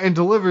Escobar and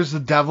delivers the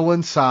devil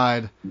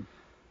inside.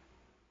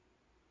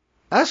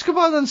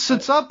 Escobar then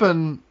sits up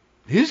and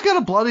he's got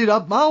a bloodied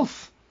up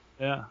mouth.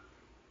 Yeah.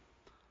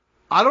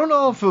 I don't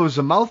know if it was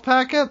a mouth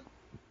packet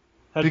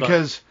Headbutt.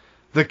 because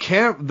the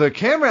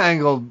camera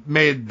angle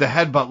made the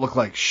headbutt look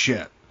like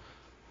shit.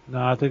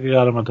 No, I think he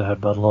got him with the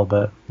headbutt a little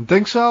bit. You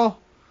think so?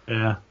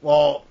 Yeah.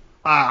 Well,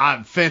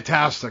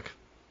 fantastic.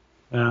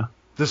 Yeah.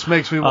 This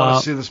makes me want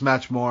to see this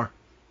match more.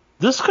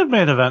 This could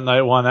main event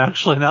night one,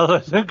 actually, now that I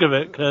think of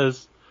it,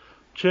 because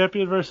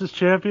champion versus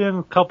champion,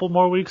 a couple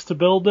more weeks to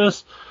build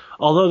this.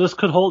 Although this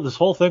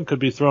whole thing could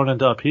be thrown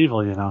into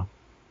upheaval, you know.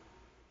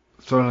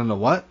 Thrown into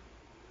what?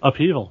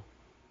 Upheaval.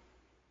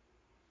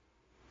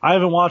 I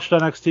haven't watched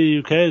NXT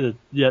UK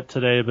yet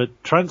today,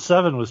 but Trent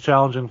Seven was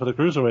challenging for the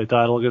Cruiserweight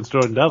title against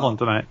Jordan Devlin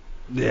tonight.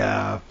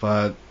 Yeah,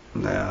 but,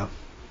 yeah.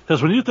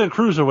 Because when you think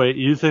Cruiserweight,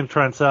 you think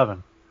Trent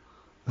Seven.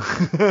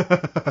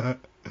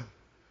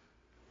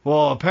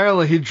 Well,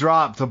 apparently he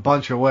dropped a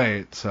bunch of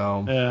weight,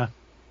 so... Yeah,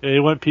 he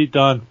went Pete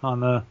Dunne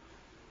on the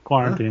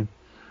quarantine.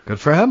 Yeah. Good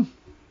for him.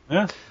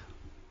 Yeah.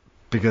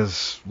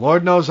 Because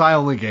Lord knows I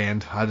only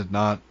gained. I did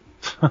not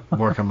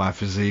work on my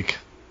physique.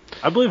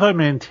 I believe I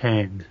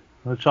maintained,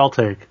 which I'll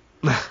take.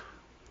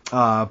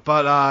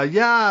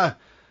 Yeah.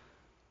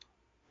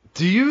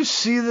 Do you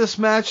see this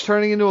match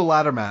turning into a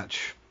ladder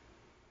match?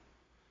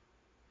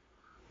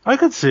 I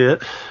could see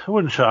it. It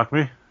wouldn't shock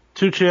me.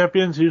 Two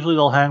champions, usually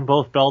they'll hang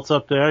both belts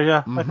up there.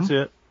 Yeah, I can see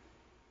it.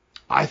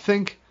 I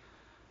think...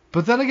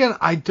 But then again,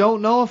 I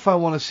don't know if I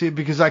want to see it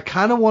because I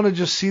kind of want to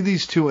just see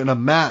these two in a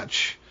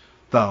match,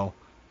 though.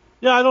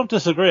 Yeah, I don't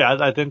disagree.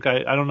 I think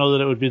I don't know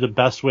that it would be the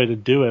best way to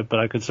do it,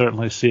 but I could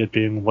certainly see it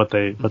being what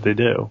they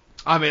do.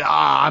 I mean,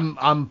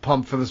 I'm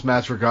pumped for this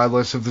match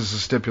regardless if this is a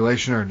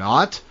stipulation or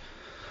not.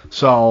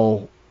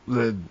 So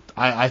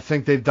I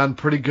think they've done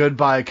pretty good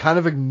by kind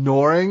of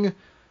ignoring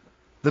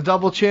the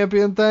double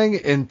champion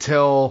thing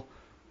until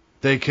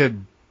they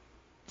could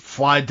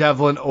fly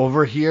Devlin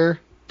over here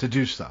to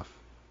do stuff.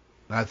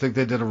 I think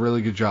they did a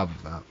really good job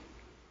of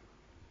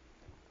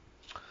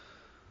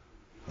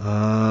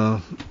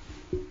that.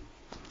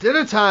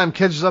 Dinner time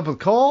catches up with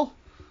Cole.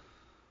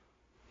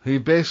 He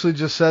basically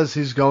just says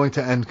he's going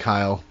to end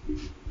Kyle.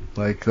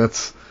 Like,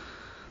 that's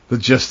the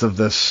gist of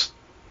this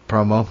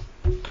promo.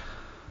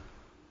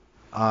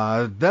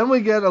 Then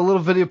we get a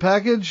little video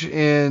package,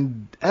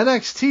 and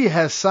NXT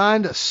has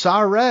signed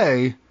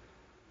Sarai.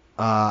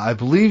 I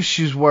believe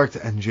she's worked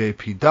at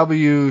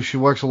NJPW. She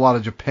works a lot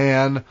of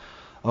Japan.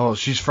 Oh,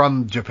 she's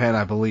from Japan,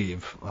 I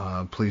believe.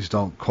 Please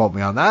don't quote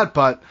me on that,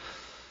 but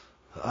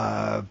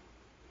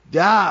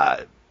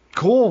yeah,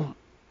 cool.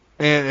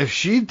 And is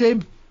she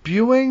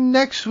debuting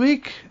next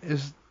week? Did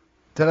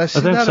I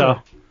see that? I think so.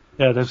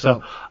 Yeah, I think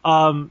so.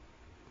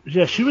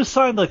 Yeah, she was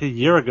signed like a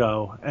year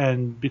ago,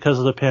 and because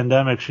of the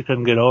pandemic, she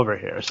couldn't get over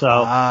here. So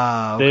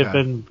okay.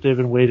 they've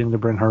been waiting to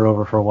bring her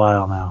over for a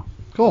while now.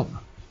 Cool.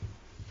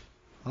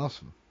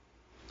 Awesome.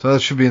 So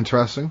that should be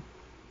interesting.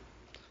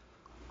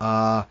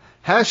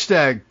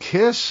 Hashtag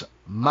kiss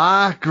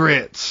my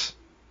grits.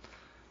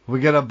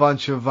 We get a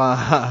bunch of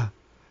a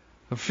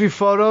few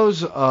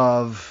photos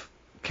of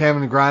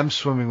Cameron Grimes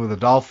swimming with a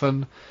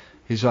dolphin.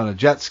 He's on a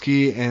jet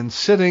ski and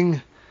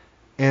sitting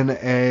in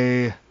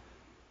a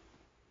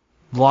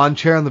lawn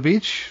chair on the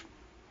beach.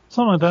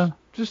 Something like that.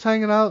 Just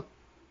hanging out.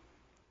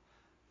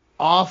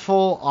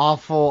 Awful.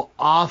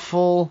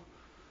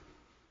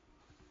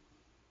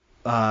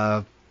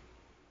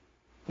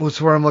 What's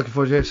the word I'm looking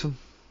for, Jason?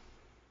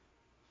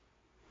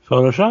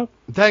 Photoshop?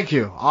 Thank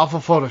you. Awful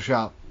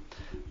Photoshop.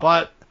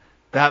 But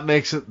that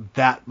makes it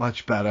that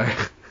much better.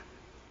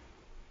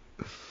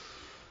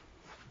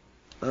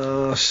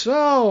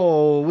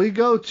 So we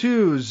go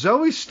to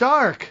Zoe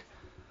Stark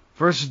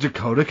versus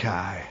Dakota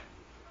Kai.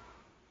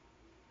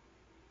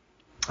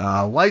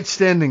 Light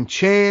standing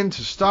chain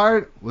to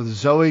start, with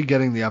Zoe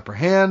getting the upper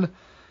hand.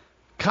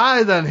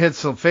 Kai then hits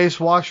some face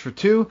wash for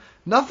 2.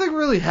 Nothing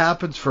really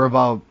happens for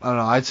about, I don't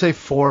know, I'd say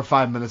 4 or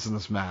 5 minutes in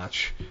this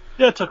match.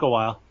 Yeah, it took a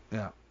while.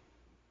 Yeah.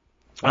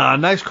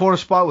 Nice corner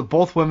spot with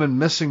both women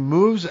missing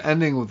moves,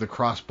 ending with the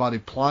crossbody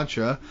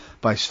plancha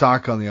by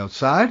Stark on the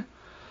outside.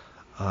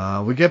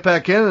 We get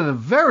back in and a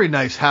very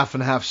nice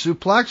half-and-half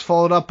suplex,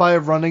 followed up by a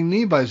running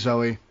knee by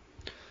Zoe.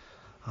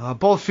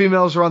 Both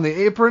females are on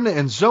the apron,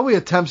 and Zoe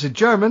attempts a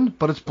German,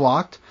 but it's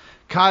blocked.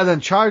 Kai then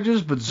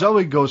charges, but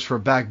Zoe goes for a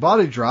back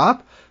body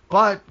drop,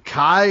 but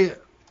Kai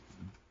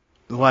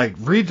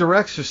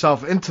redirects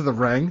herself into the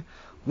ring,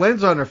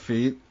 lands on her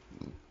feet.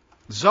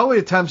 Zoe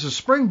attempts to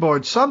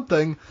springboard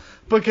something,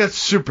 but gets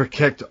super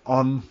kicked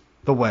on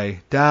the way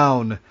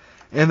down,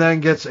 and then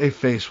gets a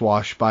face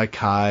wash by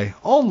Kai.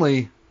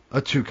 Only a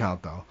 2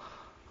 count, though.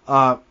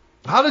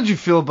 How did you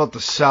feel about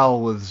the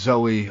sell with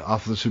Zoe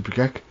off the super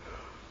kick?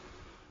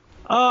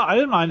 I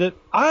didn't mind it.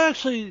 I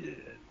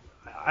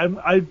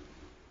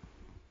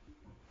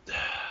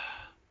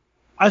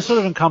sort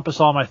of encompass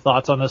all my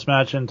thoughts on this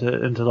match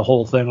into the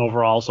whole thing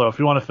overall. So if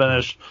you want to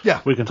finish,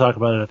 we can talk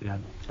about it at the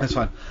end. That's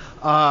fine.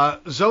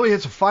 Zoe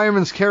hits a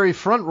fireman's carry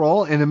front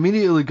roll and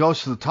immediately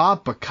goes to the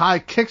top, but Kai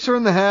kicks her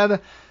in the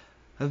head.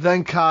 And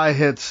then Kai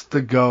hits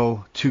the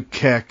go-to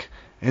kick.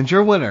 And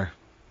your winner,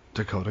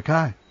 Dakota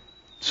Kai.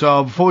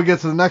 So before we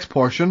get to the next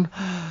portion,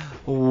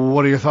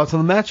 what are your thoughts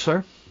on the match,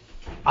 sir?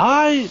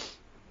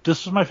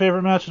 This was my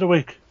favorite match of the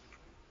week.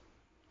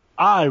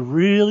 I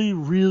really,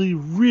 really,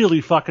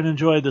 really fucking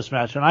enjoyed this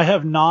match, and I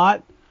have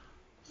not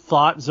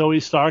thought Zoe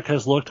Stark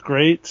has looked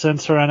great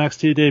since her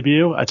NXT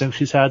debut. I think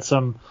she's had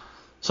some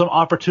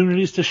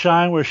opportunities to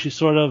shine where she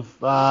sort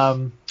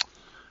of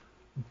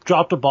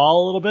dropped the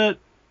ball a little bit,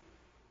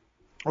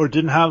 or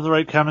didn't have the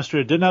right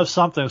chemistry, or didn't have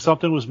something.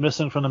 Something was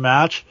missing from the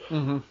match.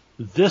 Mm-hmm.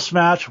 This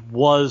match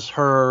was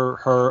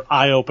her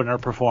eye-opener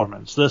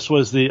performance. This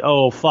was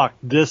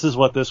this is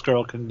what this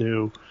girl can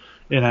do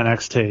in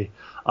NXT.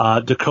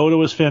 Dakota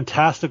was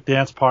fantastic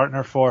dance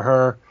partner for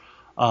her.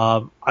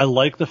 I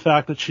like the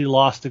fact that she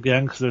lost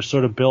again because they're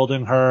sort of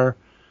building her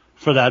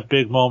for that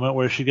big moment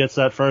where she gets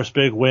that first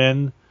big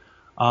win.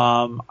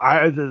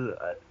 I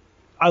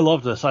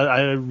love this.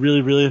 I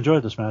really, really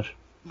enjoyed this match.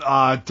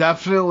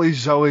 Definitely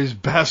Zoe's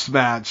best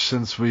match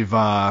since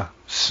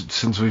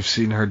we've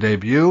seen her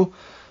debut.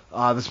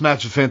 This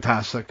match is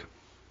fantastic.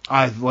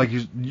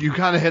 You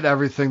kind of hit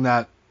everything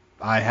that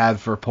I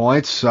had for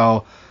points.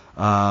 So,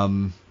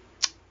 yeah.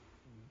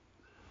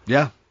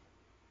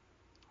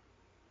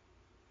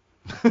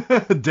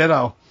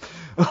 Ditto.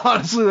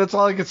 Honestly, that's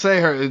all I could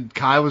say.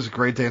 Kai was a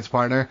great dance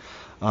partner.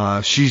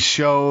 She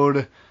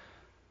showed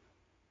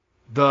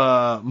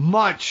the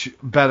much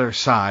better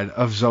side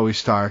of Zoe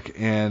Stark,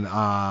 and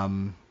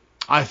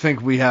I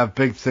think we have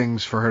big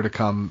things for her to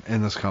come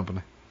in this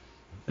company.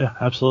 Yeah,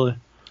 absolutely.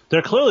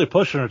 They're clearly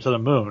pushing her to the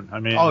moon. I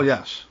mean, oh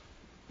yes,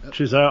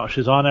 she's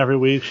on every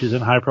week. She's in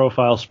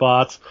high-profile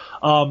spots.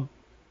 And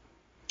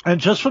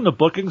just from the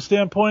booking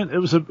standpoint, it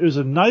was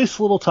a nice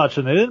little touch,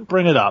 and they didn't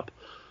bring it up.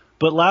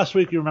 But last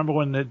week, you remember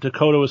when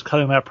Dakota was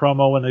cutting that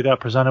promo when they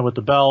got presented with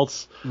the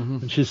belts,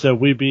 and she said,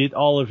 "We beat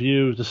all of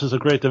you. This is a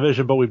great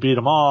division, but we beat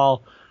them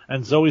all."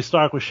 And Zoe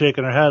Stark was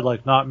shaking her head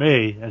like, "Not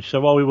me." And she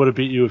said, "Well, we would have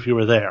beat you if you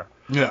were there."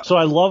 Yeah. So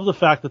I love the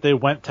fact that they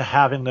went to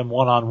having them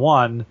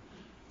one-on-one,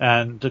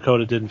 and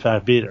Dakota did in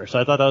fact beat her. So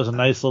I thought that was a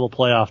nice little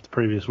play off the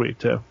previous week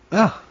too.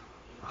 Yeah,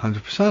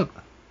 100%.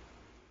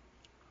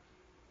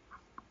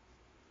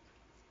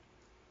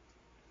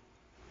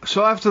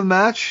 So after the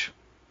match,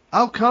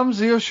 out comes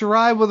Io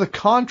Shirai with a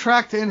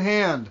contract in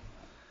hand.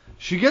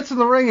 She gets in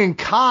the ring, and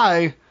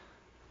Kai,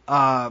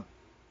 I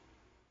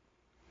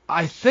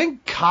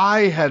think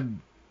Kai had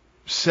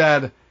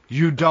said,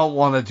 "You don't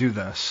want to do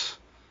this."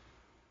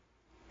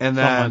 And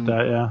then, something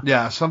like that,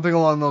 yeah, something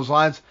along those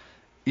lines.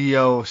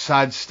 Io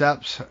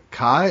sidesteps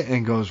Kai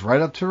and goes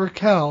right up to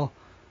Raquel,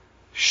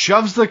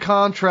 shoves the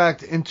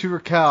contract into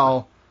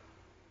Raquel,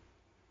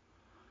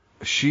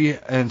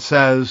 and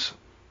says,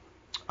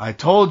 I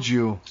told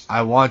you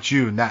I want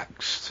you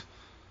next.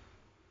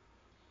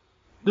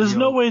 There's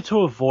no way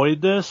to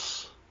avoid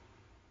this,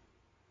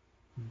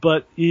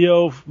 but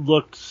Io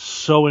looked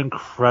so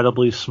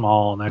incredibly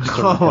small next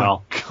to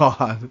Raquel. Oh,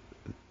 God.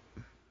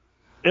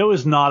 It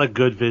was not a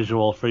good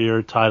visual for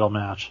your title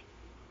match.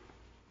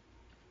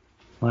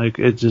 Like,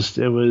 it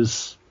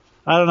was...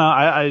 I don't know.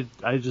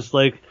 I just,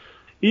 like...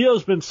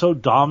 Io's been so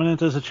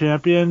dominant as a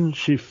champion,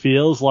 she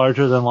feels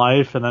larger than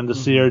life, and then to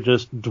see her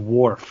just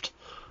dwarfed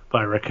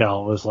by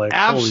Raquel was like,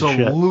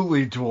 absolutely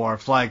holy shit.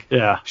 dwarfed. Like,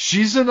 yeah.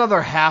 She's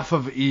another half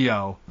of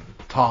Io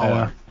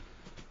taller.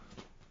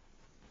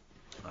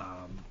 Yeah.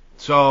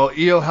 So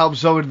Io helps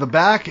Zoe to the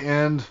back,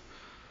 and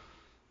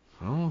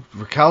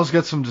Raquel's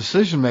got some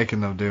decision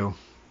making to do.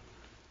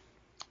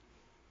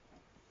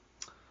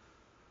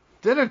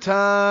 Dinner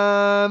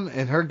time,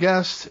 and her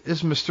guest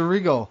is Mr.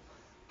 Regal.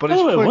 But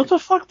wait, what the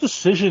fuck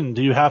decision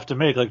do you have to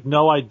make? Like,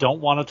 no, I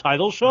don't want a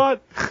title shot?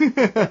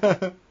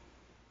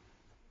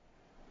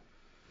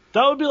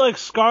 That would be like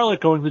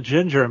Scarlett going to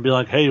Ginger and be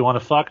like, hey, you want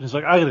to fuck? And he's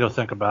like, I gotta go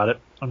think about it.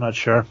 I'm not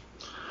sure.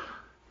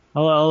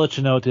 I'll let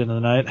you know at the end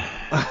of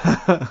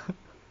the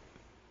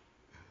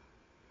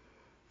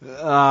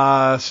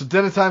night. So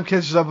dinner time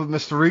catches up with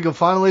Mr. Regal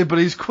finally, but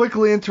he's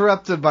quickly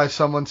interrupted by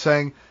someone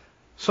saying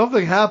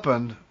something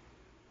happened,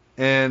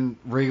 and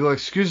Regal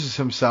excuses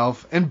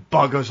himself and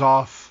buggers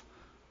off.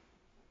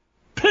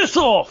 Piss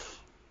off!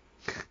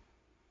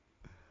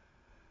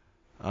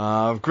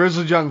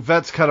 Grizzled Young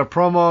Vets cut a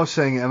promo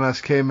saying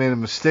MSK made a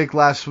mistake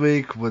last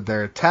week with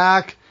their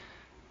attack,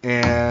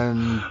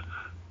 and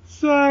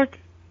Zach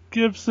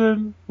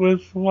Gibson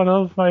with one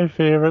of my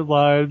favorite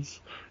lines.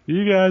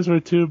 You guys were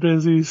too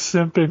busy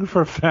simping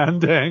for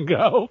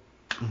Fandango.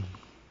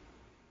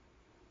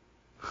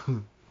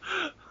 I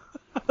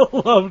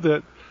loved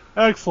it.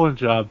 Excellent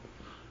job.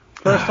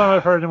 First time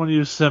I've heard anyone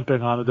use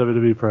simping on a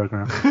WWE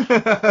program.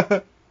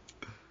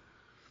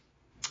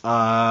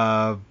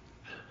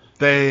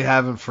 They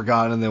haven't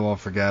forgotten and they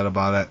won't forget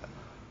about it.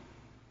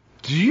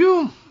 Do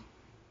you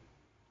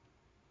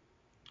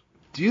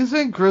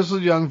think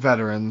Grizzled Young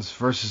Veterans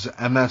versus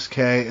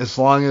MSK, as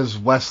long as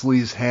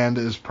Wesley's hand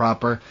is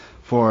proper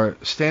for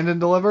stand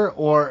and deliver,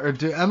 or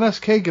do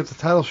MSK get the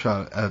title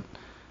shot at?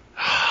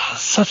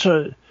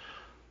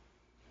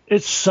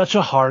 It's such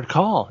a hard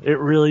call. It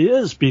really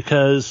is,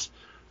 because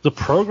the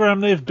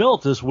program they've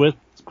built is with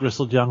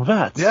Grizzled Young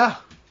Vets. Yeah.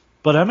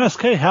 But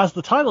MSK has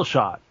the title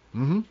shot.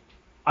 Mm-hmm.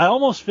 I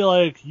almost feel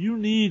like you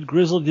need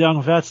Grizzled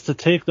Young Vets to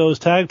take those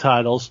tag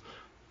titles,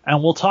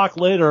 and we'll talk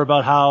later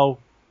about how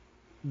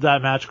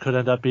that match could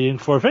end up being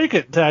for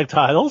vacant tag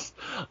titles.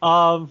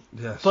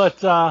 Yes.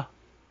 But, I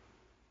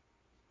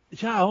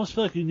almost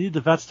feel like you need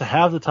the Vets to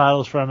have the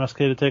titles for MSK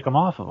to take them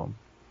off of them.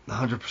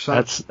 100%.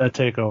 That's a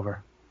takeover.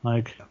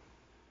 Like,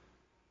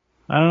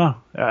 I don't know.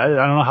 I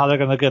don't know how they're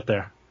going to get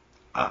there.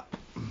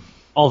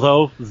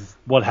 Although,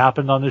 what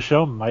happened on this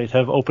show might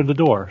have opened the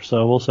door,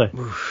 so we'll see.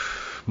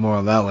 More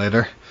on that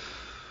later.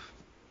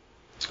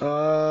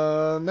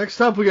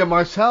 Next up, we got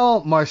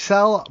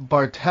Marcel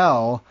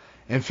Bartel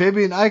and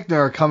Fabian Eichner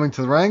are coming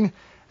to the ring.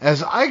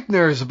 As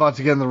Eichner is about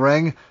to get in the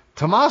ring,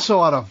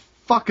 Tommaso out of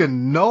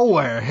fucking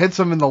nowhere hits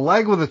him in the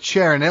leg with a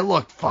chair, and it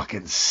looked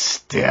fucking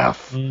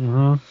stiff.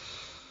 Mm-hmm.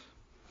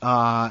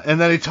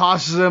 And then he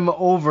tosses him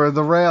over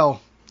the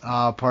rail.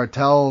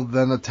 Bartel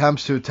then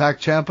attempts to attack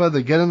Ciampa.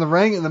 They get in the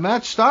ring, and the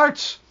match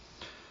starts.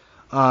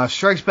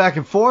 Strikes back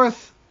and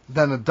forth.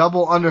 Then a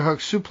double underhook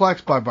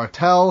suplex by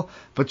Bartel,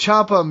 but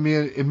Ciampa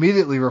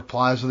immediately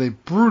replies with a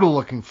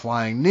brutal-looking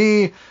flying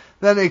knee,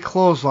 then a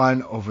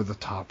clothesline over the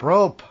top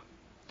rope.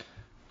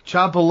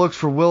 Ciampa looks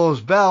for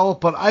Willow's bell,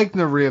 but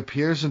Eichner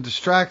reappears and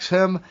distracts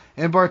him,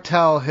 and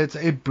Bartel hits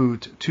a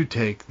boot to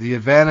take the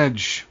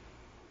advantage.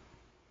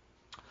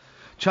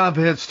 Ciampa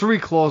hits 3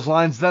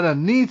 clotheslines, then a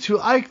knee to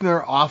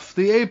Eichner off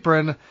the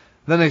apron,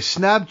 then a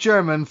snap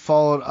German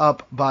followed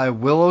up by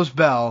Willow's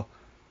bell,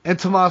 and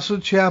Tommaso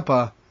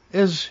Ciampa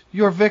is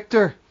your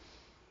victor.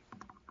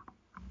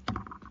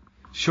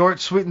 Short,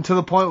 sweet, and to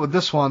the point with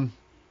this one.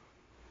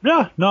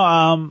 Yeah, no,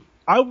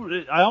 I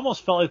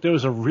almost felt like there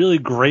was a really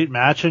great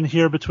match in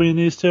here between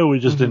these two. We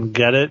just didn't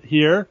get it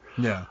here.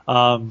 Yeah.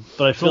 But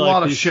I feel a like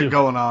lot of shit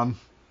going on.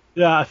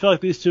 Yeah, I feel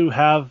like these two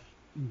have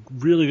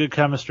really good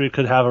chemistry.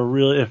 Could have a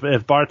really,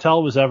 if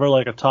Bartel was ever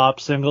like a top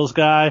singles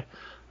guy,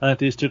 I think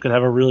these two could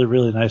have a really,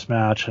 really nice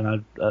match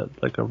and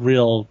like a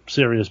real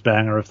serious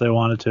banger if they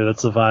wanted to.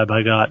 That's the vibe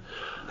I got.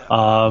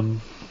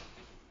 And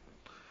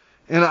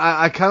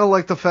I kind of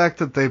like the fact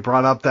that they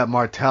brought up that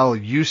Martel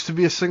used to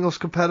be a singles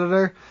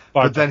competitor,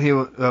 but then he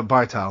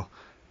Bartel.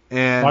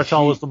 And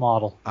Martel was the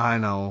model. I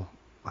know.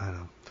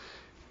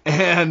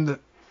 And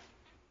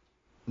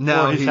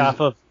now he's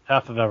half of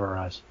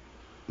Everrise.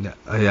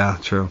 Yeah,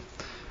 true.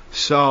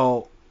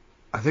 So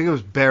I think it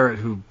was Barrett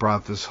who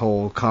brought this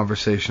whole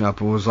conversation up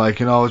and was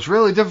like, it's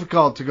really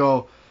difficult to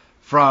go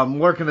from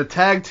working a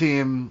tag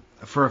team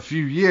for a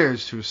few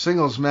years to a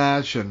singles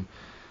match, and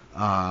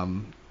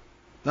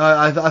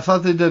I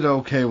thought they did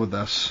okay with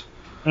this.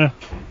 Yeah.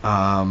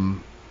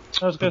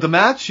 That was good. The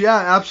match, yeah,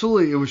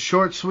 absolutely. It was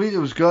short, sweet. It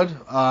was good.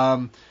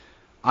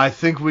 I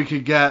think we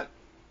could get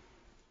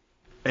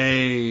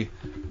you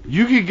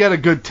could get a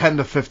good 10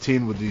 to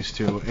 15 with these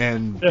two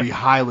and be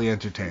highly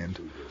entertained.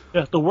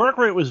 Yeah, the work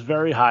rate was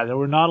very high. There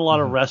were not a lot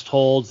of rest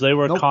holds. They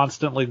were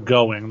constantly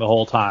going the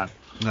whole time.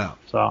 No.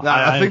 So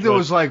I think there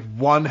was like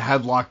one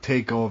headlock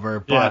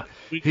takeover, but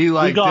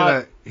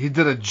he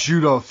did a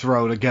judo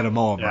throw to get him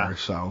over. Yeah.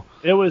 So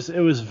it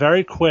was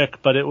very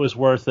quick, but it was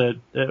worth it.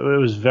 It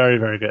was very,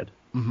 very good.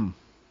 Mm-hmm.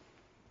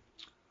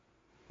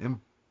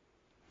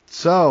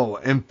 So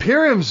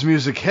Imperium's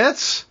music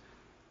hits,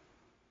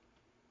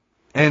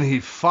 and he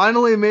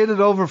finally made it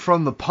over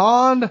from the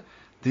pond.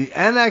 The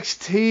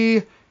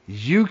NXT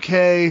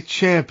UK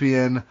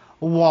champion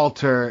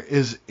Walter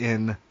is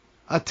in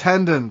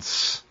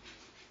attendance.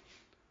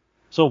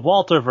 So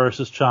Walter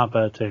versus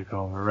Ciampa at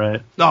TakeOver,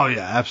 right? Oh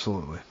yeah,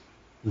 absolutely.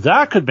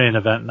 That could main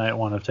event night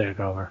 1 of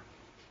TakeOver.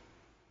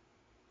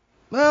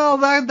 Well,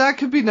 that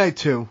could be night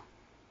 2.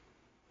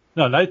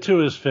 No, night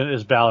 2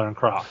 is Balor and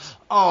Cross.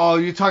 Oh,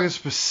 you're talking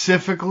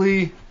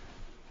specifically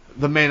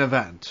the main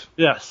event?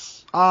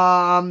 Yes.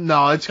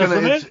 No, it's gonna.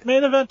 The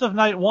main event of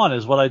night 1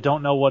 is what I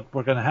don't know what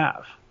we're gonna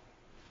have.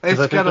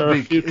 It's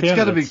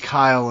gotta be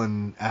Kyle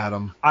and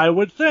Adam. I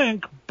would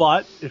think,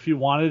 but if you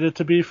wanted it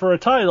to be for a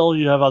title,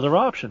 you have other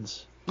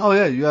options. Oh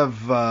yeah, you have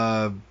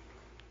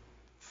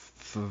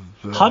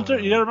Hunter.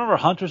 You gotta remember,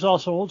 Hunter's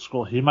also old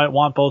school. He might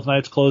want both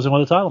nights closing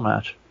with a title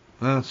match.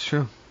 That's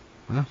true.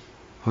 Yeah,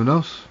 who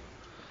knows?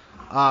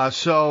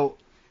 So,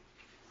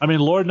 I mean,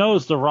 Lord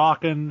knows The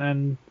Rock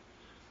and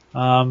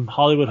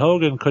Hollywood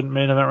Hogan couldn't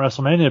main event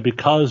WrestleMania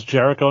because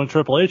Jericho and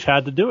Triple H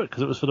had to do it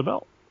because it was for the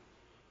belt.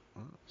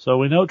 So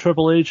we know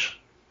Triple H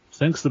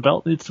thinks the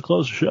belt needs to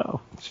close the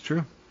show. It's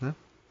true. Yeah.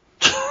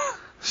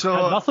 So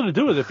it had nothing to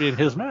do with it being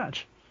his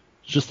match.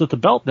 It's just that the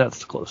belt needs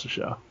to close the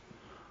show.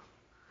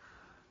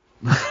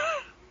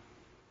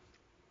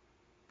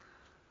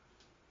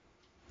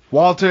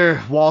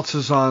 Walter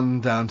waltzes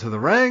on down to the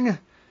ring,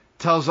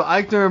 tells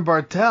Eichner and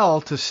Bartel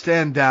to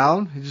stand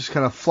down. He just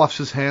kind of fluffs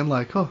his hand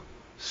like, oh,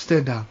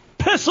 stand down.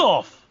 Piss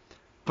off!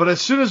 But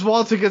as soon as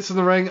Walter gets in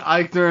the ring,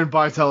 Eichner and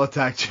Bartel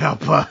attack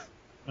Ciampa.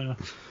 Yeah.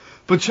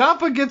 But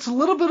Ciampa gets a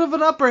little bit of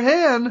an upper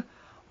hand,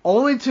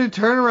 only to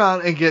turn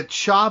around and get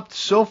chopped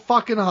so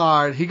fucking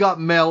hard, he got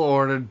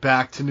mail-ordered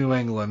back to New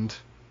England.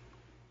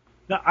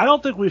 Now, I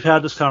don't think we've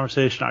had this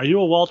conversation. Are you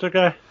a Walter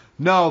guy?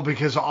 No,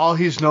 because all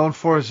he's known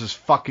for is his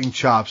fucking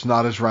chops,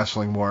 not his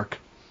wrestling work.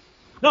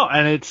 No,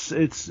 and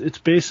it's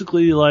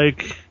basically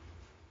like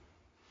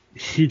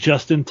he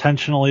just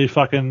intentionally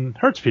fucking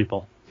hurts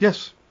people.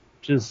 Yes.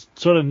 Which is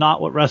sort of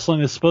not what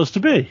wrestling is supposed to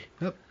be.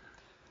 Yep.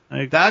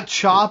 Like, that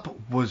chop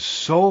was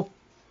so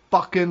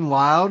fucking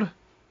loud.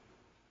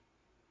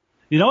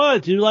 You know what I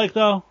do like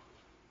though?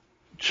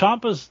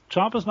 Ciampa's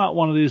not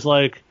one of these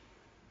like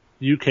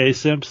UK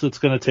simps that's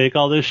gonna take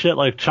all this shit.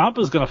 Like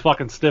Ciampa's gonna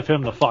fucking stiff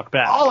him the fuck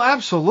back. Oh,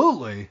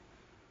 absolutely.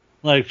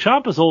 Like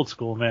Ciampa's old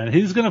school, man.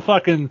 He's gonna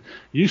fucking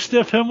you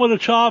stiff him with a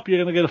chop, you're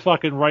gonna get a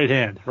fucking right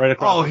hand right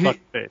across the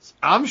fucking face.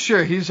 I'm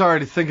sure he's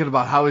already thinking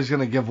about how he's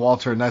gonna give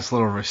Walter a nice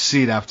little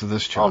receipt after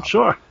this chop. Oh,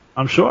 sure.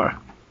 I'm sure.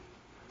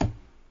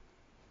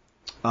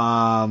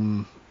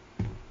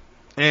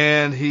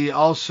 And he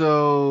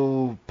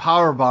also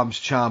powerbombs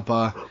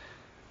Ciampa,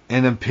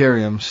 and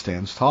Imperium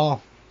stands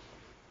tall.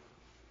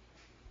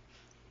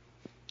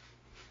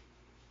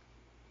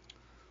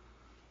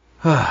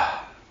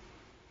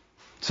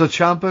 So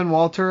Ciampa and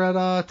Walter at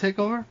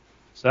TakeOver?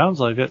 Sounds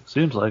like it.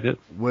 Seems like it.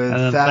 With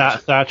and then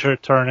Thatcher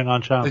turning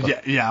on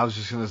Ciampa. Yeah, I was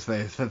just going to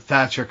say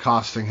Thatcher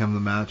costing him the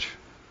match.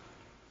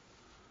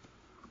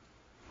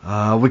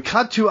 We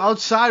cut to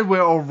outside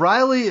where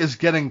O'Reilly is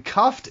getting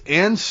cuffed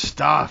and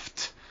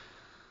stuffed.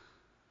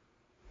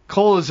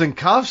 Cole is in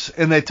cuffs,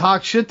 and they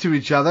talk shit to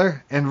each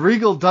other, and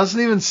Regal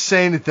doesn't even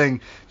say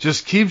anything,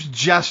 just keeps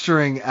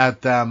gesturing at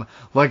them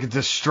like a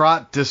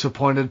distraught,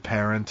 disappointed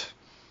parent.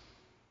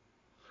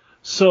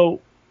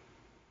 So,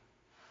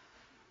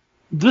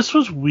 this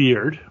was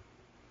weird.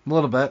 A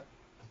little bit.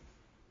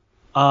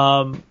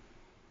 And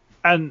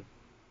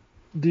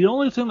the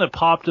only thing that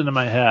popped into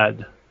my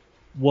head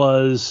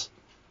was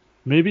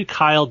maybe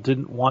Kyle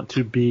didn't want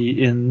to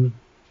be in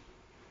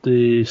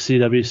the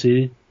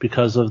CWC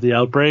because of the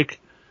outbreak,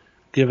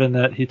 given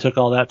that he took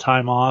all that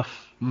time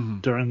off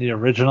during the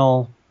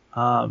original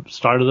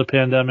start of the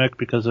pandemic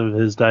because of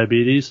his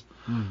diabetes.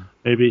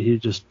 Maybe he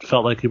just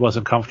felt like he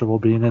wasn't comfortable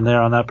being in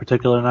there on that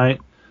particular night.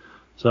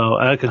 So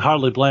I can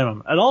hardly blame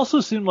him. It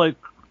also seemed like,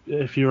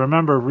 if you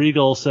remember,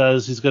 Regal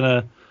says he's going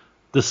to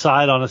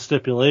decide on a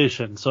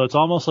stipulation. So it's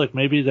almost like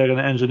maybe they're going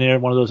to engineer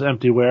one of those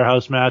empty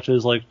warehouse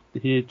matches like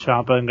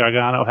Ciampa and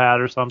Gargano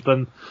had or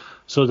something,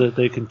 so that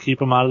they can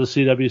keep him out of the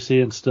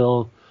CWC and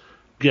still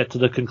get to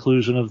the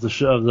conclusion of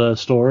the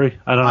story.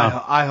 I don't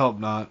know. I hope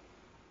not.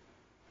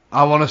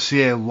 I want to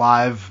see a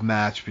live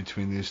match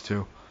between these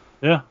two.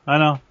 Yeah, I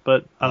know,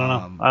 but I don't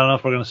know. I don't know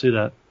if we're going to see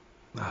that.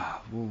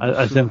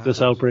 I think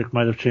this outbreak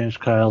might have changed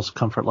Kyle's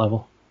comfort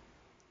level.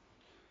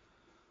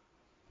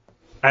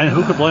 And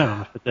who could blame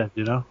him if it did,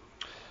 you know?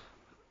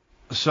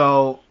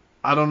 So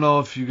I don't know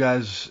if you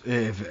guys,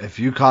 if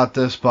you caught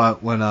this,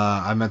 but when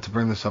I meant to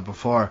bring this up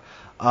before,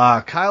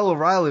 Kyle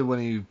O'Reilly, when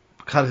he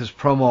cut his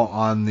promo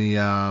on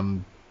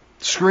the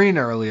screen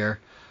earlier,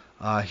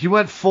 he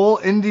went full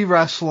indie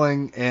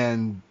wrestling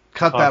and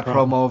cut that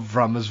promo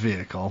from his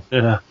vehicle.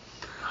 Yeah.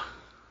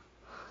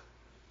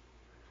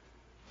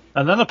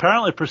 And then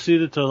apparently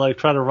proceeded to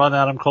try to run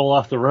Adam Cole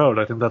off the road.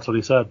 I think that's what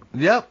he said.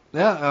 Yep,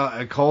 yeah.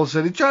 And Cole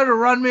said he tried to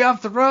run me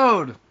off the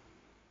road.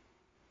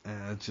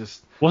 And it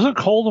just wasn't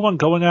Cole the one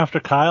going after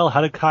Kyle?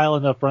 How did Kyle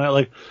end up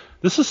running?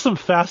 This is some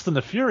Fast and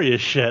the Furious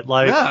shit.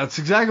 Yeah, that's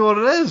exactly what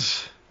it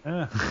is.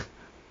 Yeah.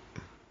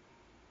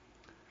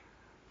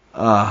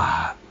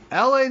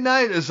 LA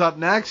Knight is up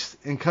next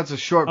and cuts a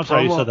short promo. I'm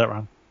sorry, you said that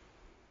wrong.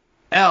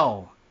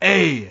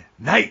 LA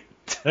Knight.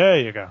 There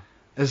you go.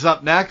 Is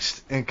up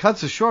next and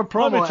cuts a short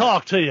promo. Let me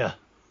talk to you.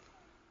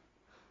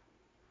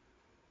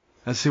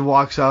 As he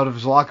walks out of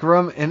his locker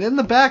room, and in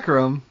the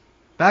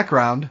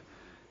background,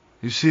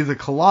 you see the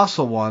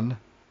Colossal One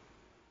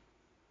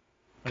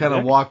kind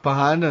of walk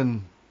behind,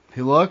 and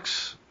he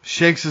looks,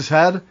 shakes his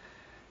head,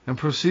 and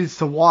proceeds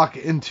to walk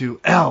into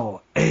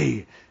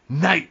L.A.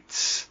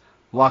 Knight's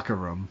locker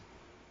room.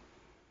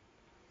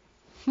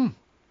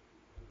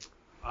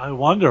 I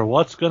wonder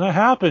what's going to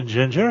happen,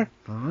 Ginger.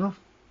 I don't know.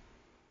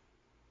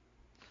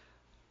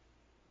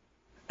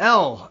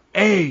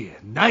 L.A.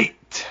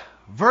 Knight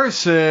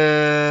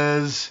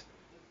versus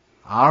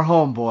our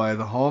homeboy,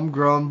 the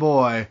homegrown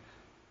boy,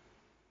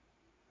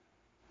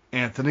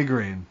 Anthony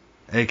Green,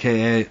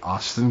 a.k.a.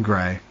 Austin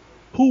Gray.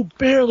 Who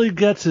barely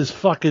gets his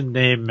fucking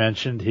name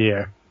mentioned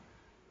here.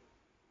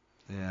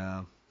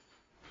 Yeah.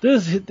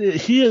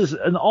 He is,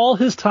 in all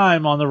his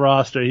time on the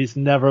roster, he's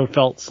never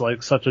felt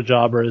like such a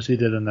jobber as he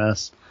did in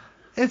this.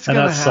 It's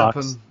going to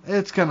happen.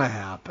 It's going to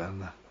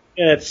happen.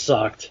 It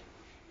sucked.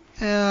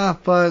 Yeah,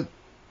 but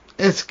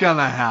it's going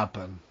to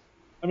happen.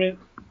 I mean,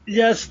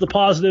 yes, the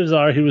positives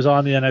are he was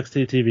on the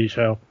NXT TV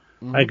show.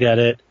 Mm-hmm. I get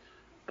it.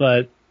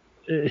 But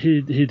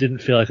he didn't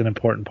feel like an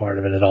important part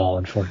of it at all,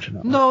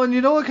 unfortunately. No, and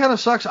you know what kind of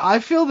sucks? I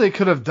feel they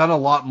could have done a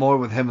lot more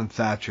with him and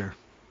Thatcher.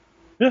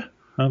 Yeah,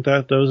 I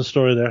think there was a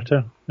story there,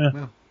 too.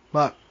 Yeah.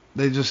 But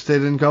they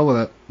didn't go with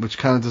it, which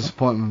kind of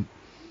disappointment.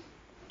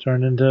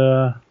 Turned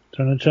into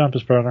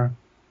Ciampa's program.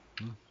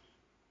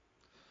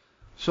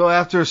 So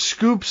after a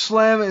scoop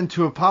slam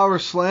into a power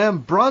slam,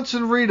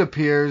 Bronson Reed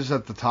appears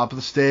at the top of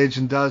the stage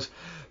and does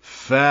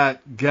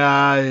fat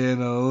guy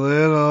in a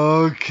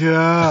little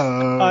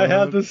coat. I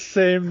had the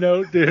same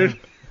note, dude.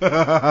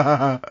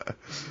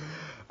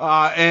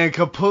 And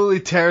completely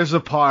tears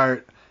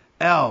apart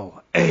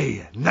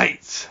L.A.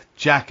 Knight's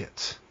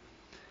jacket.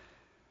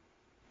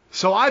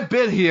 So I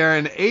bid here,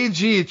 and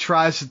AG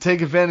tries to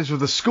take advantage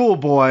with a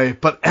schoolboy,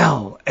 but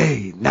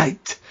L.A.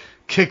 Knight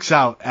kicks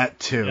out at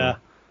 2. Yeah,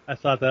 I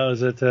thought that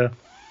was it, too.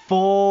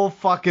 Full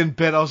fucking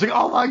bit. I was like,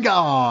 oh my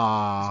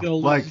god. He's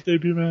going to lose his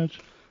debut match.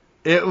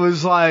 It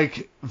was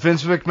like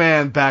Vince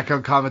McMahon back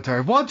on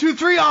commentary. 1, 2,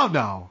 3, oh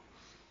no.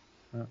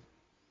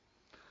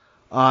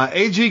 Yeah.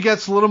 AG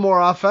gets a little more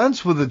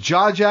offense with a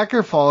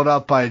jawjacker followed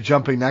up by a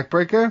jumping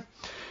neckbreaker.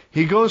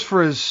 He goes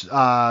for his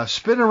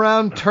spin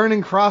around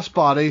turning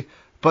crossbody,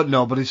 but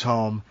nobody's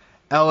home.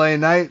 LA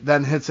Knight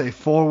then hits a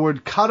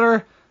forward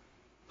cutter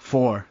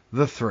for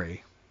the 3. Do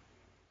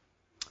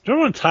you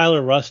remember when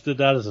Tyler Rust did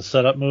that as a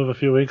setup move a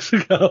few weeks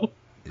ago?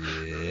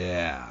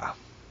 Yeah.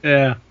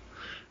 Yeah.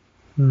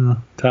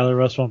 Tyler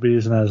Rust won't be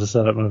using that as a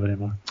setup move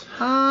anymore.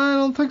 I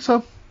don't think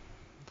so.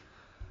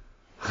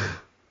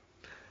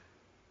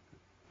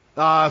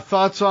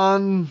 Thoughts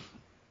on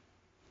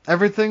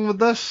everything with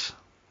this?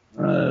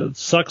 It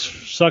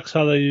sucks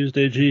how they used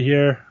AG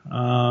here.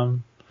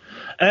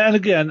 And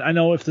again, I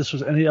know if this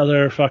was any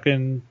other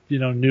fucking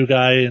new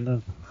guy in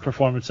the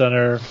Performance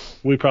Center,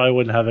 we probably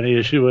wouldn't have any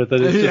issue with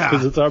it. It's just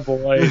because it's our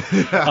boy.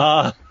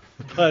 Yeah.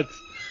 But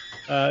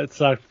it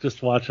sucked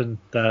just watching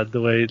that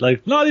the way,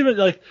 not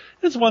even,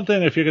 it's one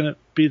thing if you're going to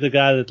be the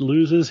guy that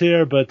loses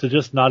here, but to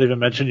just not even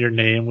mention your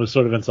name was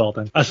sort of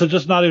insulting. So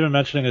just not even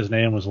mentioning his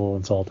name was a little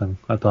insulting,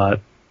 I thought.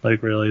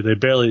 Really, they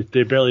barely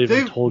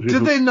even told you.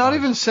 Did they not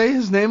even say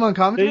his name on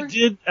commentary? They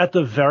did at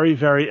the very,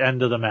 very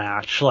end of the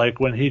match.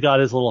 When he got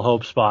his little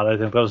hope spot, I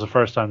think that was the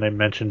first time they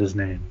mentioned his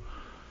name.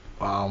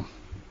 Wow.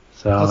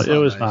 So it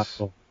was not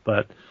cool.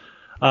 But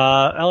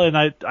LA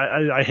Knight,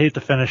 I hate the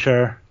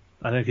finisher.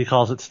 I think he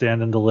calls it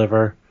stand and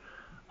deliver.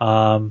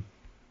 Why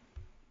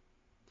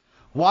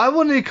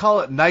wouldn't he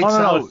call it Knights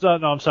Out?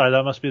 No, I'm sorry.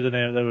 That must be the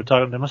name they were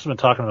talking. They must have been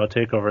talking about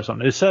Takeover or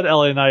something. They said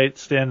LA Knight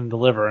stand and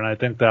deliver, and I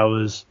thought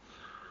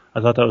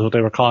that was what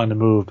they were calling the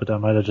move, but that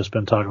might have just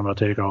been talking about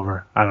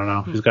Takeover. I don't know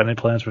if he's got any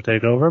plans for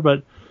Takeover,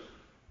 but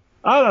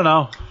I don't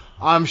know.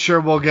 I'm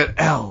sure we'll get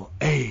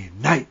L.A.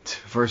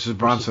 Knight versus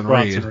Bronson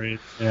Reed.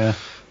 Yeah.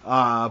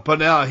 But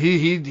no,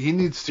 he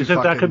needs to. You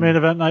think that could main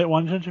event night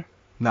 1, Ginger?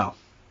 No.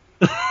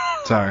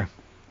 Sorry.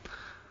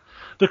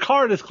 The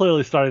card is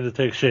clearly starting to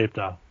take shape,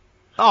 though.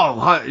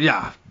 Oh,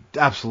 yeah,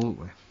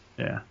 absolutely.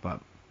 Yeah. But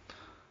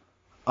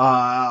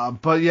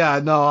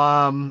yeah,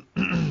 no,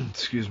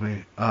 excuse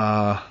me.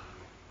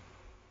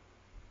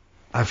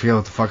 I forget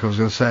what the fuck I was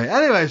going to say.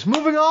 Anyways,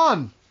 moving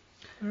on.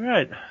 All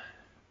right.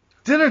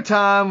 Dinner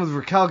time with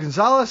Raquel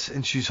Gonzalez,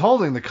 and she's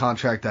holding the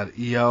contract that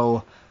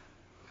EO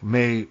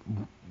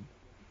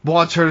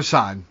wants her to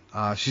sign.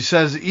 She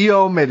says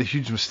EO made a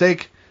huge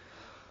mistake.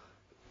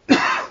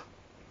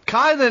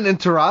 Kai then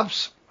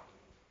interrupts,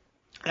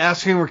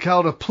 asking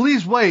Raquel to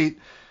please wait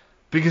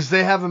because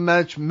they have a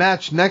match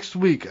next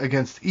week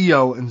against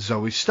EO and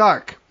Zoe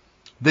Stark.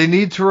 They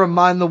need to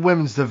remind the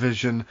women's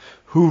division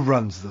who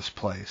runs this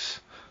place.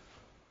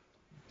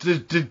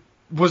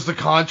 Was the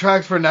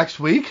contract for next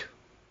week?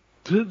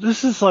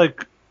 This is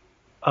like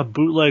a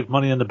bootleg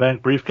Money in the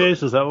Bank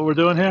briefcase. Is that what we're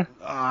doing here?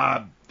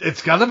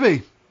 It's gotta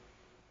be.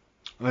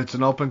 It's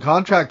an open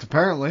contract,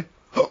 apparently.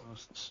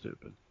 That's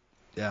stupid.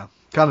 Yeah,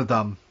 kind of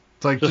dumb.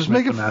 It's like, just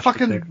make it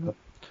fucking...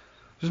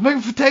 Just make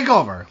it for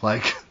TakeOver.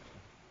 Like...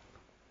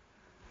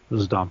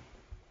 This is dumb.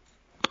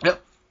 Yep.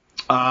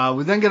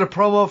 We then get a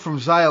promo from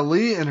Xia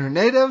Li in her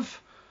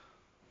native.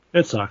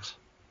 It sucks.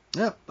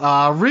 Yep.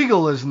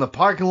 Regal is in the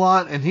parking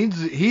lot, and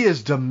he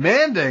is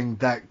demanding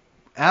that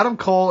Adam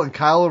Cole and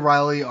Kyle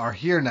O'Reilly are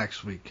here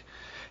next week.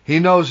 He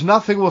knows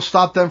nothing will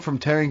stop them from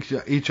tearing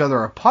each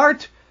other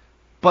apart,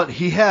 but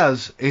he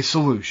has a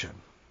solution.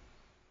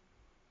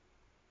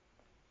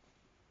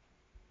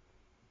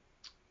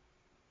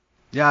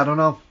 Yeah, I don't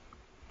know.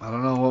 I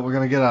don't know what we're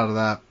gonna get out of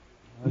that.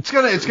 It's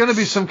gonna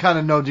be some kind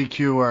of no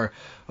DQ or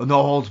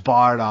no holds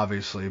barred,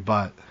 obviously,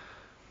 but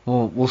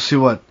we'll see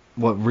what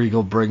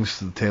Regal brings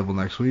to the table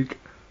next week.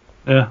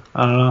 Yeah,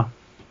 I don't know.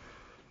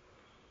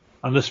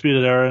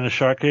 Undisputed Era in a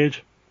shark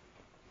cage.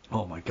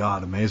 Oh my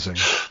god, amazing.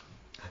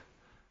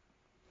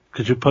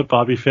 Could you put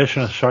Bobby Fish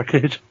in a shark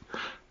cage?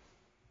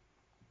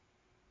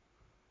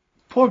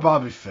 Poor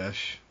Bobby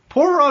Fish.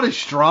 Poor Roddy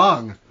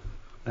Strong.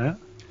 Yeah.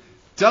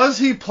 Does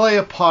he play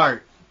a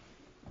part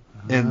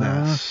in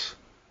this?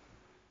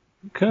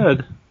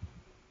 Could.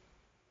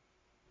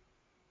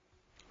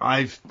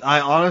 I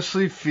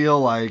honestly feel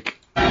like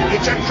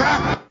it's a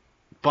trap.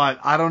 But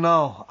I don't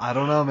know. I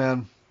don't know,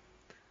 man.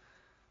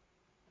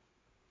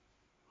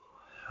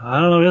 I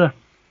don't know either.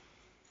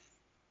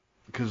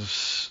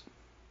 Because,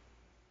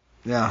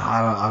 yeah,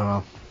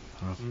 I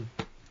don't know.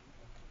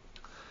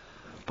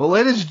 But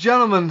ladies and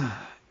gentlemen,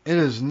 it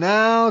is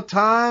now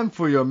time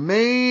for your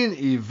main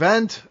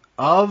event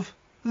of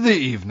the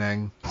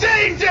evening.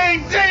 Zane,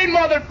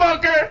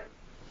 motherfucker!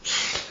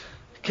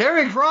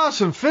 Karrion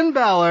Kross and Finn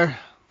Balor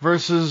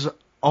versus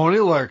Oney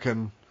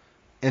Lurkin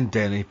and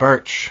Danny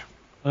Burch.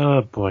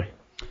 Oh, boy.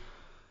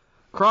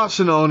 Kross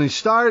and Oney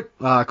start.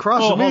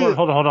 Kross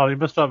hold on. You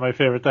missed out my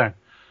favorite thing.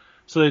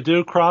 So they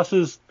do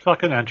Kross's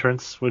fucking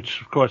entrance,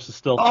 which, of course, is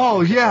still...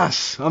 Oh,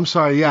 yes. I'm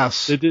sorry,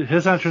 yes. They did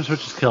his entrance,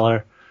 which is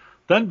killer.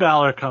 Then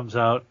Balor comes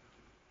out,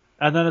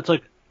 and then it's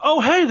like,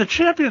 oh, hey, the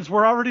champions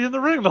were already in the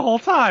ring the whole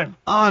time.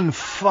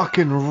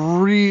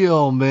 Unfucking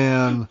real,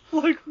 man.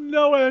 Like,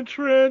 no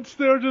entrance.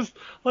 They were just,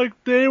 like,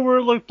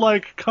 looked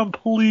like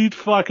complete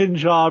fucking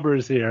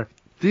jobbers here.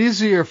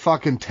 These are your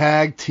fucking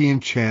tag team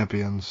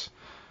champions.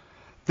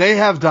 They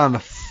have done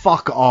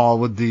fuck all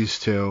with these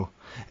two.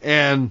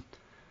 And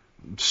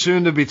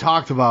soon to be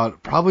talked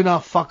about, probably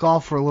not fuck all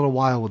for a little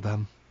while with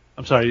them.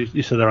 I'm sorry,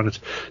 you said that wrong. It's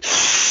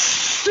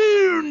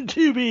soon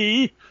to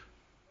be.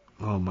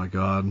 Oh my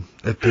god.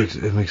 It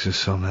makes me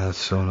so mad. It's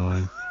so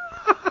annoying.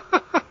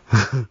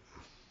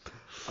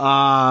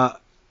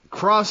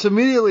 Kross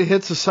immediately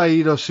hits a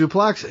Saito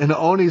suplex, and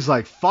Oney's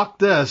like, fuck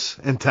this,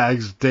 and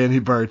tags Danny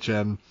Burch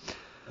in.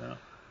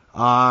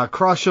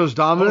 Kross shows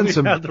dominance.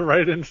 Oney had the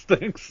right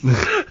instincts.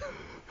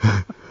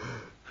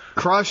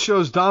 Kross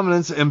shows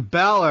dominance, and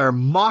Balor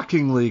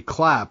mockingly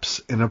claps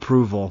in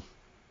approval.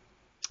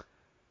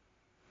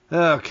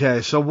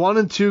 Okay, so 1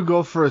 and 2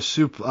 go for a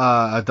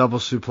double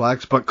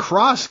suplex, but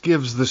Kross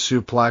gives the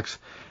suplex,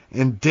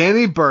 and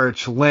Danny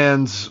Burch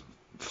lands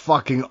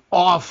fucking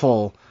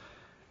awful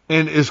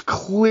and is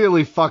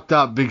clearly fucked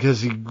up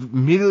because he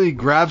immediately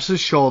grabs his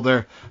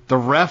shoulder. The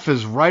ref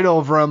is right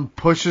over him,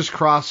 pushes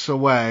Kross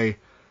away.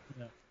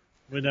 Yeah.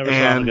 We never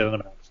saw him get in the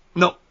match.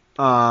 No.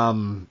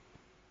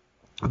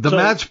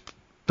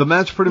 The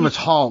match pretty much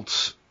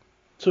halts.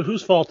 So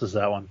whose fault is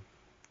that one?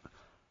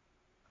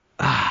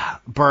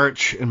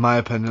 Burch, in my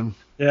opinion.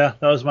 Yeah,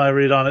 that was my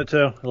read on it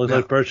too. It looked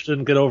like Burch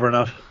didn't get over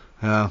enough.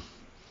 Yeah.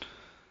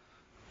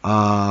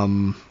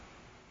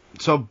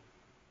 So,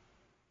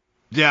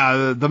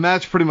 yeah, the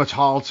match pretty much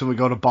halts and we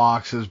go to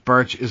boxes.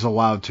 Burch is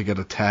allowed to get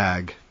a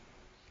tag.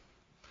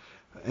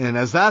 And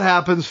as that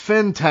happens,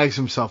 Finn tags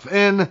himself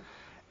in,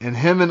 and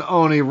him and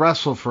Oney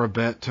wrestle for a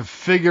bit to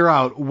figure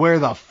out where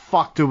the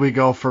fuck do we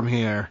go from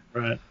here.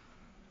 Right.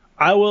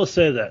 I will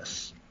say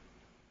this.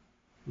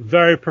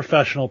 Very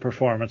professional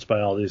performance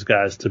by all these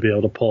guys to be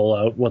able to pull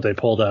out what they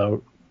pulled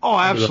out. Oh,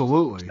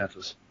 absolutely.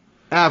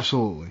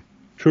 Absolutely.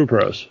 True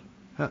pros.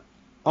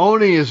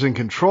 Oney is in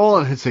control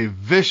and hits a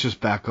vicious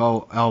back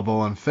elbow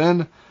on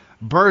Finn.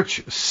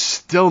 Burch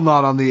still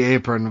not on the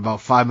apron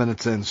about 5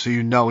 minutes in, so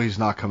you know he's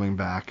not coming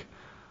back.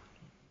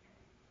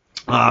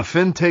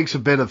 Finn takes a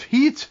bit of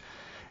heat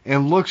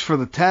and looks for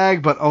the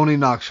tag, but Oni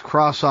knocks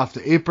Cross off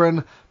the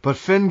apron. But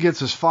Finn gets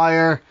his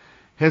fire,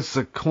 hits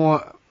the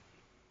corner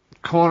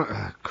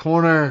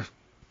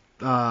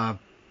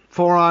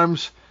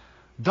forearms,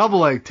 double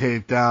leg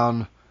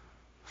takedown,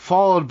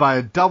 followed by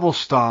a double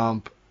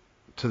stomp.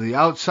 To the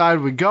outside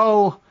we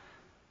go.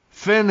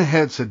 Finn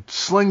hits a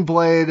sling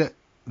blade,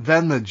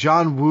 then the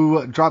John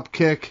Woo drop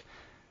kick,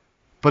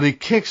 but he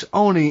kicks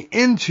Oni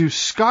into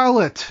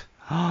Scarlett.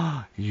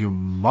 You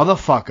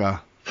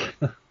motherfucker.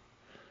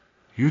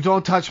 You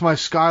don't touch my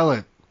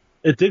Scarlett.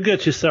 It did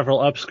get you several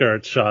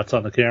upskirt shots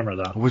on the camera,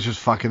 though. Which was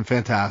fucking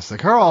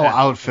fantastic. Her whole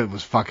outfit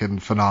was fucking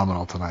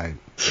phenomenal tonight.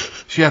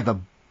 She had the...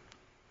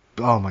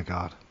 Oh, my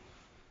God.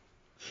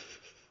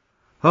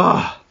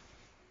 Oh,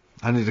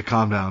 I need to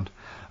calm down.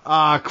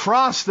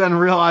 Cross then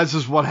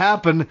realizes what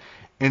happened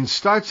and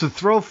starts to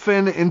throw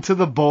Finn into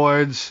the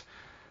boards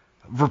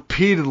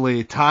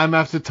repeatedly, time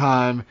after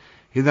time.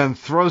 He then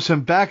throws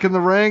him back in the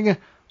ring.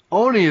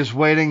 Oni is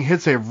waiting,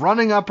 hits a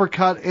running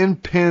uppercut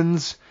and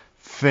pins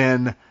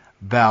Finn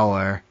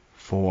Balor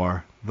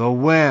for the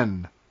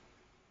win.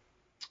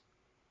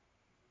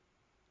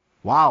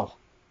 Wow.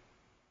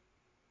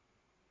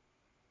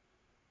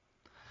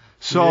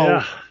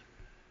 So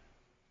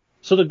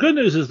the good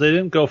news is they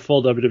didn't go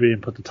full WWE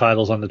and put the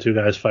titles on the two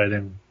guys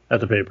fighting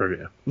at the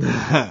pay-per-view.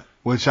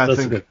 Which I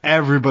think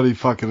everybody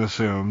fucking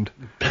assumed.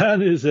 Bad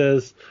news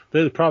is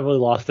they probably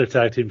lost their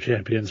tag team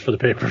champions for the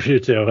pay-per-view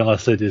too,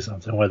 unless they do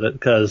something with it,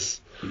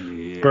 because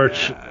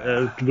Birch,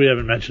 we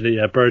haven't mentioned it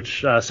yet,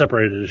 Birch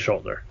separated his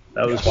shoulder.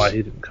 That was why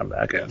he didn't come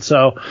back in.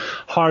 So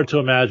hard to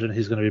imagine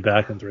he's going to be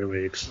back in 3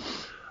 weeks.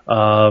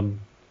 Match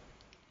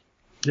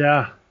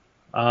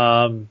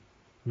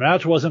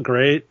wasn't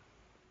great.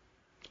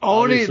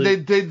 Oni, they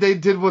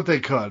did what they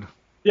could.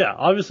 Yeah,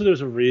 obviously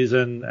there's a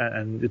reason,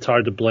 and it's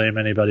hard to blame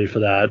anybody for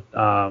that,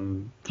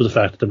 for the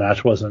fact that the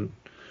match wasn't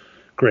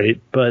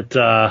great. But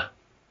I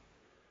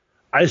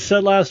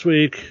said last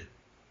week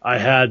I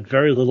had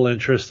very little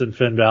interest in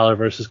Finn Balor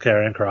versus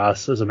Karrion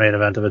Kross as a main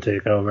event of a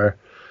takeover.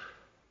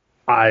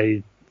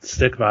 I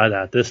stick by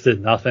that. This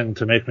did nothing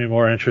to make me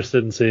more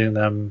interested in seeing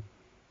them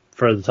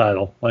for the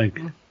title.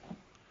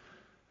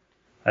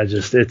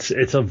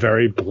 It's a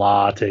very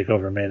blah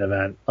takeover main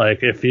event.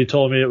 Like, if you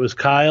told me it was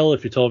Kyle,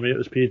 if you told me it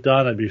was Pete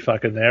Dunne, I'd be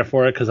fucking there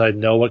for it, because I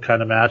know what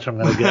kind of match I'm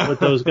going to get with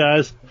those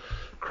guys.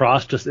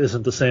 Cross just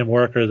isn't the same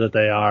worker that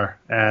they are,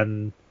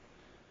 and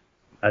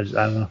I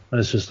don't know.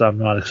 It's just, I'm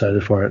not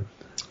excited for it.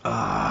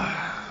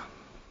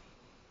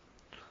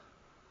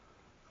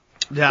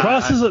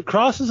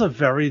 Cross is a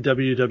very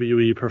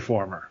WWE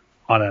performer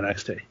on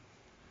NXT.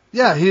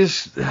 Yeah,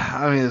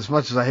 as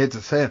much as I hate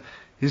to say it,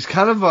 he's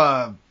kind of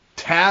a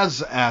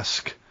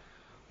Taz-esque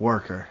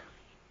worker.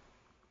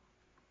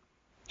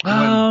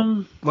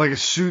 Like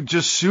just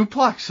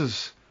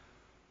suplexes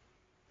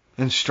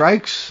and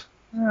strikes.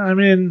 I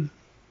mean,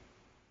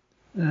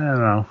 I don't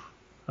know.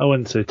 I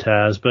wouldn't say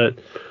Taz, but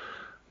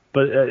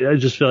I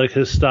just feel like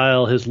his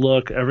style, his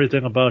look,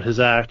 everything about his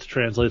act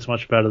translates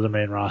much better to the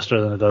main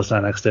roster than it does to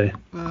NXT.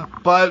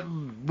 But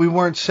we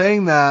weren't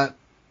saying that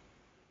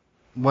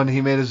when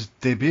he made his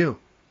debut.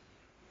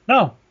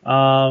 No.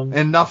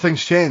 And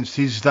nothing's changed.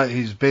 He's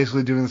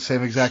basically doing the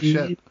same exact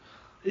shit.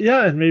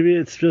 Yeah, and maybe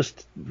it's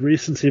just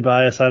recency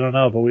bias. I don't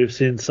know, but we've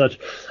seen such.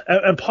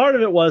 And part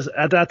of it was,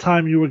 at that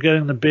time, you were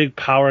getting the big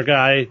power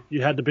guy.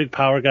 You had the big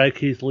power guy,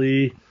 Keith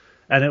Lee,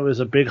 and it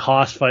was a big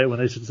hoss fight when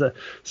they said.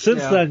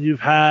 Since then, you've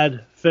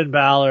had Finn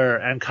Balor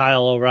and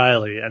Kyle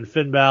O'Reilly, and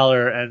Finn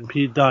Balor and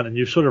Pete Dunne, and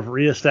you've sort of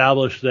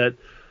reestablished that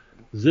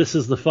this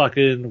is the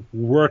fucking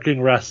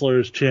working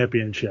wrestlers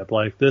championship.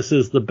 Like, this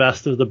is the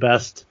best of the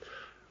best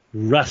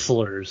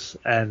wrestlers,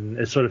 and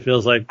it sort of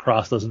feels like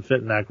Cross doesn't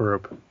fit in that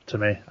group to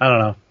me. I don't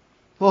know.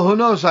 Well, who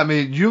knows? I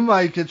mean, you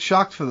might get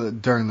shocked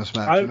during this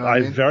match.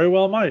 I very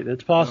well might.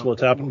 It's possible.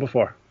 It's happened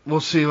before.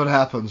 We'll see what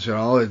happens.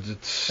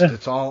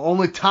 It's all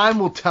only time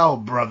will tell,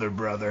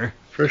 brother.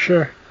 For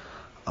sure.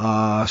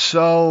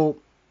 So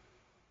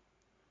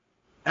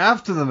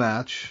after the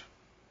match,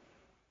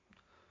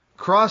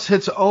 Cross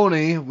hits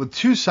Oni with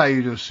 2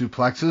 Saito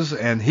suplexes,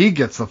 and he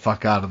gets the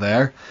fuck out of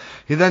there.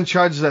 He then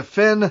charges at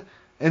Finn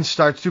and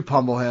starts to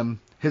pummel him,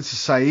 hits a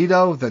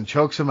Saito, then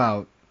chokes him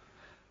out.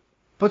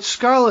 But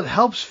Scarlett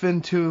helps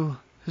Finn to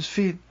his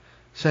feet,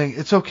 saying,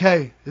 it's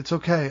okay,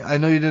 I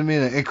know you didn't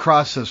mean it. And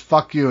Cross says,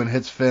 fuck you, and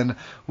hits Finn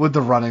with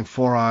the running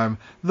forearm,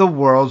 the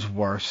world's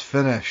worst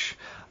finish.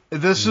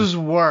 This is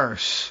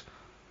worse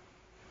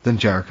than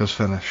Jericho's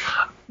finish.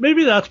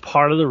 Maybe that's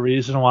part of the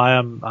reason why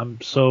I'm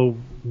so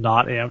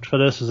not amped for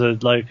this, is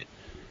that, like,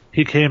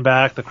 he came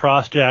back, the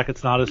cross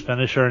jacket's not his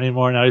finisher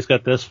anymore, now he's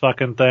got this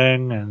fucking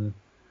thing, and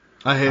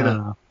I hate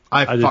it.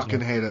 I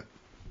fucking hate it.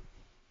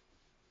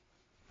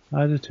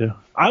 I do too.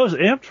 I was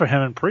amped for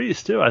him and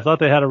Priest too. I thought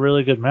they had a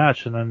really good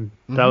match, and then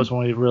that was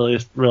when we really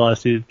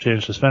realized he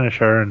changed his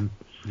finisher and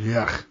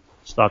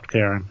stopped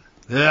caring.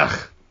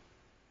 Yuck.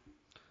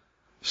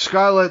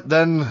 Scarlett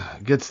then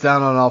gets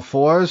down on all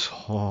fours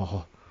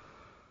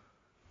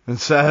and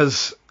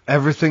says,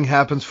 everything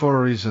happens for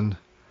a reason.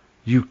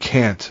 You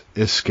can't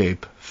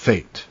escape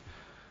fate.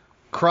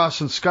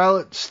 Cross and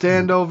Scarlett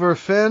stand over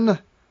Finn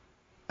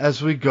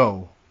as we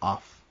go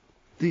off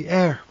the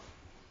air.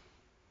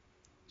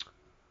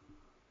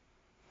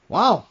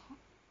 Wow.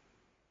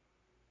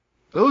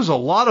 There was a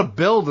lot of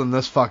build in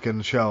this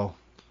fucking show.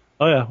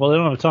 Oh, yeah. Well, they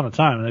don't have a ton of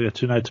time. They got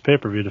 2 nights of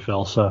pay-per-view to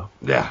fill, so.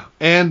 Yeah.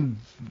 And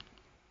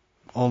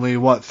only,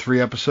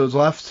 3 episodes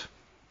left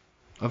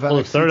of NXT Well,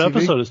 the third TV?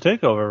 episode is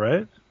TakeOver,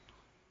 right?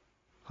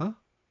 Huh?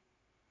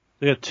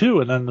 They got 2,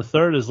 and then the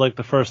third is like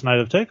the first night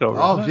of TakeOver.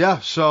 Oh, yeah.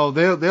 So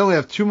they only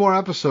have 2 more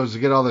episodes to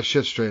get all this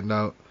shit straightened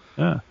out.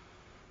 Yeah.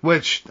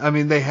 Which, I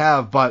mean, they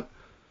have, but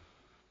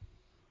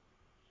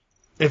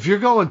if you're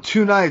going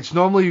 2 nights,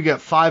 normally you get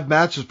 5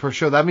 matches per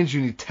show. That means you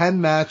need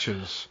 10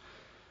 matches.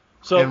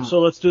 So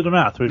let's do the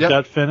math. We've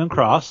got Finn and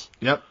Cross.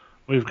 Yep.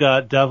 We've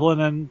got Devlin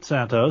and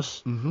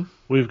Santos. Mm-hmm.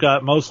 We've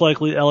got most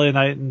likely LA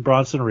Knight and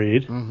Bronson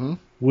Reed. Mm-hmm.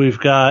 We've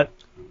got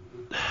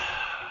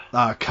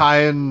Kai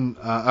and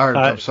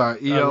I'm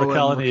sorry, Io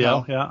Raquel and Io.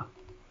 Raquel. Yeah.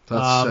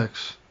 That's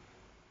 6.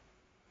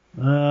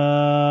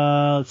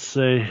 Let's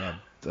see.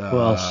 Who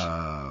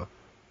else?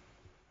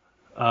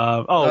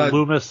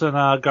 Loomis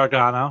and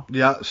Gargano.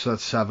 Yeah, so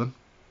that's 7.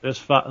 That's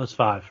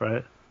 5,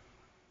 right?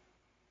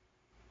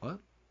 What?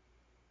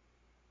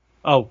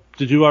 Oh,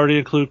 did you already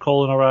include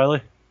Cole and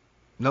O'Reilly?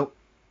 Nope.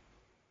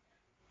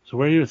 So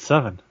where are you at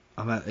 7?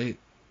 I'm at 8.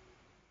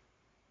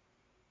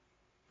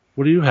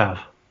 What do you have?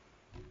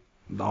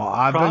 No,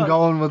 I've been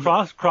going with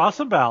Cross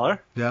and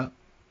Balor. Yeah.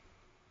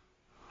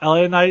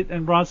 LA Knight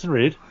and Bronson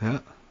Reed. Yeah.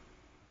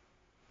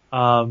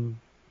 The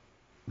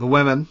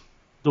women.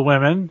 The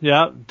women,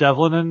 yeah.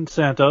 Devlin and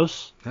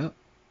Santos. Yeah.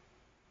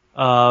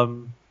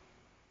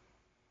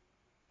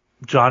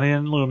 Johnny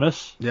and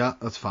Loomis. Yeah,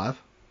 that's 5.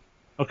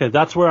 Okay,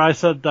 that's what I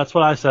said,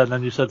 and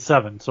then you said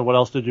 7. So what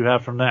else did you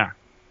have from there?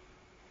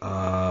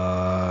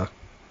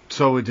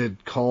 So we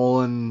did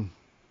Cole and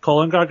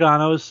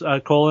Gargano's,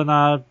 Cole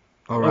and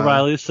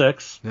O'Reilly is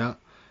 6. Yeah.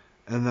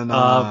 And then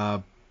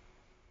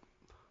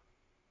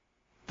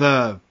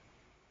the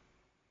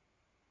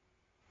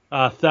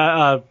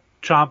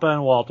Ciampa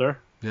and Walter.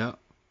 Yeah.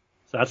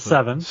 So that's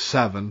 7.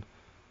 7.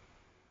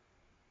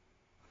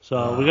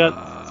 So we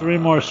got 3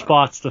 more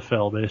spots to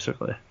fill,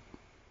 basically.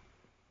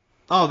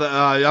 Oh,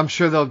 I'm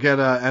sure they'll get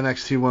a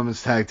NXT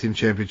Women's Tag Team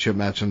Championship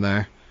match in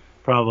there.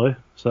 Probably.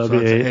 So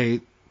that'd be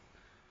 8.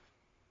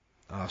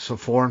 So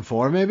 4 and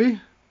 4, maybe?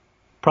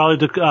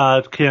 Probably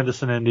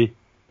Candice and Indy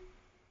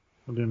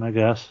would be my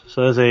guess.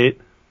 So there's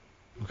 8.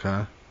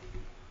 Okay.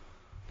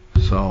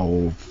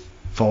 So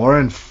 4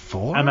 and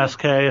 4?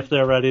 MSK, if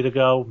they're ready to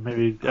go.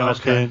 Maybe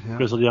MSK and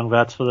Grizzled Young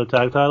Vets for the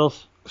tag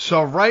titles.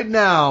 So right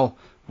now,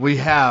 we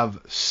have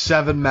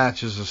 7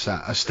 matches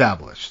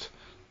established.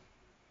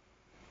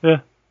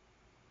 Yeah.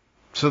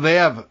 So they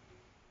have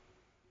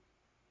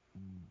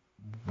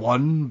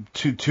 1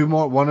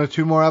 or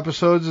 2 more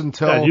episodes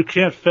until... Yeah, you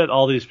can't fit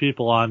all these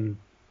people on...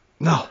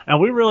 No. And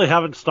we really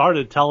haven't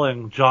started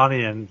telling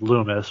Johnny and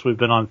Loomis. We've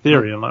been on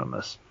Theory and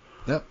Loomis.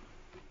 Yep.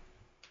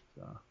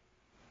 So.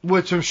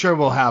 Which I'm sure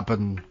will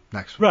happen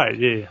next week. Right,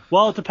 yeah.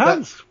 Well, it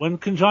depends. When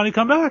can Johnny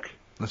come back?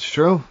 That's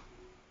true.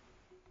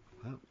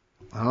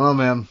 I don't know,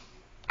 man.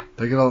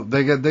 They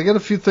get a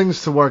few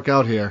things to work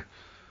out here.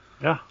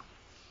 Yeah.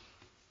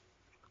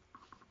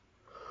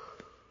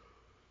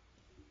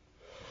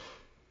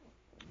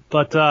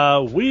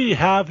 But we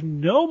have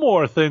no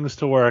more things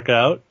to work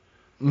out.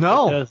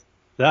 No.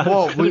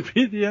 That's going to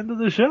be the end of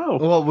the show.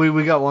 Well,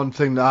 we got one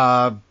thing.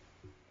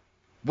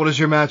 What is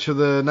your match of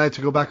the night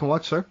to go back and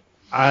watch, sir?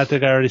 I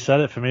think I already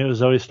said it. For me, it was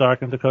Zoe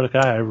Stark and Dakota Kai.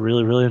 I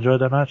really, really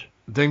enjoyed that match.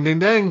 Ding, ding,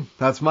 ding.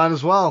 That's mine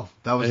as well.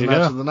 That was the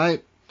match of the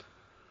night.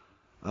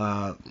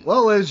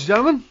 Well, ladies and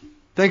gentlemen,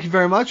 thank you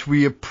very much.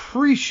 We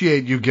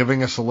appreciate you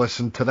giving us a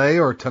listen today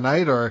or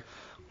tonight or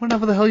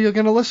whenever the hell you're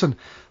going to listen.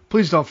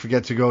 Please don't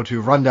forget to go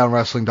to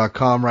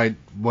rundownwrestling.com,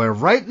 where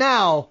right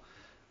now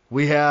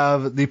we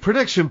have the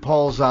prediction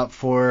polls up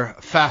for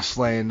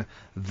Fastlane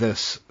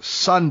this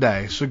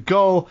Sunday. So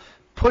go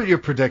put your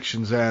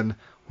predictions in.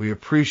 We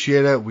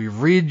appreciate it. We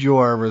read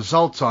your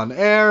results on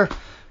air.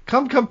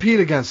 Come compete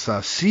against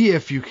us. See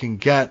if you can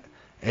get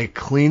a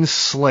clean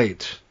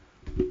slate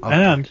of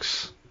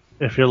picks.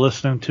 If you're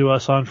listening to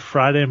us on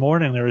Friday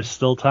morning, there is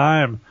still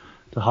time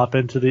to hop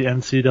into the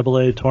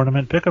NCAA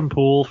tournament pick'em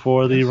pool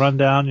for the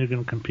Rundown. You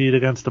can compete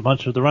against a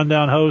bunch of the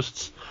Rundown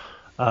hosts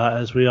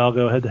as we all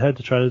go head-to-head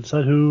to try to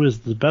decide who is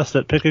the best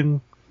at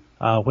picking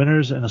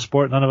winners in a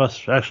sport none of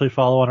us actually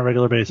follow on a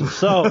regular basis.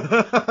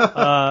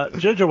 So,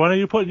 Ginger, when are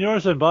you putting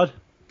yours in, bud?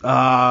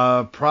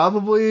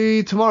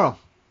 Probably tomorrow.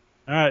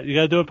 All right, you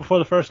got to do it before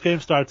the first game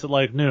starts at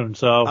like noon.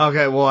 So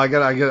okay, well I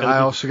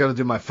also got to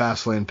do my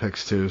Fastlane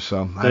picks too.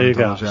 So there you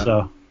go.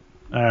 So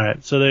all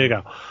right, so there you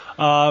go.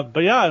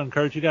 But yeah, I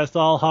encourage you guys to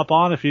all hop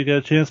on if you get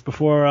a chance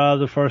before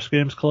the first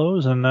games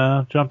close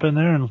and jump in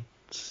there and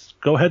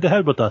go head to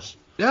head with us.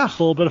 Yeah, it's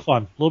a little bit of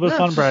fun,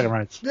 bragging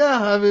rights.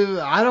 Yeah, I mean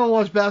I don't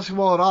watch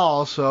basketball at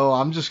all, so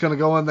I'm just gonna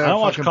go in there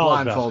fucking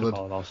blindfolded.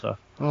 Also.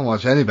 I don't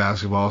watch any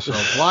basketball, so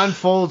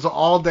blindfolds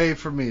all day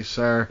for me,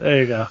 sir.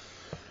 There you go.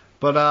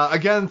 But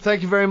again,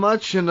 thank you very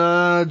much.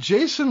 And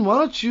Jason, why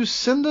don't you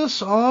send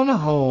us on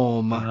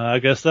home? I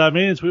guess that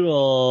means we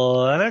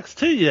will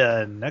NXT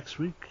you next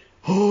week.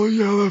 Oh,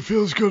 yeah, that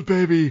feels good,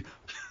 baby.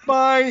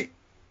 Bye.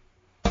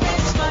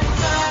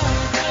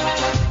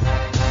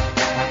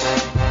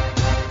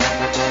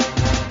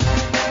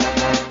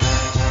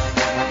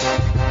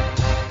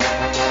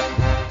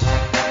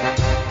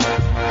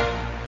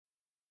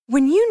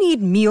 When you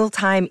need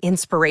mealtime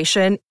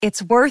inspiration,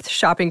 it's worth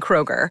shopping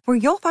Kroger, where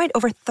you'll find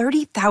over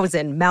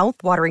 30,000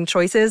 mouth-watering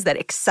choices that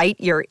excite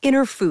your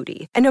inner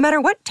foodie. And no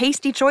matter what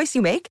tasty choice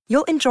you make,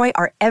 you'll enjoy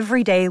our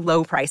everyday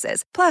low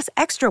prices, plus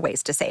extra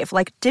ways to save,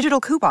 like digital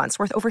coupons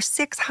worth over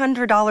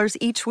 $600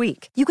 each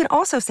week. You can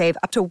also save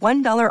up to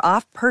 $1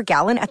 off per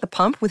gallon at the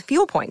pump with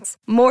fuel points.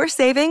 More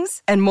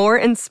savings and more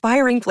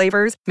inspiring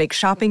flavors make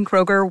shopping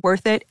Kroger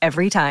worth it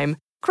every time.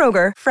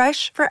 Kroger,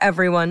 fresh for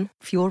everyone.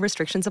 Fuel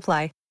restrictions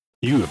apply.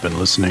 You have been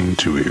listening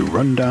to a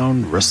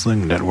Rundown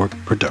Wrestling Network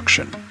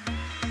production.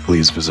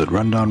 Please visit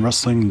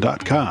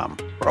rundownwrestling.com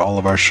for all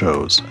of our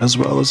shows, as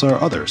well as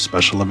our other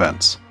special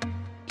events.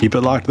 Keep it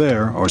locked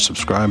there, or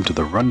subscribe to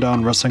the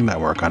Rundown Wrestling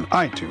Network on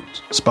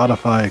iTunes,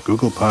 Spotify,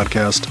 Google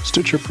Podcast,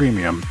 Stitcher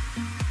Premium,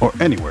 or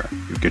anywhere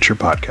you get your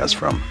podcast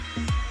from.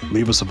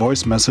 Leave us a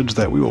voice message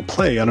that we will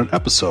play on an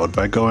episode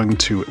by going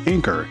to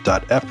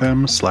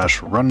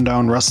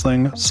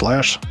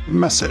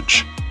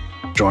anchor.fm/rundownwrestling/message.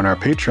 Join our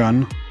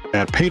Patreon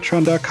at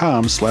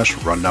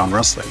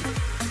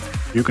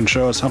patreon.com/rundownwrestling. You can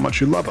show us how much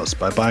you love us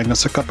by buying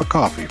us a cup of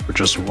coffee for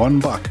just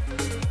 $1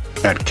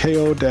 at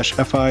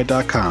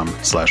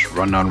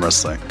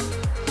ko-fi.com/rundownwrestling.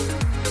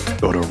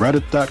 Go to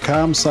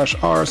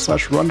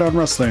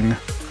reddit.com/r/rundownwrestling.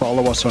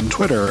 Follow us on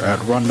Twitter at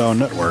Rundown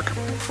Network.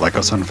 Like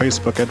us on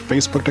Facebook at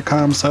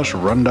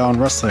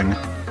facebook.com/rundownwrestling.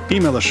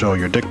 Email the show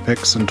your dick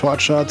pics and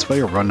twat shots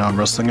via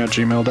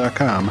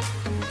rundownwrestling@gmail.com.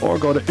 Or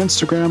go to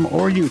Instagram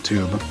or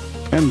YouTube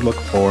and look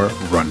for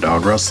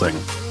Rundown Wrestling.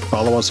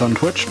 Follow us on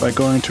Twitch by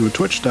going to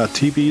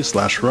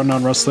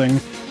twitch.tv/Rundown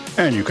Wrestling,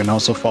 and you can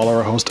also follow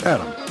our host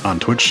Adam on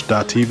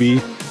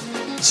twitch.tv/The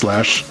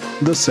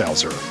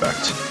Salzer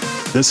Effect.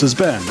 This has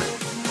been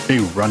a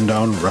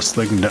Rundown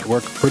Wrestling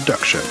Network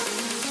production.